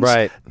 Texans,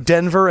 Right.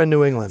 Denver, and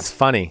New England. It's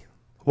funny.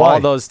 Why? All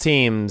those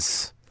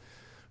teams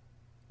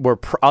were,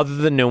 other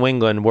than New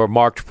England, were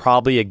marked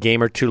probably a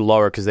game or 2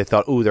 lower because they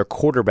thought, ooh, their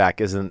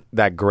quarterback isn't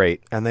that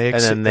great. And they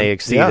then they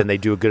exceed and they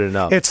do good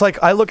enough. It's like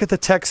I look at the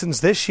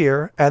Texans this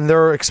year, and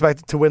they're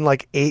expected to win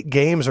like 8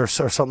 games or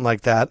something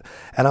like that.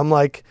 And I'm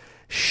like,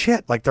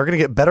 shit, like they're going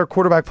to get better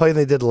quarterback play than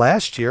they did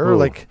last year. Ooh.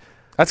 Like,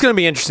 That's going to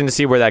be interesting to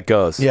see where that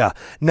goes. yeah.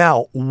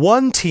 Now,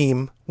 one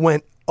team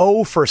went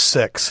 0 for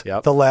 6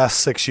 the last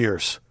 6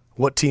 years.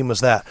 What team was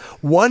that?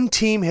 One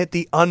team hit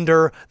the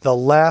under the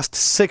last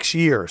 6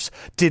 years,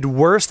 did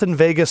worse than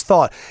Vegas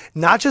thought.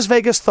 Not just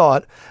Vegas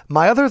thought.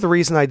 The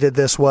reason I did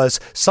this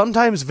was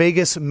sometimes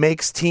Vegas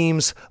makes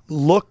teams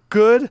look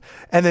good,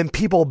 and then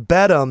people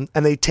bet them,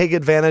 and they take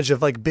advantage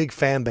of like big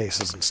fan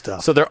bases and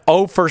stuff. So they're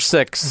 0 for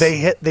 6.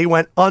 They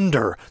went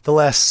under the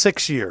last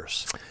 6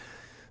 years.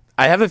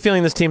 I have a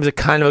feeling this team's a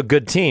kind of a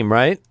good team,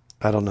 right?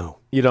 I don't know.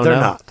 You don't know? They're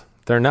not.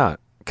 They're not.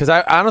 Because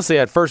I honestly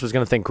at first was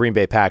going to think Green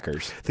Bay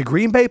Packers. The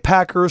Green Bay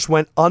Packers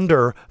went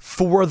under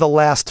for the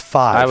last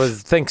 5. I would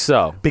think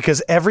so.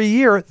 Because every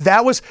year,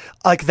 that was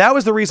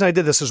the reason I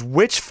did this, is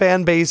which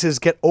fan bases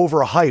get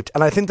overhyped.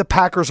 And I think the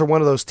Packers are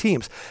one of those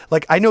teams.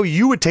 Like, I know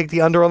you would take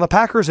the under on the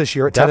Packers this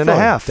year at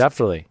 10.5.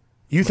 Definitely.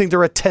 You think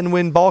they're a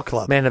 10-win ball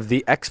club. Man, have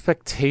the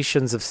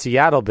expectations of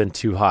Seattle been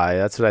too high?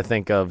 That's what I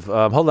think of.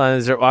 Hold on. I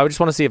just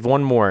want to see if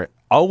one more.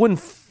 0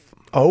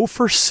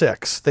 for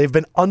 6. They've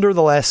been under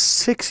the last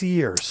 6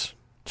 years.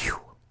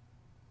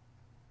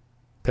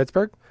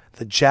 Pittsburgh?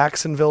 The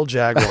Jacksonville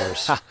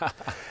Jaguars.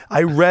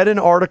 I read an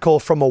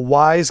article from a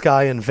wise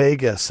guy in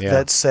Vegas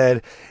that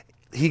said,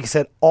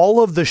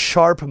 all of the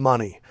sharp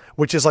money,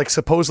 which is like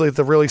supposedly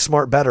the really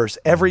smart bettors,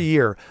 every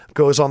year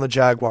goes on the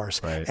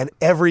Jaguars. Right. And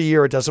every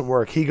year it doesn't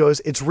work. He goes,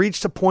 it's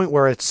reached a point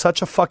where it's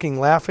such a fucking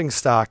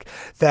laughingstock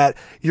that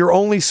you're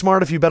only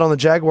smart if you bet on the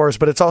Jaguars,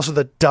 but it's also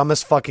the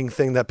dumbest fucking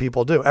thing that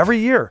people do every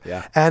year.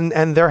 Yeah. And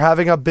they're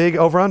having a big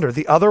over-under.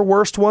 The other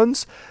worst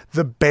ones,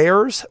 the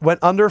Bears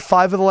went under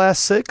 5 of the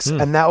last 6,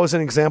 and that was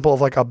an example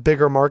of like a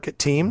bigger market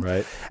team.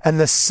 Right.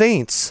 And the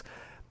Saints,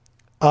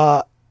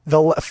 for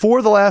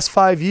the last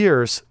 5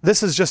 years,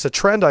 this is just a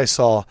trend I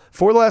saw.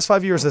 For the last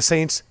 5 years, the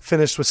Saints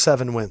finished with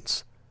 7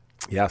 wins.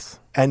 Yes.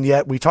 And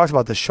yet, we talked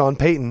about this, Sean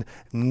Payton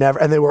never,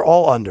 and they were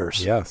all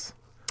unders. Yes.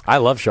 I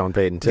love Sean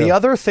Payton, too. The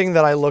other thing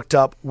that I looked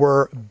up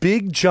were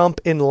big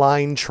jump in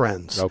line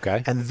trends.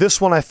 Okay. And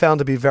this one I found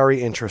to be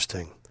very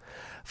interesting.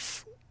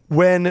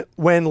 When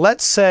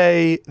let's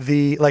say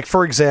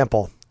for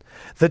example,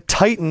 the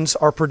Titans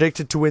are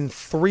predicted to win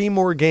 3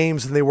 more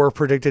games than they were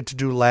predicted to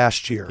do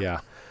last year.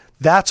 Yeah.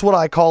 That's what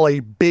I call a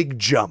big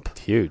jump.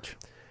 Huge.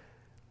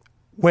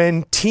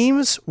 When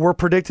teams were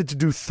predicted to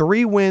do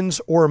 3 wins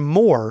or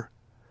more,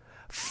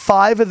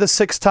 5 of the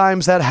 6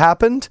 times that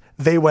happened,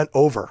 they went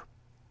over,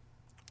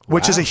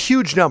 which is a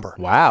huge number.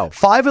 Wow.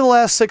 5 of the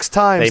last 6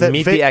 times they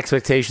meet the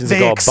expectations and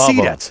go above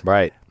them.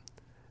 Right.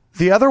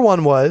 The other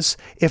one was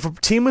if a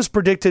team was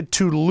predicted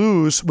to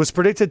lose, was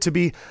predicted to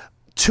be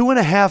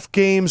 2.5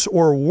 games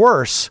or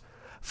worse,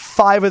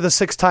 5 of the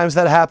 6 times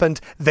that happened,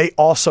 they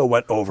also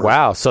went over.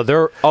 Wow. So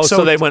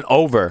they went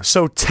over.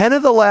 So 10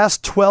 of the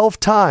last 12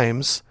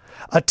 times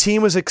a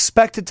team was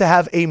expected to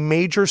have a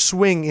major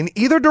swing in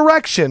either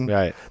direction,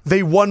 right,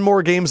 they won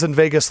more games than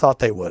Vegas thought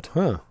they would.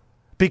 Huh.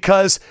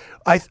 Because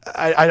I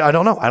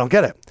don't know. I don't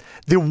get it.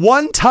 The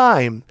one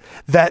time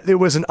that there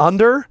was an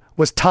under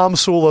was Tom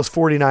Sula's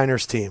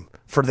 49ers team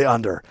for the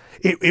under.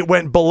 It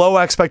went below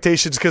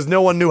expectations because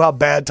no one knew how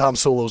bad Tom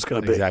Sula was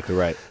going to be. Exactly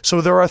right. So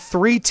there are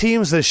 3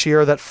 teams this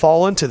year that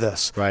fall into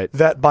this. Right.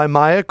 That by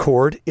my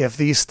accord, if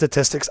these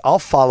statistics, I'll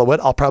follow it,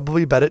 I'll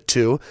probably bet it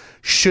too,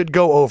 should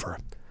go over.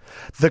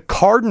 The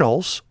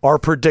Cardinals are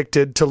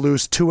predicted to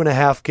lose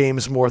 2.5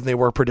 games more than they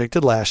were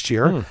predicted last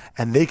year,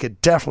 and they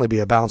could definitely be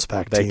a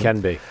bounce-back team. They can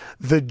be.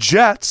 The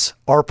Jets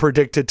are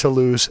predicted to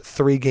lose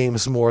 3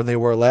 games more than they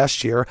were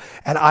last year,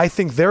 and I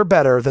think they're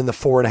better than the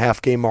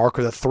 4.5 game mark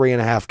or the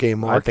 3.5 game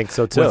mark. I think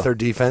so too. With their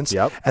defense.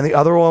 Yep. And the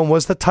other one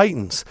was the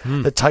Titans.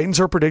 The Titans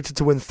are predicted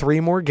to win 3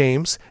 more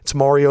games. It's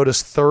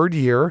Mariota's 3rd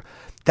year.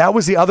 That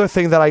was the other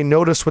thing that I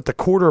noticed with the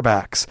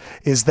quarterbacks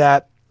is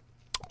that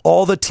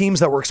all the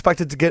teams that were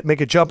expected to make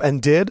a jump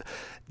and did,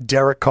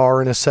 Derek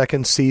Carr in his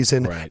 2nd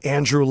season, right,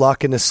 Andrew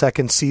Luck in his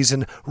 2nd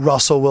season,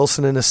 Russell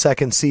Wilson in his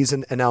 2nd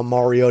season, and now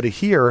Mariota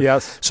here.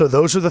 Yes. So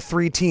those are the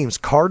 3 teams,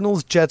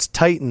 Cardinals, Jets,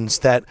 Titans,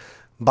 that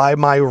by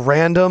my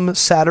random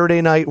Saturday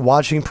night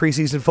watching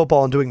preseason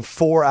football and doing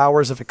 4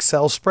 hours of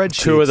Excel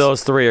spreadsheets. 2 of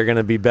those 3 are going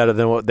to be better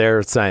than what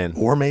they're saying.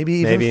 Or maybe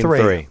even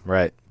 3.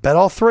 Right. Bet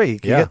all 3. You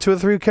get 2 or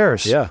 3, who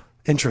cares? Yeah.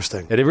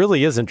 Interesting. It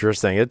really is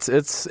interesting.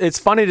 It's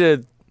funny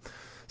to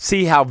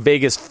see how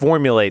Vegas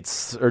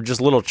formulates or just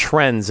little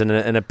trends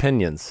and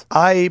opinions.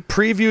 I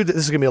previewed, this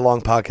is going to be a long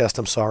podcast,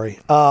 I'm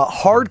sorry.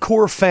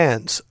 Hardcore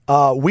fans,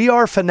 We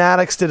Are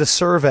Fanatics did a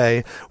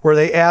survey where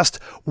they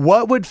asked,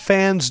 what would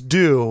fans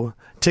do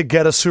to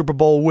get a Super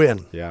Bowl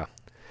win? Yeah.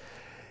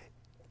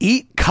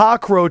 Eat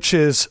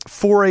cockroaches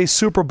for a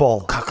Super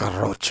Bowl.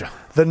 Cockroach.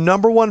 The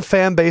number 1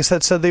 fan base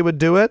that said they would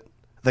do it,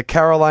 the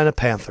Carolina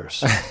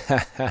Panthers.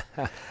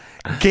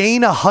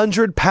 Gain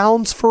 100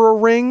 pounds for a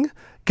ring,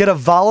 get a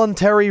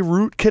voluntary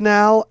root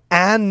canal,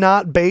 and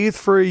not bathe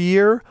for a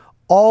year,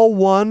 all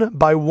won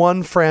by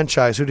one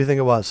franchise. Who do you think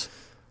it was?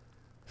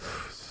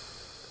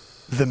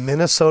 The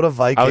Minnesota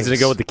Vikings. I was going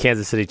to go with the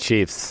Kansas City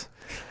Chiefs.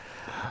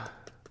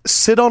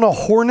 Sit on a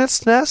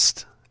hornet's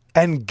nest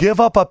and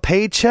give up a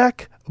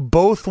paycheck,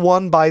 both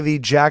won by the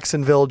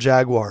Jacksonville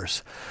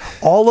Jaguars.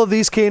 All of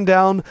these came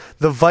down.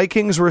 The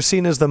Vikings were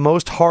seen as the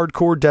most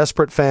hardcore,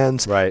 desperate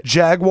fans. Right.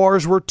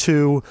 Jaguars were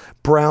 2.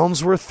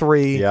 Browns were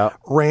 3. Yep.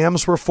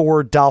 Rams were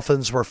 4.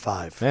 Dolphins were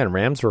 5. Man,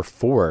 Rams were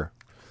 4.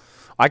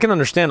 I can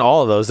understand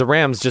all of those. The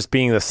Rams just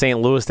being the St.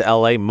 Louis to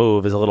L.A.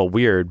 move is a little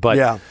weird.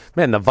 But,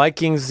 man, the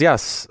Vikings,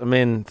 yes. I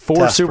mean, 4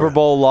 Desperate. Super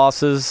Bowl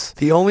losses.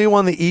 The only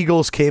one the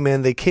Eagles came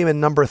in, they came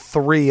in number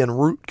 3 in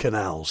root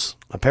canals.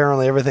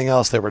 Apparently everything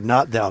else they were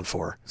not down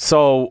for.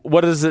 So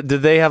what is it?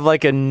 Did they have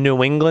like a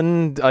New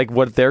England, like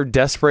what they're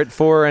desperate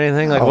for or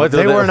anything? Like what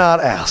they were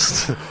not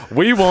asked.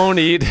 We won't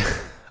eat.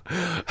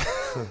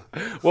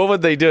 What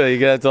would they do? You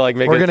got to like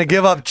make. We're going to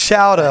give up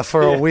chowder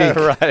for a week.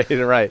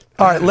 Right.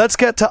 All right, let's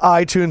get to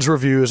iTunes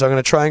reviews. I'm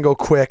going to try and go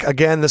quick.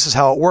 Again, this is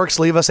how it works.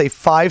 Leave us a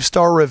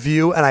 5-star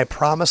review, and I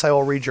promise I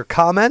will read your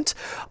comment.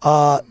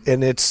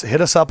 And it's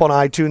hit us up on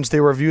iTunes.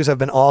 The reviews have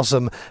been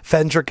awesome.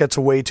 Fendrick gets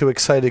way too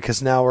excited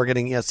because now we're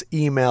getting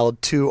emailed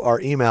to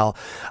our email.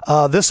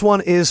 This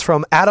one is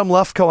from Adam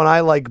Lefko, and I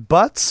like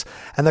butts.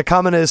 And the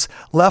comment is,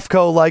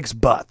 Lefko likes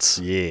butts.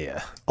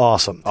 Yeah.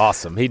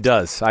 Awesome. He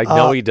does. I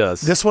know he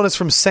does. This one is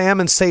from Sam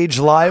and Sage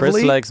Lively.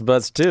 Chris likes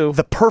butts too.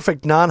 The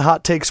perfect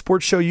non-hot take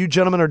sports show. You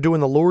gentlemen are doing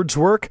the Lord's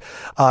work.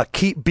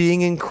 Keep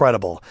being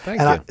incredible.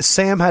 Thank you.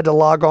 Sam had to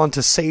log on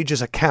to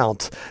Sage's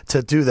account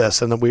to do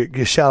this, and then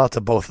we shout out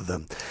to both of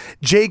them.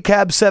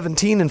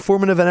 JCab17,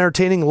 informative and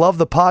entertaining. Love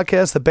the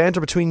podcast. The banter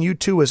between you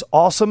two is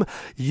awesome.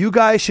 You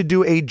guys should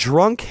do a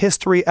drunk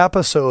history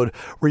episode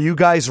where you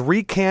guys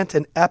recant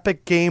an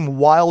epic game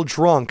while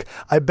drunk.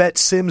 I bet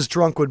Sims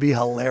drunk would be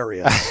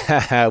hilarious.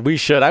 We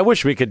should. I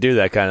wish we could do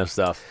that kind of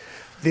stuff.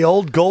 The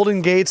old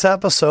Golden Gates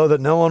episode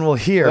that no one will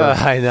hear.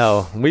 I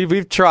know.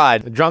 We've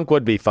tried. Drunk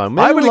would be fun.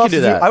 Maybe I would we love could to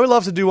do that. I would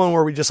love to do one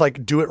where we just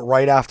like do it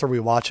right after we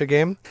watch a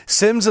game.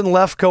 Sims and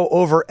Lefko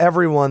over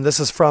everyone.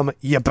 This is from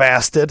You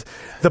Bastard.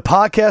 The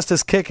podcast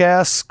is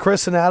kick-ass.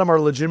 Chris and Adam are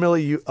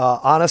legitimately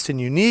honest and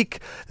unique.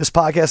 This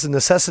podcast is a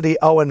necessity.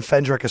 Oh, and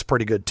Fendrick is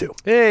pretty good too.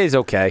 Yeah, he's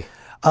okay.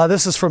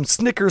 This is from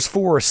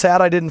Snickers4. Sad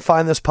I didn't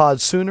find this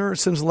pod sooner.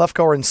 Sims and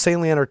Lefko are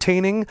insanely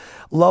entertaining.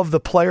 Love the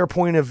player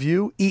point of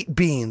view. Eat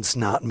beans,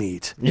 not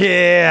meat.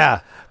 Yeah.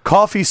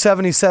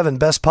 Coffee77,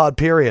 best pod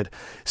period.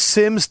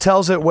 Sims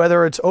tells it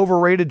whether it's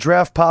overrated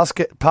draft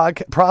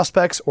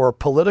prospects or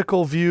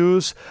political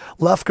views.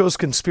 Lefko's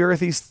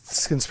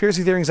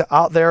conspiracy theories are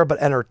out there, but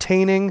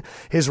entertaining.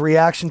 His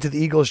reaction to the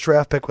Eagles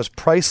draft pick was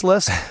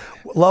priceless.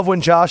 Love when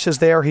Josh is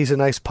there. He's a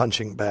nice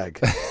punching bag.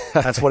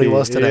 That's what he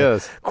was today. He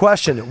is.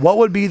 Question, what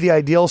would be the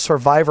ideal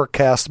Survivor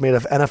cast made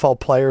of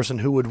NFL players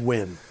and who would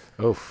win?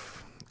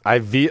 Oof.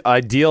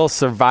 Ideal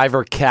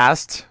Survivor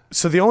cast?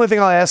 So the only thing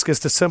I'll ask is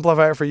to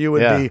simplify it for you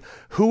would be,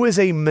 who is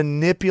a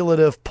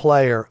manipulative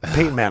player?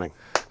 Peyton Manning.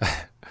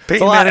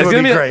 Peyton Manning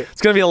would be great.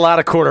 It's going to be a lot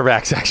of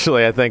quarterbacks,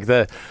 actually. I think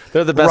they're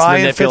the best manipulators.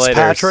 Ryan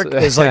Fitzpatrick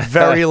is like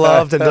very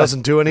loved and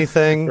doesn't do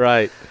anything.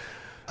 Right.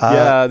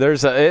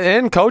 There's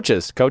and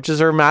coaches.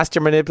 Coaches are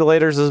master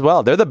manipulators as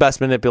well. They're the best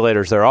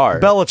manipulators there are.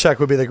 Belichick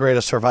would be the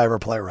greatest Survivor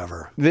player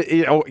ever.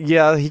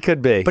 Yeah, he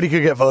could be. But he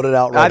could get voted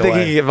out right away. I think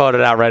he could get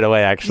voted out right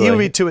away, actually. He would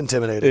be too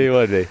intimidating. He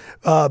would be.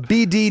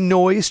 BD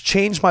Noise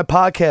changed my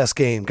podcast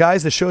game.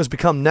 Guys, the show has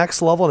become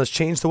next level and has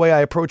changed the way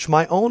I approach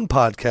my own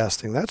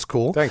podcasting. That's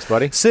cool. Thanks,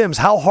 buddy. Sims,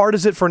 how hard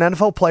is it for an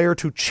NFL player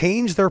to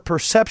change their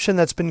perception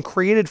that's been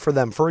created for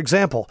them? For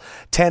example,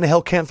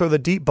 Tannehill can't throw the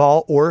deep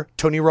ball or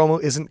Tony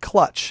Romo isn't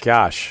clutch.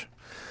 Gosh.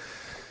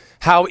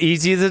 How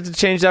easy is it to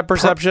change that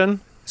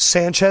perception?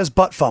 Sanchez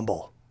butt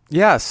fumble.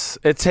 Yes.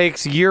 It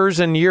takes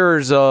years and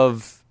years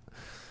of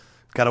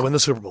got to win the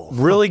Super Bowl.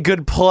 Really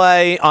good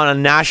play on a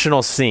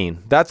national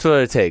scene. That's what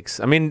it takes.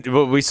 I mean,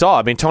 what we saw.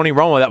 I mean, Tony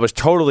Romo, that was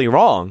totally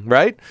wrong,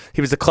 right?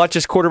 He was the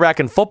clutchest quarterback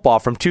in football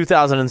from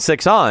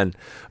 2006 on,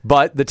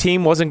 but the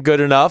team wasn't good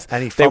enough.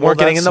 And they weren't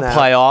getting in the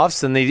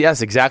playoffs. And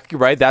yes, exactly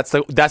right. That's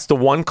the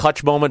one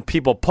clutch moment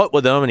people put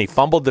with him, and he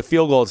fumbled the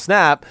field goal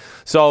snap.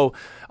 So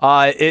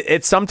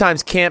it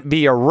sometimes can't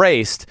be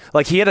erased.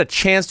 Like, he had a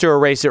chance to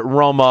erase it,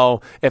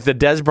 Romo, if the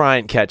Dez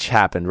Bryant catch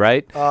happened,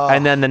 right?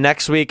 And then the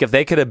next week, if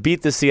they could have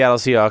beat the Seattle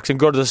Seahawks and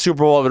go to the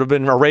Super Bowl, it would have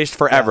been erased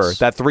forever,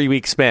 that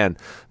 3-week span.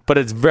 But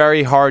it's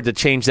very hard to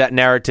change that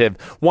narrative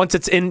once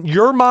it's in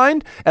your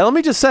mind. And let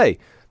me just say,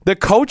 the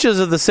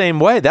coaches are the same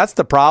way. That's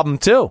the problem,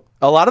 too.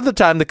 A lot of the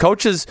time, the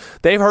coaches,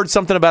 they've heard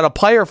something about a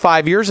player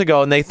 5 years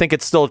ago, and they think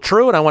it's still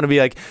true, and I want to be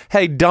like,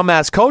 hey,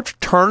 dumbass coach,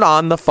 turn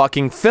on the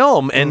fucking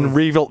film and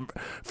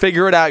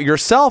figure it out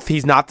yourself.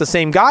 He's not the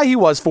same guy he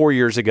was 4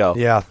 years ago.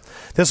 Yeah.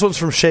 This one's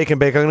from Shake and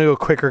Bake. I'm going to go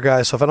quicker,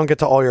 guys, so if I don't get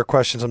to all your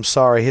questions, I'm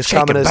sorry. His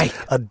comment is,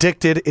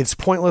 addicted. It's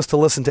pointless to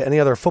listen to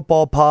any other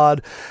football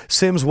pod.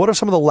 Sims, what are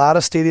some of the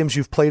loudest stadiums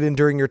you've played in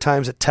during your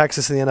times at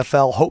Texas and the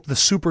NFL? Hope the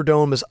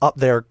Superdome is up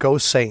there. Go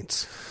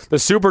Saints. The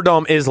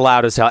Superdome is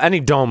loud as hell. Any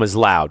dome is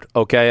loud,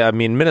 okay? I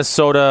mean,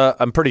 Minnesota,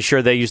 I'm pretty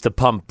sure they used to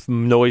pump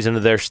noise into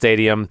their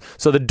stadium.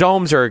 So the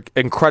domes are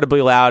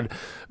incredibly loud.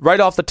 Right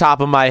off the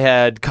top of my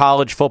head,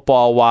 college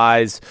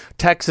football-wise,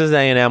 Texas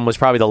A&M was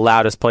probably the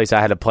loudest place I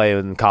had to play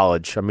in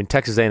college. I mean,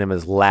 Texas A&M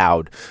is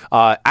loud.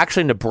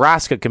 Actually,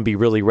 Nebraska can be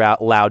really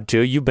loud,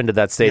 too. You've been to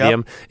that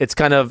stadium.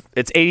 Yep.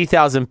 It's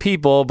 80,000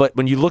 people, but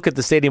when you look at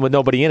the stadium with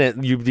nobody in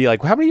it, you'd be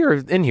like, how many are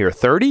in here,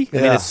 30? Yeah.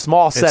 I mean, it's a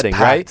small setting,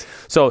 right?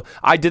 So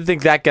I did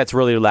think that gets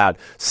really loud.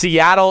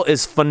 Seattle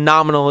is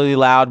phenomenally definitely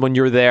loud when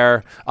you're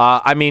there.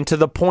 I mean, to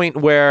the point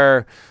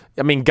where,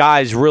 I mean,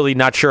 guys really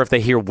not sure if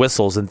they hear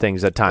whistles and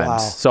things at times. Wow.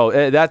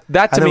 So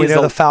that to me is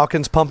the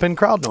Falcons pumping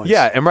crowd noise.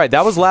 Yeah, and right,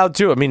 that was loud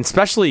too. I mean,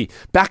 especially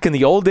back in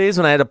the old days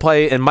when I had to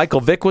play and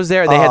Michael Vick was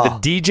there. They had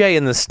the DJ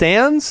in the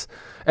stands,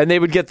 and they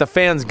would get the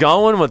fans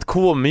going with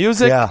cool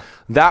music. Yeah.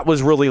 That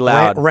was really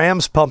loud.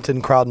 Rams pumped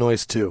in crowd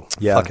noise too.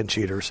 Yeah. Fucking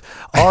cheaters.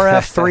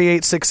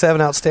 RF3867,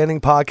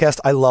 outstanding podcast.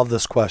 I love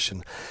this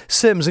question.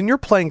 Sims, in your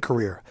playing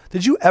career,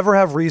 did you ever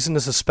have reason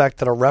to suspect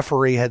that a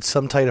referee had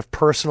some type of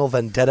personal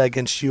vendetta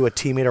against you, a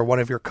teammate, or one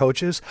of your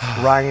coaches?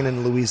 Ryan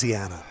in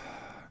Louisiana.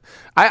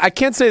 I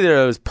can't say that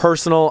it was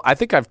personal. I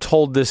think I've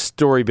told this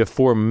story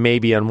before,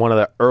 maybe on one of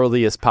the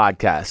earliest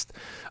podcasts.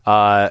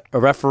 A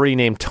referee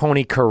named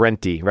Tony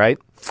Correnti, right?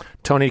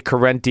 Tony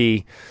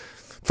Correnti.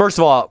 First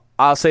of all,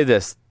 I'll say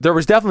this. There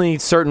was definitely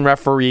certain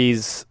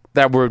referees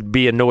that would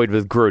be annoyed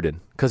with Gruden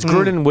because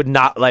Gruden would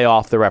not lay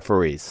off the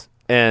referees.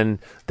 And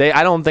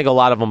I don't think a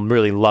lot of them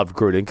really loved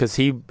Gruden because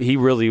he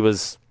really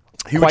was.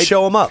 He would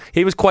show them up.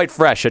 He was quite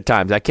fresh at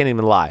times. I can't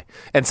even lie.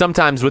 And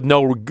sometimes with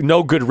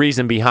no good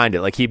reason behind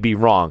it. Like he'd be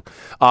wrong.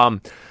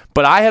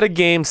 But I had a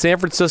game, San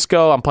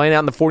Francisco. I'm playing out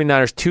in the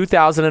 49ers,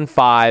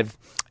 2005.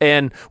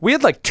 And we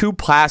had like two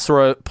plays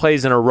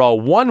in a row.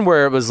 One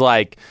where it was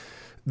like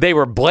they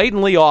were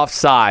blatantly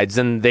offsides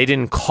and they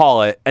didn't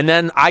call it. And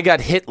then I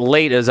got hit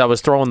late as I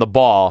was throwing the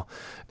ball.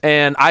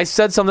 And I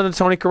said something to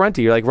Tony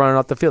Correnti, you're like running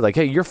off the field, like,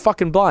 hey, you're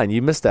fucking blind.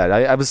 You missed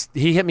that.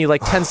 He hit me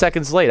like 10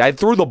 seconds late. I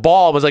threw the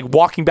ball, was like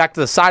walking back to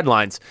the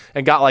sidelines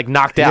and got like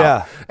knocked out.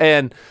 Yeah.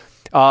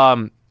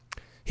 And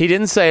he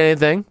didn't say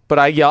anything, but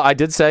I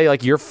did say,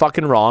 like, you're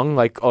fucking wrong.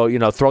 Like,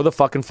 throw the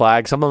fucking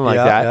flag, something like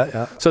that.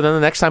 Yeah. So then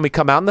the next time we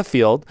come out in the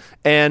field,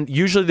 and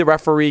usually the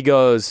referee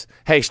goes,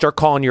 hey, start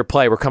calling your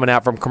play. We're coming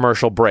out from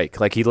commercial break.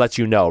 Like, he lets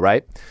you know,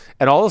 right?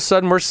 And all of a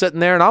sudden, we're sitting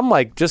there, and I'm,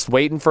 like, just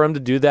waiting for him to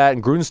do that.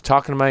 And Gruden's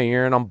talking in my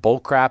ear, and I'm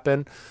bull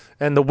crapping.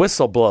 And the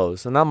whistle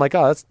blows. And I'm like,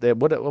 oh,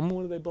 what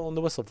are they blowing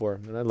the whistle for?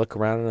 And I look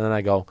around, and then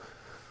I go,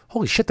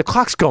 holy shit, the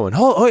clock's going.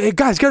 Oh, hey,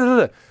 guys, get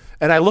it.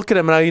 And I look at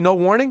him, and no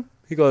warning?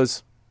 He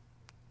goes,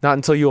 not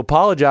until you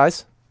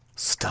apologize.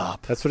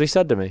 Stop. That's what he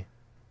said to me.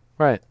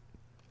 Right.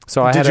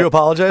 So Did you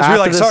apologize? You're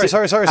like,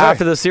 sorry.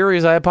 After the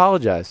series, I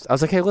apologized. I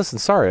was like, hey, listen,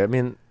 sorry. I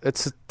mean,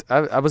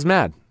 I was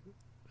mad.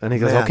 And he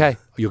goes, okay,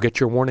 you'll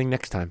get your warning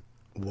next time.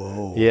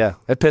 Whoa. Yeah,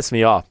 it pissed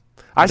me off.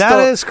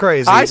 That is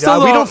crazy. We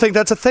don't think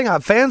that's a thing.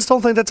 Fans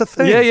don't think that's a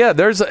thing. Yeah.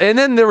 And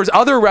then there was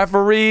other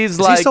referees.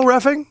 Is he still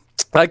reffing?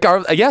 Like,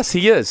 yes,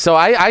 he is. So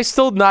I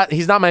still not.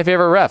 He's not my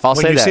favorite ref. I'll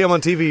say that. When you see him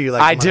on TV, you're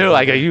like, I do.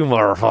 I go, you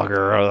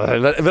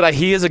motherfucker. But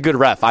he is a good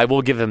ref. I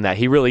will give him that.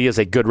 He really is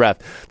a good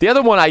ref. The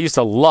other one I used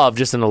to love,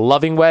 just in a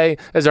loving way,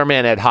 is our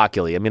man Ed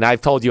Hockley. I mean,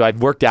 I've told you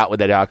I've worked out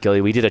with Ed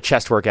Hockley. We did a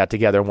chest workout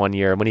together one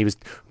year when he was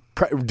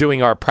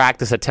doing our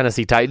practice at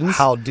Tennessee Titans.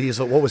 How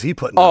diesel? What was he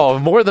putting? Oh,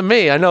 more than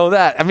me. I know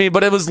that. I mean,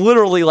 but it was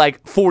literally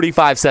like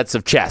 45 sets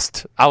of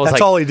chest. That's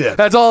all he did.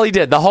 That's all he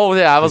did. The whole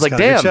day. I was like,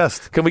 damn.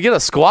 Can we get a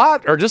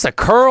squat or just a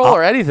curl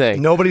or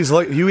anything? Nobody's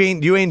like, you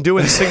ain't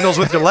doing signals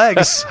with your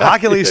legs.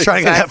 Hockley's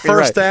trying to get that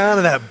first down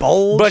and that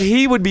bulge. But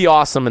he would be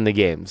awesome in the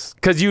games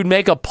because you'd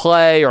make a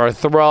play or a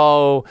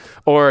throw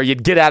or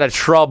you'd get out of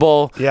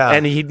trouble. Yeah.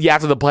 And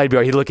after the play,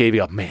 he'd look at you and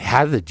be like, man,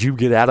 how did you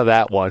get out of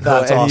that one?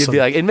 That's awesome. You'd be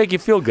like, it'd make you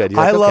feel good.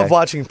 I love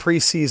watching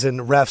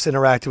preseason refs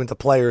interacting with the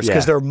players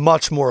because they're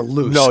much more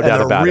loose. No doubt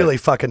about it. They're really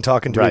fucking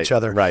talking to each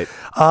other. Right.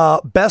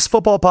 Best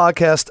football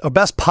podcast, or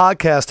best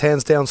podcast,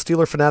 hands down,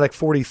 Steeler Fanatic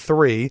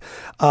 43.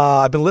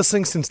 I've been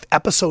listening since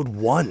episode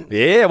 1.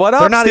 Yeah, what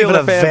up, They're not even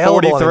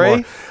available 43?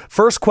 anymore.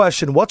 First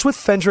question, what's with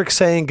Fendrick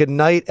saying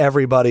goodnight,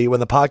 everybody,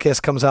 when the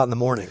podcast comes out in the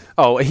morning?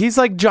 Oh, he's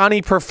like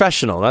Johnny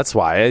Professional. That's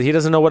why. He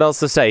doesn't know what else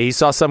to say. He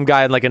saw some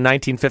guy in like a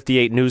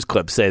 1958 news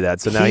clip say that,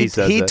 so now he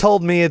says He it.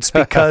 told me it's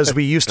because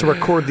we used to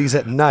record these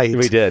at night.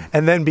 We did.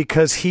 And then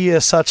because he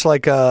is such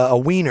like a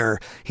wiener,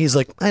 he's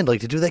like, I'd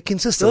like to do that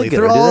consistently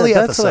through all the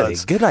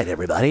episodes. Good night,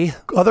 everybody.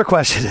 Other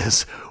question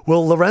is,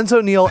 will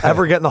Lorenzo Neal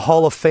ever get in the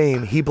Hall of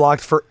Fame? He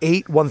blocked for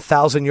 8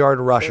 1,000-yard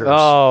rushers.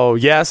 Oh,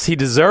 yes, he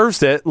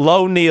deserves it.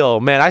 Low Neal.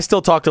 Man, I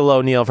still talk to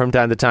Low Neal from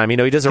time to time. You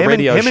know, he does a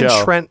radio show. Him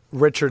and Trent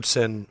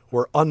Richardson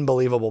were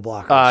unblankeable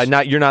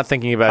blockers. You're not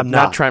thinking about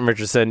not Trent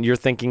Richardson. You're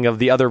thinking of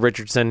the other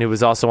Richardson who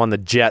was also on the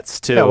Jets,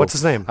 too. Yeah, what's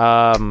his name?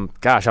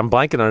 Gosh, I'm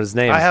blanking on his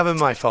name. I have him in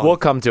my phone. We'll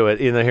come to it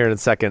here in a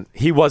second.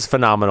 He was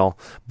phenomenal.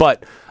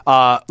 But,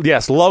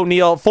 yes, Low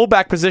Neal,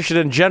 fullback position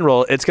in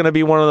general, it's going to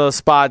be one of those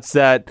spots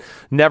that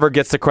never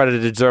gets the credit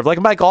it deserves. Like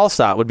Mike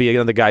Allstott would be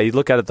another guy. You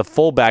look at it, the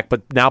fullback,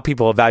 but now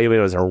people evaluate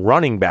him as a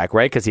running back,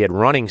 right? Because he had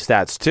running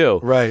stats, too.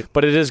 Right.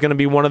 But it is going to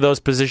be one of those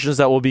positions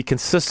that will be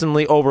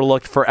consistently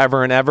overlooked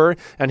forever and ever.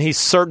 And he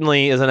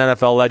certainly is an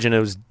NFL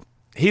legend.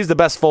 He's the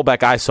best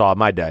fullback I saw in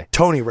my day.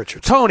 Tony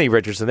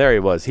Richardson. There he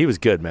was. He was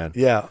good, man.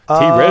 Yeah.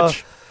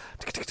 T-Rich.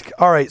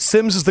 All right,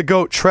 Sims is the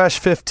GOAT. Tresh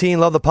 15.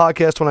 Love the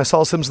podcast. When I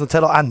saw Sims in the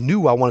title, I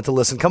knew I wanted to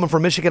listen. Coming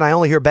from Michigan, I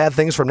only hear bad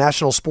things from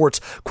national sports,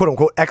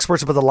 quote-unquote,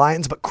 experts about the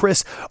Lions, but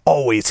Chris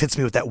always hits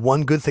me with that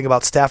one good thing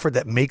about Stafford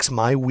that makes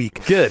my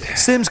week. Good.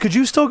 Sims, could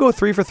you still go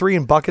 3 for 3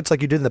 in buckets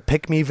like you did in the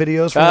Pick Me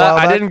videos from a while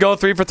back? I didn't go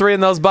 3 for 3 in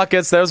those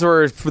buckets. Those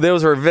were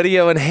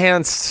video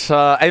enhanced.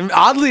 And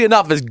oddly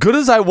enough, as good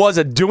as I was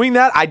at doing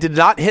that, I did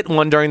not hit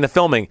one during the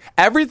filming.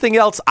 Everything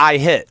else I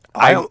hit.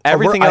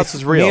 Everything else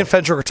is real. Me and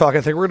Fendrick are talking.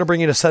 I think we're going to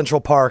bring you to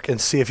Central Park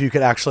and see if you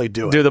could actually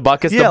do it. Do the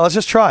buckets? Yeah, let's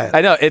just try it.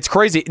 I know. It's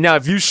crazy. Now,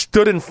 if you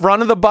stood in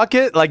front of the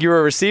bucket like you were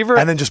a receiver.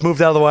 And then just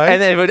moved out of the way?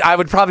 And then I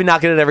would probably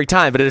not get it every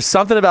time. But there's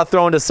something about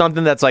throwing to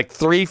something that's like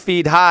 3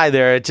 feet high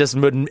there.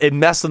 It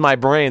messed with my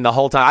brain the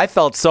whole time. I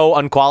felt so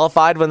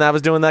unqualified when I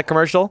was doing that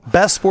commercial.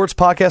 Best sports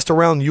podcast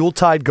around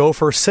Yuletide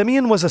Gopher.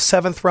 Simeon was a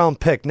 7th round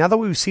pick. Now that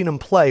we've seen him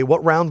play,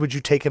 what round would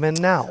you take him in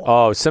now?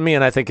 Oh,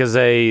 Simeon, I think, he's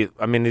a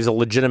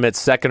legitimate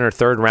 2nd or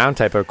 3rd round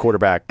type of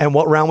quarterback. And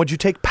what round would you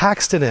take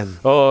Paxton in?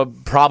 Oh,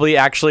 probably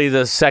actually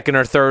the 2nd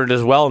or 3rd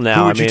as well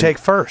now. Who would you take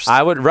first?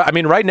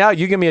 Right now,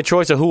 you give me a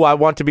choice of who I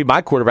want to be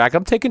my quarterback.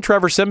 I'm taking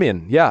Trevor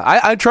Siemian.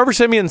 Yeah, Trevor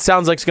Siemian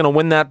sounds like he's going to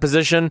win that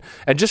position.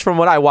 And just from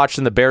what I watched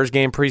in the Bears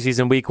game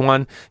preseason week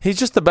 1, he's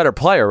just the better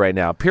player right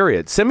now,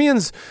 period.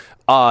 Simeon's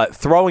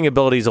throwing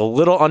ability is a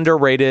little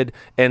underrated,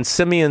 and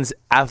Simeon's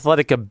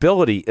athletic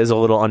ability is a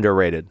little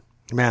underrated.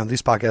 Man,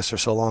 these podcasts are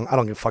so long. I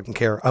don't fucking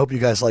care. I hope you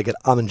guys like it.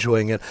 I'm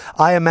enjoying it.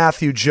 I am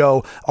Matthew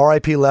Joe,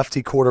 RIP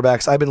Lefty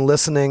Quarterbacks. I've been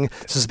listening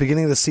since the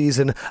beginning of the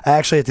season. I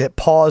actually had to hit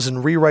pause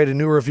and rewrite a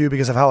new review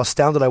because of how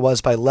astounded I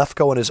was by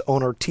Lefko and his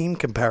owner team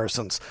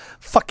comparisons.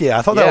 Fuck yeah,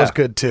 I thought that was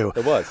good too.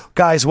 It was.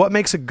 Guys, what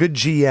makes a good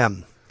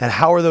GM? And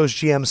how are those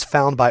GMs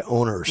found by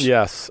owners?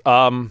 Yes.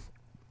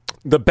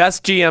 The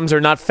best GMs are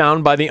not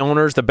found by the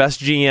owners. The best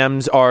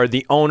GMs are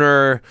the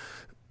owner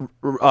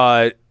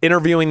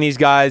interviewing these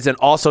guys and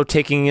also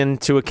taking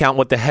into account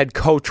what the head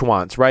coach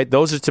wants, right?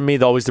 Those are, to me,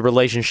 always the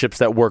relationships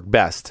that work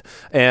best.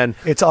 And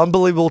it's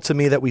unbelievable to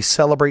me that we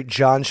celebrate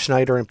John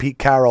Schneider and Pete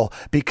Carroll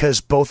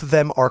because both of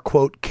them are,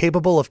 quote,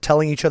 capable of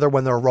telling each other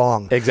when they're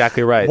wrong.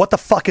 Exactly right. What the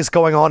fuck is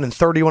going on in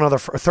 30 other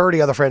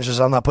franchises?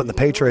 I'm not putting the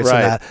Patriots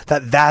in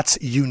that's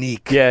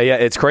unique. Yeah,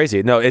 it's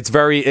crazy. No, it's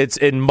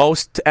in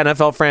most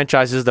NFL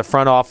franchises, the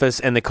front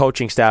office and the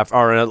coaching staff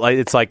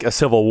it's like a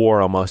civil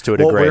war almost to a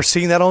degree. Well, we're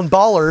seeing that on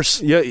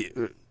Ballers. Yeah.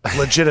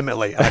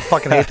 Legitimately. I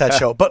fucking hate that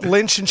show. But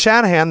Lynch and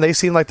Shanahan, they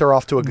seem like they're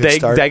off to a good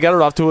start. They got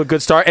it off to a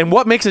good start. And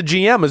what makes a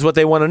GM is what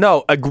they want to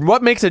know.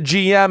 What makes a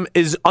GM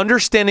is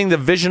understanding the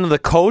vision of the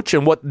coach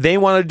and what they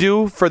want to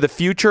do for the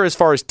future as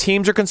far as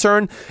teams are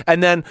concerned.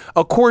 And then,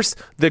 of course,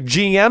 the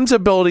GM's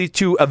ability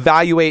to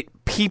evaluate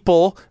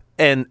people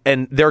and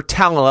their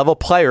talent level,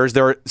 players,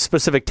 their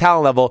specific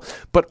talent level,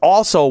 but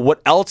also what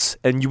else,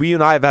 and we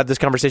and I have had this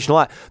conversation a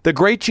lot, the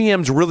great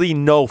GMs really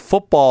know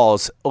football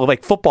a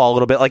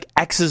little bit, like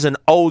X's and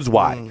O's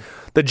why.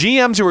 The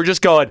GMs who are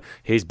just going,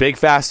 he's big,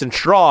 fast, and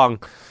strong,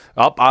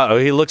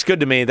 he looks good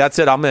to me, that's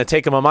it, I'm going to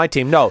take him on my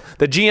team. No,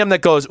 the GM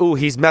that goes,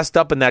 he's messed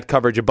up in that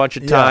coverage a bunch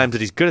of times,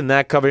 and he's good in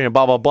that coverage, and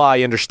blah, blah, blah,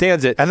 he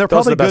understands it. And they're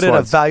probably good at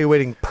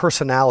evaluating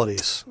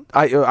personalities.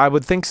 I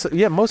would think so.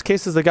 Yeah, most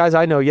cases, the guys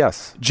I know,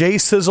 yes. J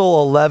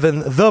Sizzle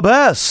 11, the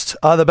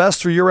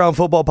best for year-round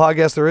football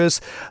podcast there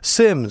is.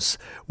 Sims,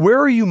 where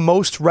are you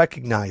most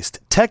recognized?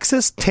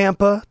 Texas,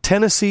 Tampa,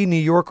 Tennessee, New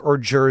York, or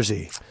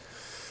Jersey?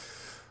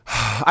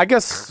 I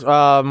guess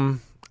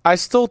I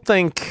still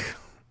think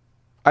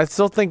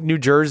New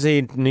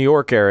Jersey, New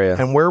York area.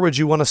 And where would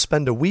you want to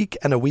spend a week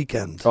and a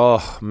weekend?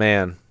 Oh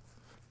man,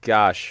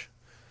 gosh,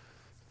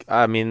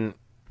 I mean.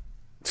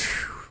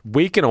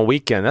 Week and a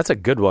weekend. That's a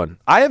good one.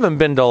 I haven't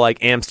been to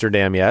like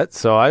Amsterdam yet,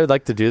 so I would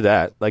like to do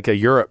that, like a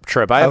Europe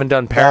trip. I haven't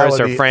done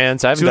Paris or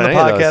France. I haven't done any of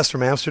those. Doing a podcast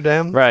from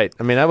Amsterdam, right?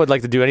 I mean, I would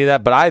like to do any of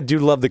that, but I do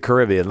love the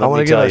Caribbean. I want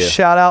to give a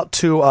shout out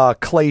to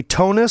Clay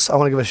Tonis. I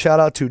want to give a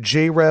shout out to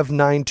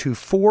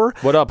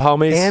JRev924. What up,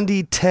 homies?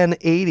 Andy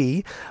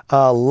 1080.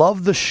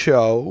 Love the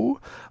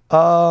show.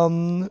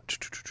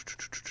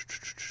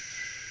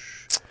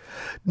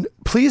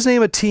 Please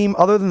name a team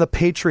other than the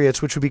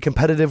Patriots which would be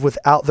competitive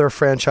without their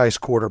franchise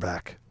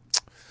quarterback.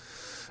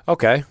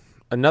 Okay.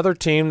 Another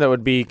team that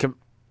would be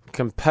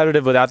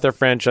competitive without their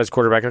franchise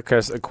quarterback.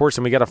 Of course,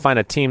 and we got to find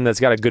a team that's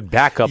got a good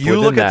backup.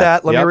 You look at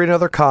that. Let me read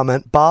another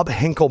comment. Bob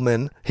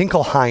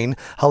Hinkelhein,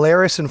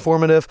 hilarious,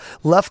 informative.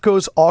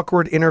 Lefko's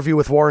awkward interview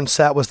with Warren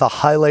Sapp was the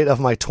highlight of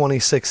my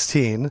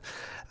 2016.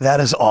 That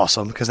is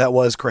awesome because that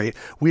was great.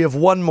 We have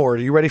one more. Are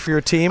you ready for your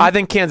team? I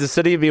think Kansas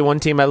City would be one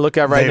team I look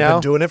at right now. They've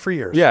been doing it for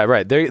years. Yeah,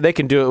 right. They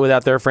can do it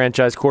without their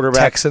franchise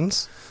quarterback.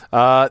 Texans.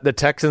 The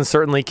Texans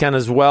certainly can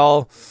as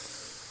well.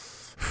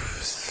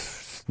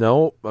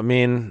 No, I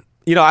mean,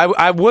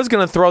 I was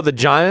going to throw the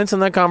Giants in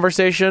that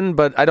conversation,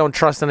 but I don't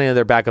trust any of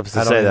their backups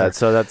to say that.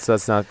 So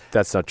that's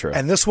not true.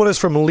 And this one is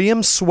from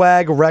Liam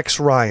Swag Rex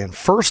Ryan.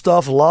 First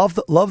off, love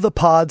the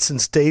pod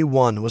since day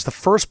one. It was the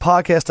first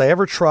podcast I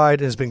ever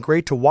tried, and it's been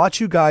great to watch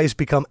you guys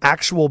become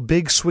actual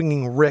big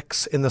swinging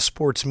Ricks in the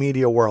sports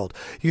media world.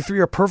 You three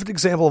are a perfect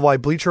example of why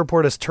Bleacher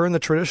Report has turned the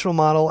traditional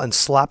model and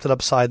slapped it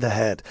upside the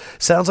head.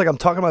 Sounds like I'm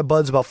talking to my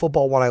buds about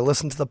football when I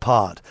listen to the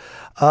pod.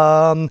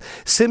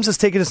 Sims has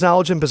taken his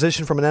knowledge and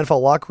position from an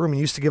NFL locker room and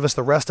used to give us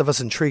the rest of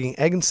us intriguing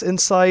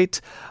insight.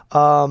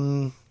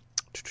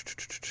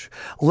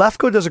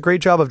 Lefko does a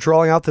great job of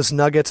drawing out this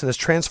nuggets and has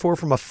transformed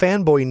from a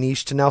fanboy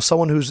niche to now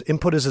someone whose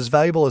input is as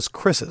valuable as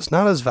Chris's.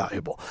 Not as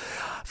valuable.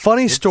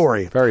 Funny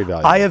story. Very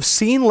valuable. I have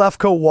seen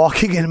Lefko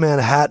walking in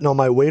Manhattan on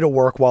my way to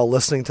work while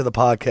listening to the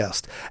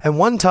podcast. And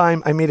one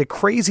time I made a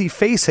crazy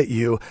face at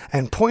you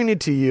and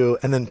pointed to you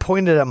and then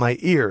pointed at my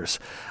ears.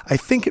 I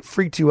think it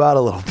freaked you out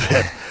a little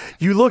bit.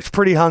 You looked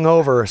pretty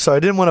hungover, so I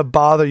didn't want to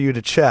bother you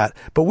to chat,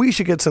 but we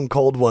should get some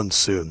cold ones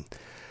soon.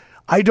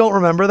 I don't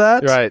remember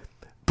that. Right.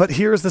 But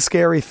here's the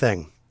scary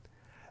thing.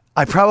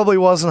 I probably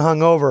wasn't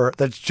hungover.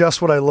 That's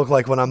just what I look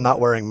like when I'm not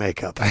wearing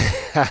makeup.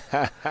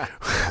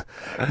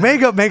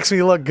 Makeup makes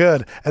me look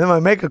good. And then my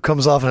makeup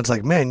comes off and it's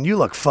like, man, you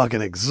look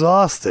fucking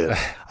exhausted.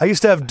 I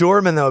used to have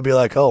doormen that would be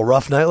like, oh,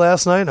 rough night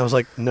last night? And I was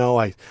like, no,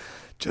 I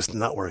just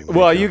not wearing makeup.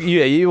 Well,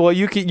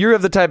 you're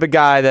the type of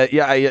guy that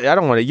I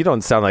don't want to. You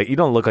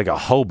don't look like a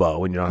hobo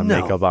when you don't have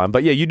makeup on.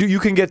 But yeah, you do. You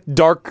can get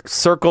dark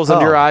circles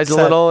under your eyes a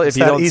little if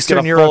you don't get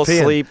a full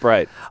sleep.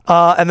 Right.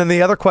 And then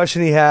the other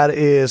question he had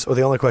is, or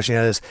the only question he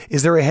had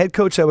is there a head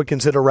coach that would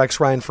consider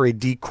Rex Ryan for a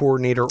D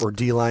coordinator or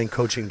D line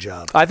coaching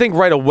job? I think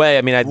right away.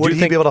 I mean, would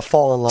he be able to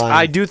fall in line?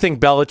 I do think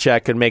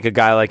Belichick could make a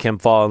guy like him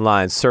fall in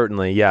line.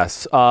 Certainly,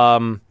 yes.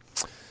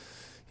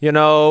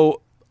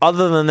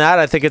 Other than that,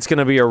 I think it's going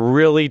to be a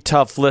really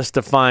tough list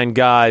to find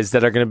guys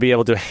that are going to be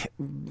able to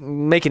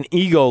make an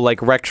ego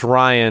like Rex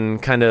Ryan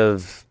kind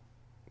of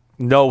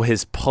know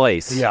his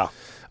place. Yeah.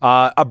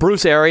 A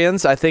Bruce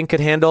Arians, I think, could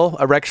handle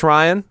a Rex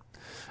Ryan.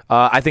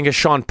 I think a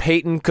Sean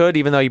Payton could,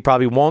 even though he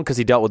probably won't because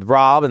he dealt with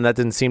Rob, and that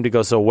didn't seem to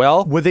go so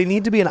well. Would they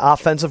need to be an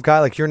offensive guy?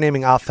 Like you're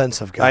naming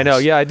offensive guys. I know,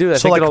 yeah, I do. I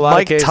so think like in a lot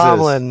Mike of cases,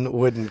 Tomlin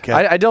wouldn't get...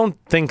 I don't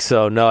think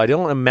so, no. I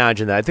don't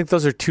imagine that. I think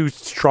those are too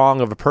strong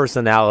of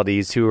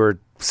personalities who are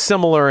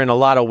similar in a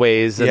lot of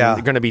ways and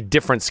they're going to be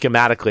different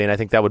schematically, and I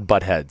think that would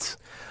butt heads.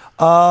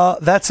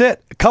 That's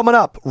it. Coming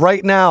up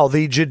right now,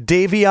 the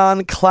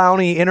Jadeveon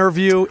Clowney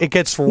interview. It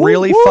gets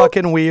really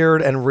fucking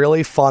weird and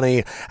really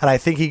funny, and I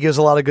think he gives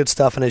a lot of good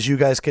stuff, and as you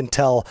guys can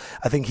tell,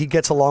 I think he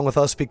gets along with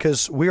us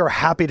because we are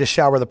happy to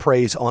shower the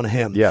praise on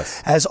him.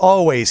 Yes. As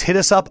always, hit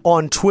us up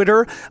on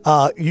Twitter.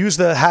 Use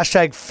the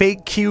hashtag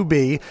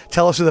FakeQB.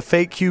 Tell us who the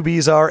fake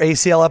QBs are.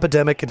 ACL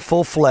epidemic and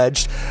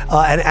full-fledged.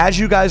 And as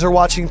you guys are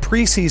watching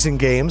preseason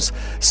games,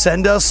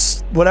 send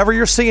us whatever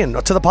you're seeing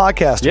to the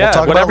podcast. Yeah, we'll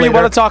talk whatever about you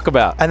want to talk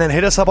about. And then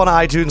hit us up on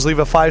iTunes, leave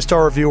a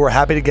 5-star review. We're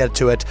happy to get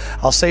to it.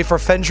 I'll say for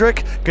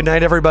Fendrick, good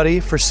night,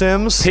 everybody. For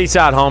Sims, peace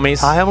out,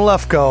 homies. I am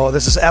Lefko.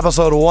 This is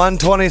episode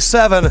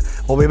 127.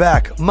 We'll be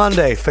back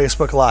Monday,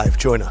 Facebook Live.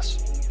 Join us.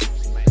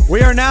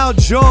 We are now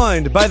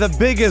joined by the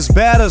biggest,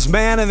 baddest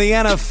man in the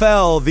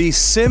NFL, the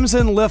Sims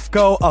and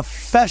Lefko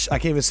official. I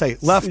can't even say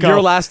Lefko.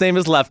 Your last name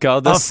is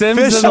Lefko. The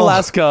Sims and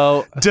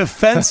Lefko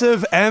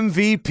defensive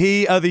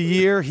MVP of the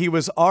year. He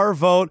was our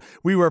vote.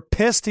 We were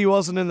pissed he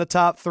wasn't in the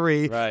top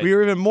 3. Right. We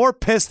were even more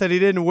pissed that he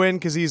didn't win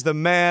because he's the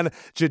man.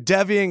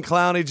 Jadeveon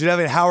Clowney.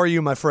 Jadeveon, how are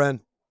you, my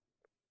friend?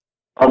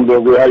 I'm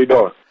doing good. How you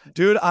doing?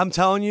 Dude, I'm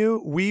telling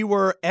you, we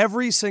were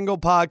every single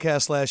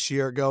podcast last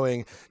year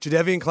going,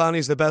 Jadeveon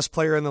Clowney's the best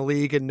player in the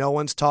league and no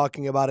one's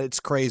talking about it. It's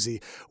crazy.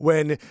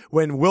 When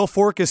Will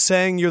Fork is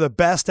saying you're the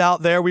best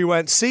out there, we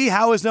went, see,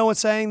 how is no one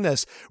saying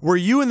this? Were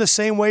you in the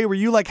same way? Were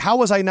you like, how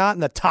was I not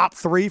in the top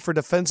 3 for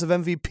defensive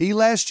MVP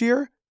last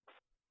year?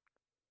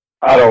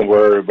 I don't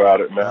worry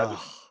about it, man. I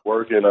just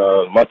working.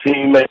 My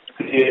teammates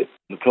see it,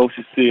 the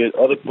coaches see it,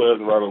 other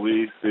players around the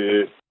league see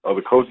it.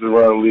 The coaches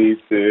around the league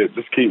said,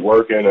 just keep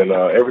working and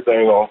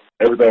everything will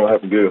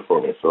happen good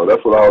for me. So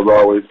that's what I was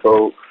always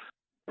told,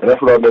 and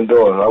that's what I've been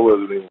doing. I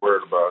wasn't even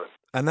worried about it.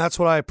 And that's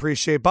what I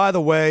appreciate. By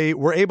the way,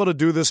 we're able to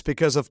do this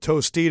because of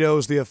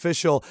Tostitos, the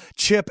official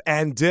chip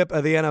and dip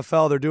of the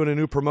NFL. They're doing a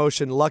new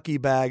promotion, Lucky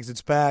Bags.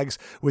 It's bags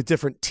with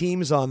different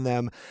teams on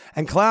them.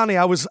 And Clowney,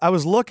 I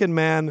was looking,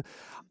 man.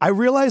 I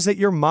realized that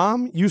your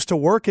mom used to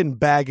work in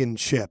bagging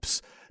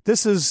chips.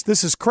 This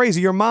is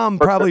crazy. Your mom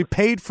probably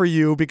paid for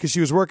you because she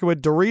was working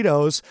with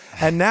Doritos,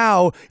 and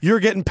now you're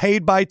getting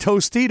paid by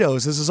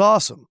Tostitos. This is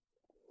awesome.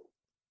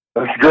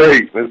 That's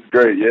great. That's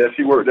great. Yeah,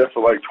 she worked there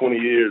for like 20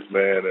 years,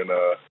 man, and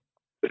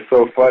it's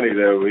so funny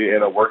that we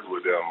end up working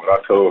with them. But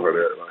I told her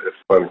that. It's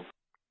funny.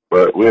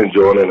 But we're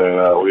enjoying it, and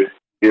we're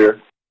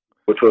here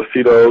with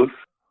Tostitos,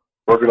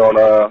 working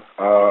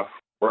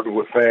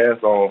with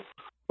fans on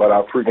about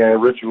our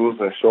pregame rituals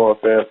and showing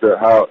fans that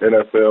how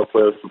NFL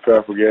players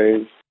prepare for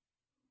games.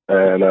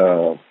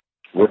 And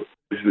with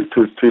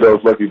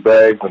Tostitos Lucky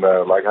Bags, and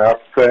like half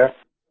the time,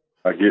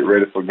 I get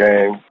ready for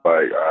games.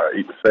 Like I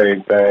eat the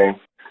same thing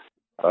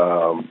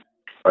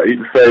I eat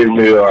the same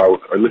meal.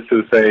 I listen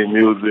to the same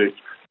music.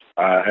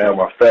 I have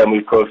my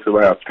family close to me.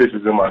 I have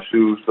pictures in my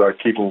shoes, so I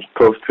keep them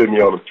close to me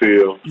on the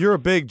field. You're a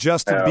big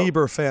Justin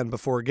Bieber fan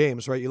before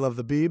games, right? You love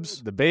the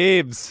Biebs? The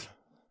Babes.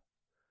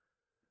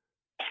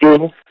 Excuse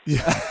me?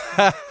 Yeah.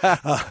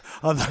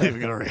 I'm not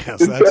even going to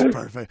answer. That's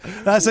perfect.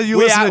 I said you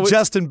listen to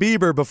Justin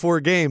Bieber before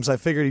games. I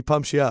figured he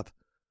pumps you up.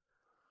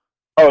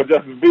 Oh,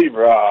 Justin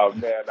Bieber. Oh,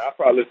 man. I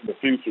probably listen to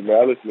Future,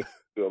 man. I listen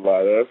to a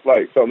lot. That's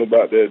like something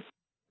about that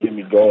get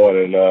me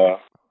going, and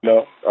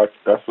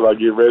that's what I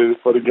get ready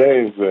for the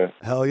games, man.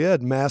 Hell yeah,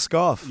 mask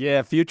off.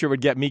 Yeah, Future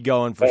would get me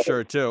going for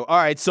sure, too. All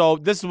right, so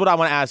this is what I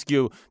want to ask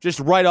you, just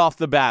right off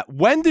the bat.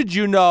 When did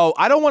you know,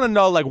 I don't want to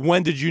know, like,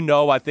 when did you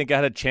know I think I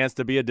had a chance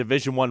to be a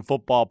Division I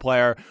football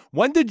player?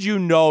 When did you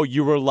know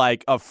you were,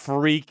 like, a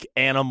freak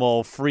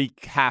animal,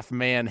 freak half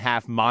man,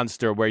 half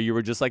monster, where you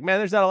were just like, man,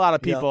 there's not a lot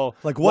of people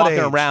like walking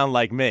around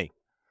like me?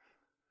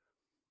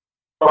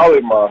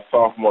 Probably my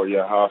sophomore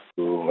year in high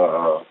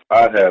school.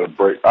 I had a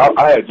break.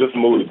 I had just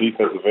moved to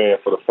defensive end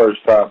for the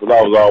first time because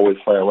I was always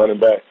playing running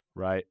back.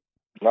 Right.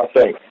 And I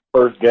think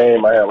first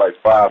game I had like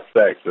 5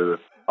 sacks. It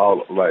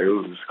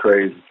was just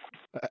crazy.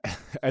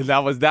 And that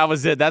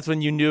was it. That's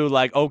when you knew,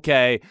 like,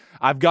 okay,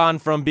 I've gone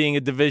from being a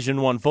Division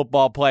I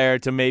football player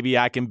to maybe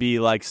I can be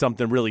like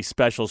something really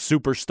special,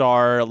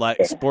 superstar,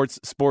 like sports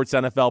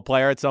NFL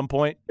player at some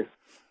point.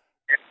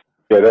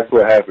 Yeah, that's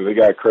what happened. It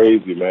got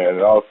crazy, man.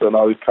 And all of a sudden,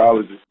 all these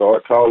colleges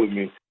start calling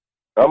me.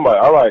 I'm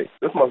like,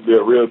 this must be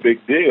a real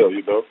big deal,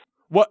 you know?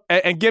 What?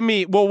 And give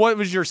me, what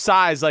was your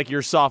size like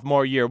your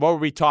sophomore year? What were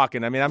we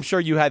talking? I mean, I'm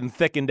sure you hadn't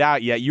thickened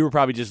out yet. You were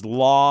probably just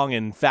long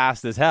and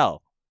fast as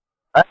hell.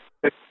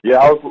 Yeah,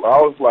 I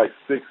was like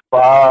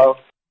 6'5",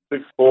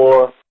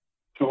 6'4",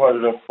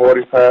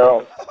 240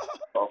 pounds.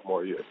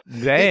 Sophomore year.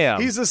 Damn.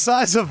 He's the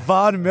size of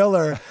Von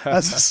Miller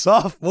as a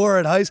sophomore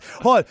in high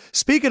school. Hold on.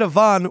 Speaking of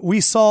Von,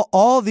 we saw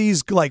all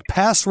these like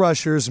pass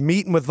rushers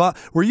meeting with Von.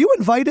 Were you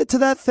invited to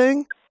that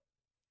thing?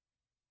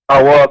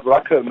 I was, but I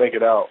couldn't make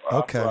it out.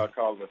 Okay. I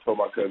called him and told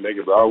him I couldn't make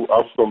it, but I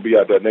was going to be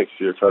out there next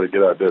year, try to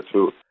get out there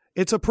too.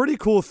 It's a pretty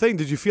cool thing.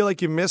 Did you feel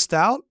like you missed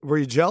out? Were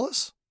you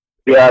jealous?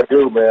 Yeah, I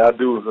do, man. I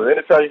do. So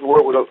anytime you can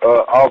work with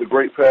all the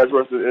great pass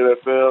rushers in the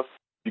NFL,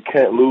 you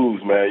can't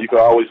lose, man. You can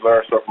always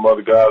learn stuff from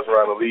other guys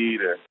around the league,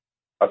 and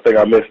I think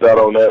I missed out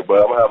on that, but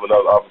I'm going to have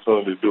another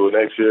opportunity to do it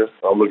next year.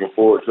 I'm looking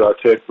forward to it. I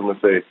text him and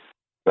say,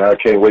 man, I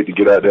can't wait to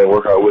get out there and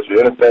work out with you.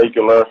 Anything you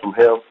can learn from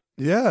him.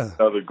 Yeah.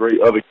 Other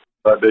guys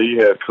out there.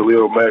 You had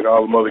Khalil Mack,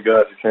 all the other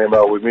guys that came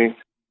out with me.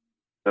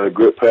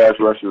 Good pass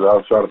rushers. I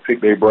was trying to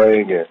pick their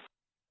brain,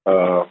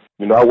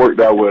 and I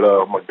worked out with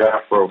my guy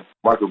from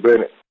Michael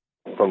Bennett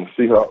from the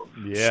Seahawks.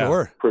 Yeah.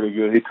 Sure. Pretty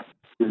good. He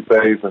took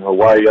 3 days in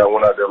Hawaii. I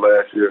went out there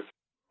last year.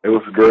 It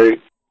was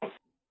great.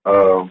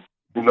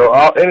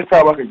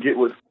 Anytime I can get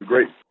with the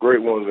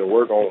great ones and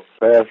work on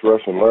pass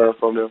rush and learn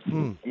from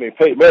them. I mean,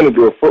 Peyton Manning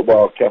do a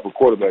football camp for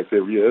quarterbacks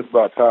every year. It's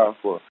about time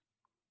for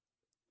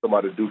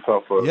somebody to do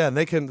something for us. Yeah, and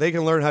they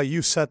can learn how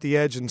you set the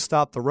edge and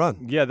stop the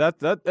run. Yeah,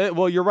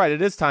 well, you're right.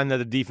 It is time that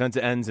the defense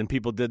ends, and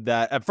people did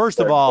that. First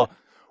of all,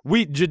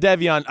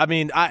 Jadeveon, I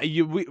mean,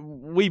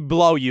 we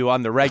blow you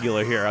on the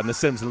regular here on the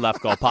Sims and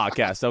Left Goal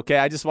podcast, okay?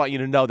 I just want you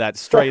to know that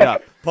straight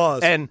up.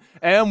 Pause.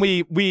 And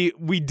we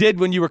did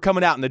when you were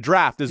coming out in the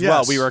draft as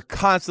well. We were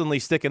constantly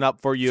sticking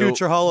up for you.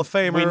 Future Hall of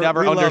Famer. We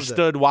never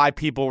understood why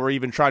people were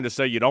even trying to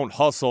say you don't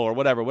hustle or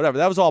whatever.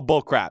 That was all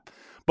bull crap.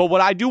 But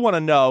what I do want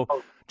to know,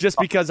 just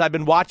because I've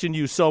been watching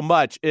you so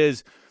much,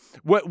 is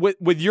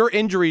with your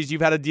injuries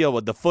you've had to deal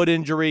with, the foot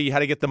injury, you had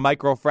to get the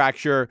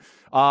microfracture.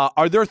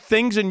 Are there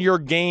things in your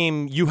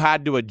game you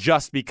had to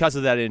adjust because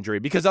of that injury?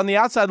 Because on the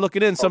outside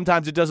looking in,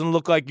 sometimes it doesn't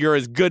look like you're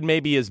as good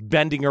maybe as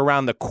bending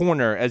around the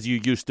corner as you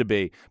used to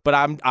be.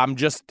 But I'm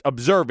just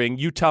observing.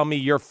 You tell me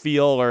your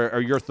feel or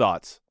your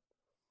thoughts.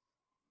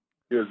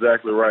 You're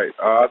exactly right.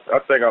 I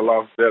think I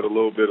lost that a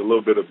little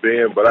bit of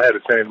bend, but I had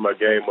to change my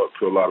game up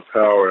to a lot of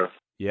power.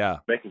 Yeah.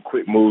 Making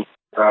quick moves,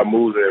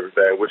 moves and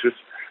everything, which is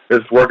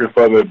it's working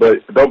for me,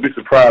 but don't be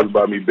surprised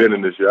about me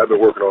bending this year. I've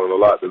been working on it a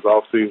lot this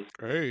offseason.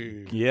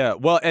 Hey. Yeah,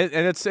 well, and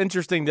it's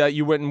interesting that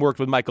you went and worked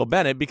with Michael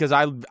Bennett because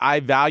I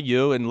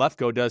value, and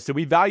Lefko does, so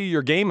we value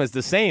your game as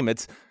the same.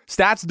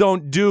 Stats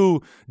don't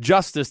do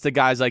justice to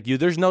guys like you.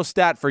 There's no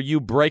stat for you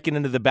breaking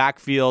into the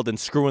backfield and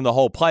screwing the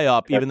whole play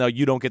up, even though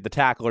you don't get the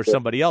tackle or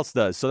somebody else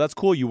does. So that's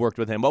cool you worked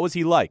with him. What was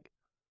he like?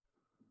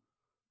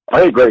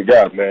 He's a great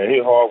guy, man.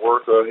 He's a hard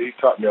worker. He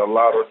taught me a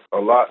lot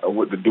of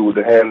what to do with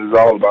the hands. It's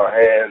all about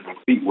hands and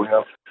feet with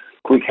him.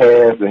 Quick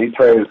hands, and he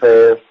trained his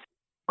hands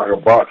like a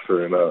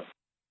boxer. And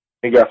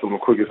he got some of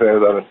the quickest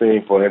hands I've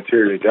seen for an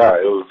interior guy.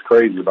 It was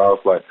crazy. But I was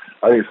like,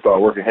 I need to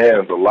start working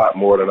hands a lot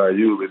more than I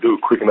usually do,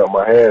 quicken up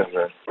my hands.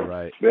 And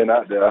right. Then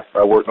out there,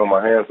 I worked on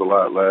my hands a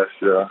lot last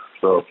year.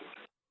 So,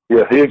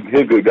 yeah,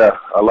 he's a good guy.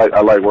 I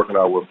like working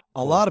out with him.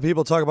 A lot of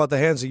people talk about the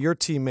hands of your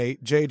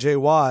teammate, J.J.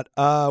 Watt.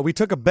 We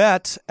took a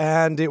bet,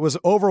 and it was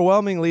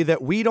overwhelmingly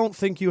that we don't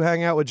think you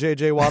hang out with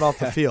J.J. Watt off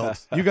the field.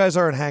 You guys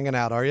aren't hanging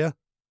out, are you?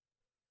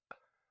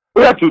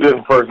 We have 2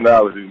 different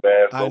personalities,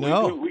 man. So I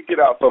know. We get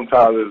out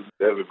sometimes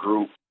as a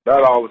group.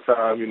 Not all the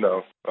time, you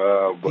know.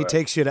 But he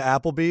takes you to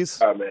Applebee's?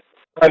 Man,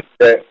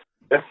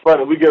 it's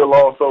funny. We get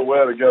along so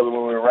well together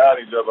when we're around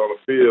each other on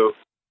the field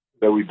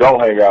that we don't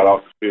hang out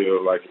off the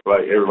field like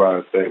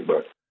everybody thinks.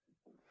 But,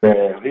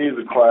 man, he's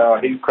a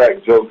clown. He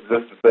cracks jokes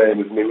just the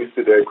same as me. We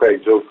sit there and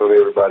crack jokes on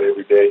everybody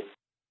every day.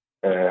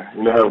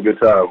 And, have a good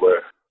time,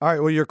 but. All right,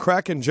 well, you're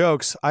cracking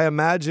jokes. I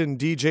imagine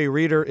DJ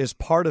Reader is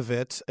part of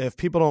it. If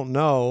people don't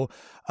know,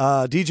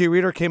 DJ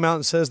Reader came out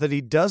and says that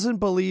he doesn't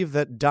believe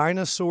that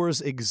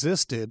dinosaurs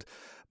existed,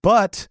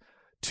 but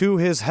to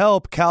his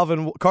help,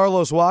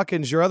 Carlos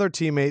Watkins, your other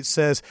teammate,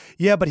 says,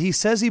 yeah, but he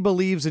says he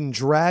believes in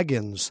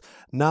dragons,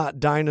 not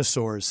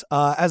dinosaurs.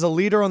 As a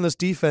leader on this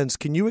defense,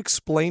 can you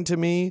explain to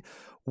me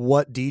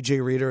what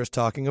DJ Reader is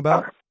talking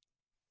about?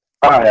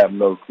 I have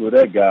no clue.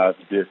 That guy's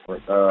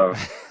different.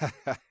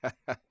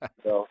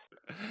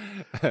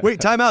 Wait,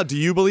 time out. Do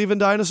you believe in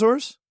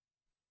dinosaurs?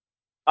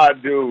 I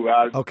do.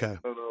 Okay.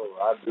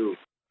 I do.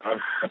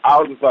 I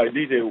was just like,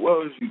 DJ, what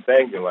was you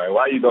thinking? Like,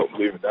 why you don't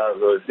believe in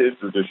dinosaurs?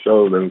 History just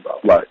shows and stuff.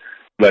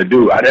 Like,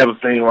 dude, I never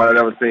seen one. I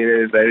never seen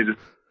anything. Just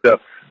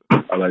stuff.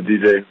 I'm like,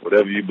 DJ,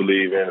 whatever you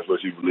believe in is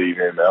what you believe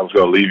in. I'm just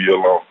going to leave you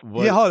alone.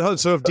 What? Yeah, hold on.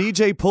 So if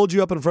DJ pulled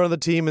you up in front of the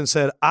team and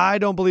said, I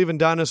don't believe in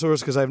dinosaurs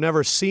because I've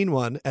never seen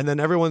one, and then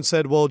everyone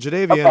said, well,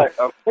 Jadeveon. Like,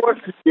 of course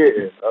you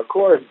didn't. Of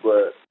course,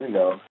 but,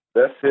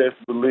 that's his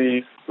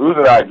belief. We was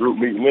in our group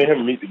meeting. Me and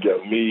him meet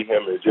together. Me,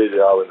 him, and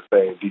JJ all in the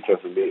same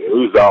defensive meeting.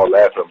 We was all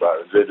laughing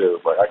about it. JJ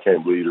was like, I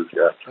can't believe this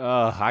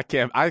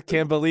guy. I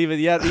can't believe it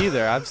yet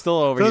either. I'm still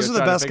over here. Those are the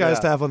best guys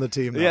to have on the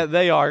team, though. Yeah,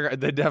 they are.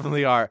 They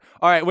definitely are.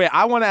 All right, wait,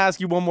 I want to ask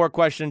you one more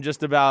question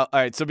just about,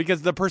 all right, so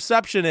because the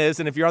perception is,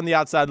 and if you're on the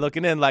outside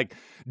looking in, like,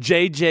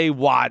 J.J.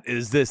 Watt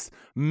is this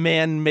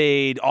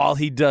man-made, all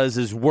he does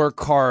is work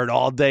hard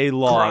all day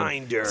long.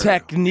 Grinder.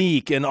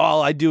 Technique, and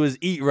all I do is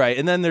eat right.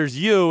 And then there's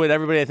you, and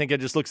everybody I think it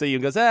just looks at you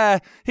and goes,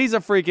 he's a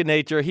freak of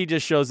nature. He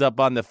just shows up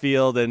on the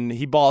field and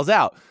he balls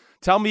out.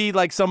 Tell me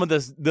like some of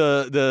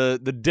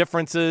the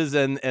differences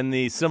and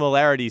the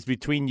similarities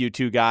between you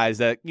two guys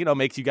that,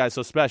 makes you guys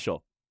so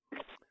special.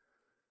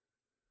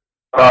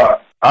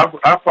 I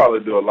probably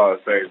do a lot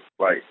of things.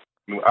 Like,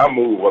 I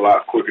move a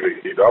lot quicker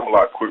than you do. I'm a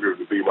lot quicker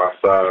to be my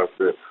size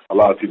that a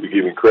lot of people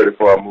give me credit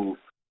for. I move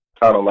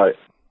kind of like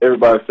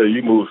everybody say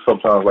you move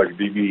sometimes like a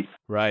DB.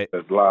 Right.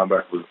 As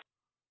linebacker.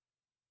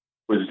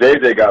 Which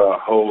JJ got a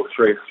whole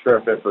strength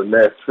and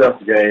finesse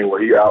game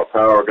where he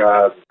outpower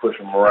guys and push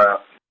them around.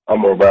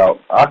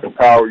 I can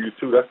power you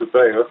too. That's the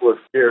thing. That's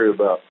what's scary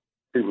about.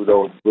 People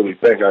don't really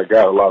think I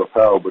got a lot of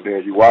power, but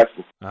then you watch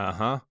him.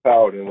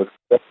 Power them with.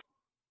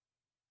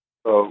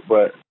 So,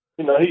 but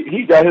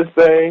he got his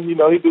thing. He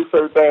do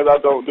certain things I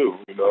don't do.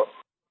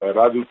 And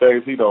I do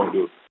things he don't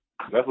do.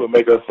 And that's what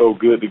makes us so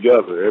good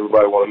together.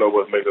 Everybody want to know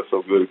what makes us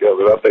so good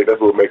together. And I think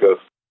that's what makes us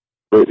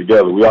great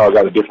together. We all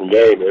got a different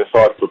game, and it's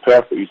hard to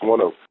prepare for each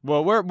one of them.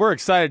 Well, we're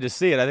excited to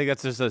see it. I think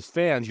that's just as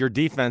fans, your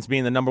defense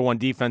being the number one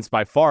defense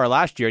by far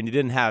last year, and you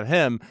didn't have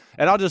him.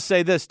 And I'll just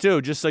say this,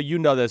 too, just so you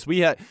know this. We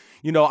had,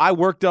 I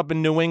worked up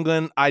in New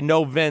England. I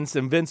know Vince,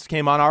 and Vince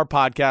came on our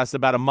podcast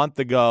about a month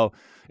ago,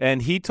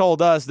 and he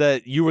told us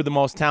that you were the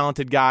most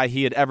talented guy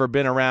he had ever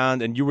been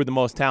around, and you were the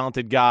most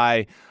talented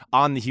guy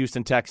on the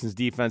Houston Texans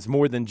defense,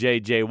 more than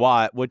J.J.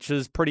 Watt, which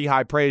is pretty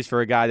high praise for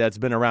a guy that's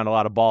been around a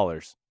lot of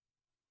ballers.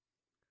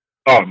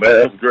 Oh, man,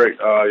 that's great.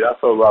 I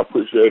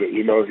appreciate it.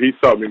 He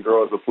saw me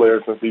grow as a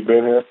player since he's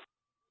been here.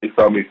 He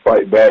saw me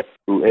fight back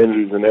through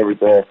injuries and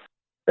everything.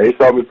 And he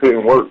saw me put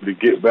in work to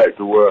get back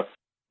to where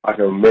I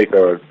can make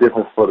a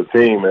difference for the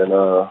team. And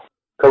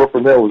coming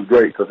from him was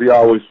great because he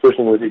always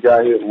pushing when he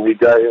got here. When he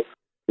got here,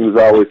 he was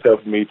always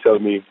telling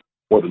me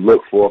what to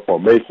look for,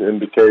 formation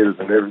indicators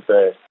and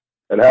everything.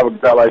 And having a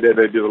guy like that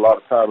did a lot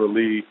of time in the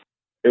league,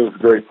 it was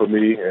great for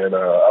me, and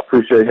I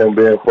appreciate him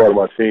being part of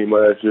my team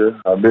last year.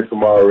 I miss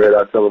him already.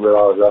 I tell him that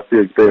all. I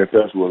still stay in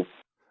touch with him.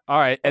 All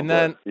right, and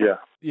then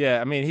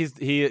yeah. I mean,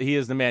 he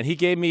is the man. He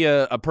gave me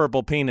a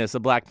purple penis, a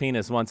black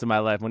penis, once in my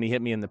life when he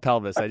hit me in the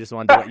pelvis. I just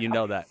wanted to let you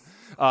know that.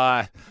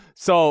 But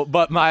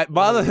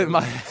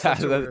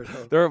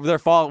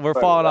we're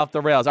falling off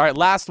the rails. All right,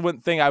 last one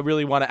thing I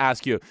really want to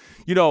ask you.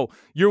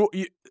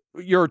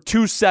 You're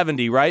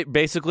 270, right?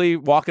 Basically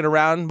walking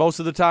around most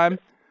of the time.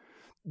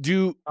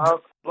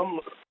 I'm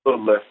a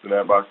little less than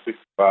that, about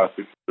 65,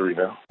 63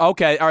 now.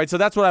 Okay, all right, so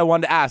that's what I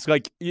wanted to ask.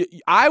 Like,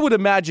 I would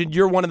imagine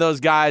you're one of those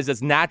guys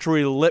that's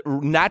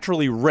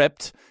naturally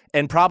ripped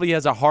and probably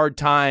has a hard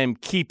time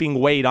keeping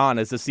weight on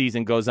as the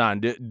season goes on.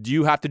 Do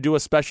you have to do a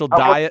special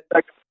diet?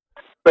 I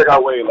think I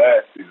weighed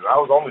last season. I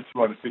was only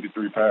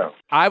 253 pounds.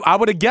 I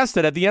would have guessed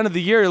it. At the end of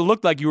the year, it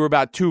looked like you were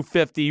about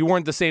 250. You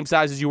weren't the same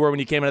size as you were when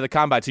you came into the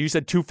combine. So you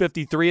said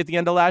 253 at the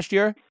end of last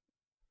year?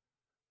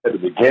 At the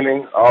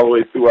beginning, all the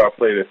way through, I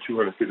played at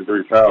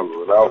 253 pounds.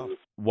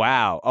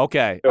 Wow.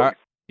 Okay.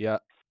 Yeah.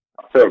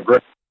 I felt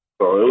great.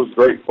 So it was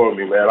great for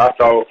me, man. I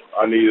thought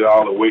I needed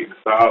all the weight and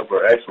size,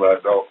 but actually I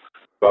don't.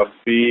 So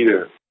speed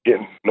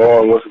and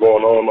knowing what's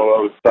going on the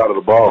other side of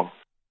the ball.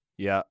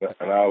 Yeah.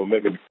 And I will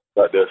make it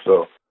like that,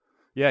 so.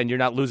 Yeah, and you're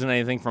not losing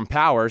anything from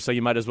power, so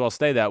you might as well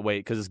stay that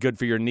weight because it's good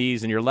for your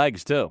knees and your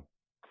legs, too.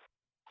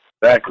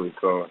 Exactly.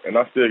 So, and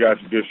I still got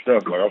some good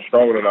strength. Like, I'm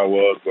stronger than I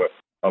was, but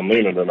I'm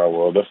leaner than I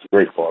was. That's the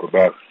great part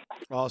about it.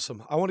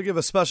 Awesome. I want to give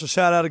a special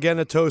shout-out again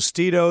to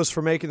Tostitos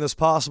for making this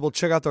possible.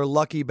 Check out their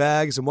Lucky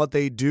Bags and what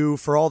they do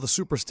for all the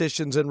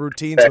superstitions and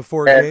routines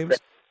before games.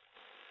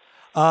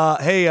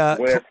 Hey,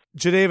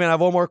 Jadeveon, I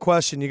have one more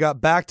question. You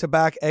got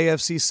back-to-back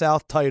AFC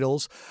South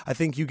titles. I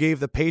think you gave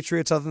the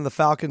Patriots, other than the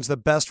Falcons, the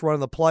best run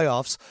in the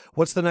playoffs.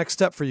 What's the next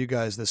step for you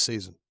guys this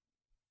season?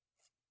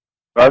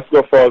 Let's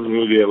go far as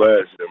we did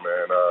last year,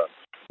 man.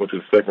 Went to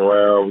the second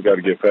round. We got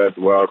to get past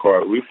the wild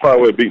card. We find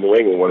a way to beat New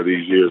England one of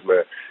these years,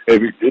 man.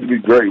 It'd be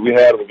great. We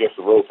had them against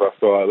the ropes. I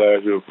saw it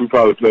last year. We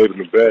probably played them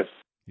the best.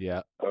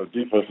 Yeah.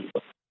 Defense,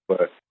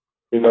 but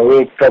we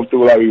didn't come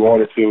through like we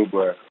wanted to.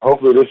 But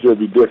hopefully this year will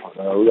be different.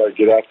 We got to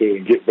get out there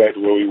and get back to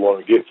where we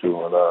want to get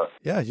to. And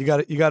yeah,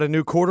 you got a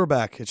new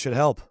quarterback. It should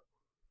help.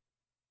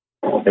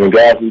 And the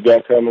guys we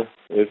got coming,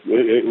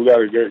 we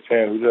got a great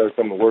chance. We got to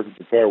come to work and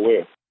prepare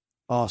well.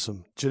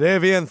 Awesome.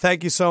 Jadeveon,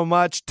 thank you so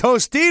much.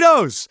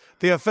 Tostitos,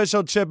 the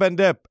official chip and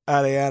dip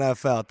at the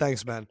NFL.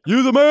 Thanks, man.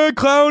 You the man,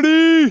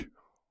 Clowney.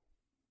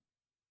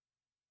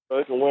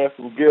 They can win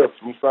some gifts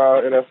from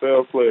signed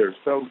NFL players.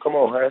 Tell them, come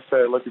on,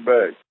 hashtag Lucky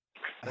Bag.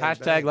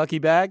 Hashtag Lucky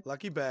Bag.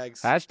 Lucky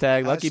Bags.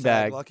 Hashtag Lucky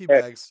Bag. Lucky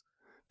Bags.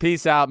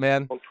 Peace out,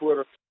 man. On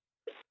Twitter.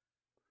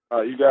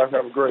 You guys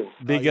have a great one.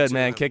 Be good,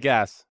 man. Kick ass.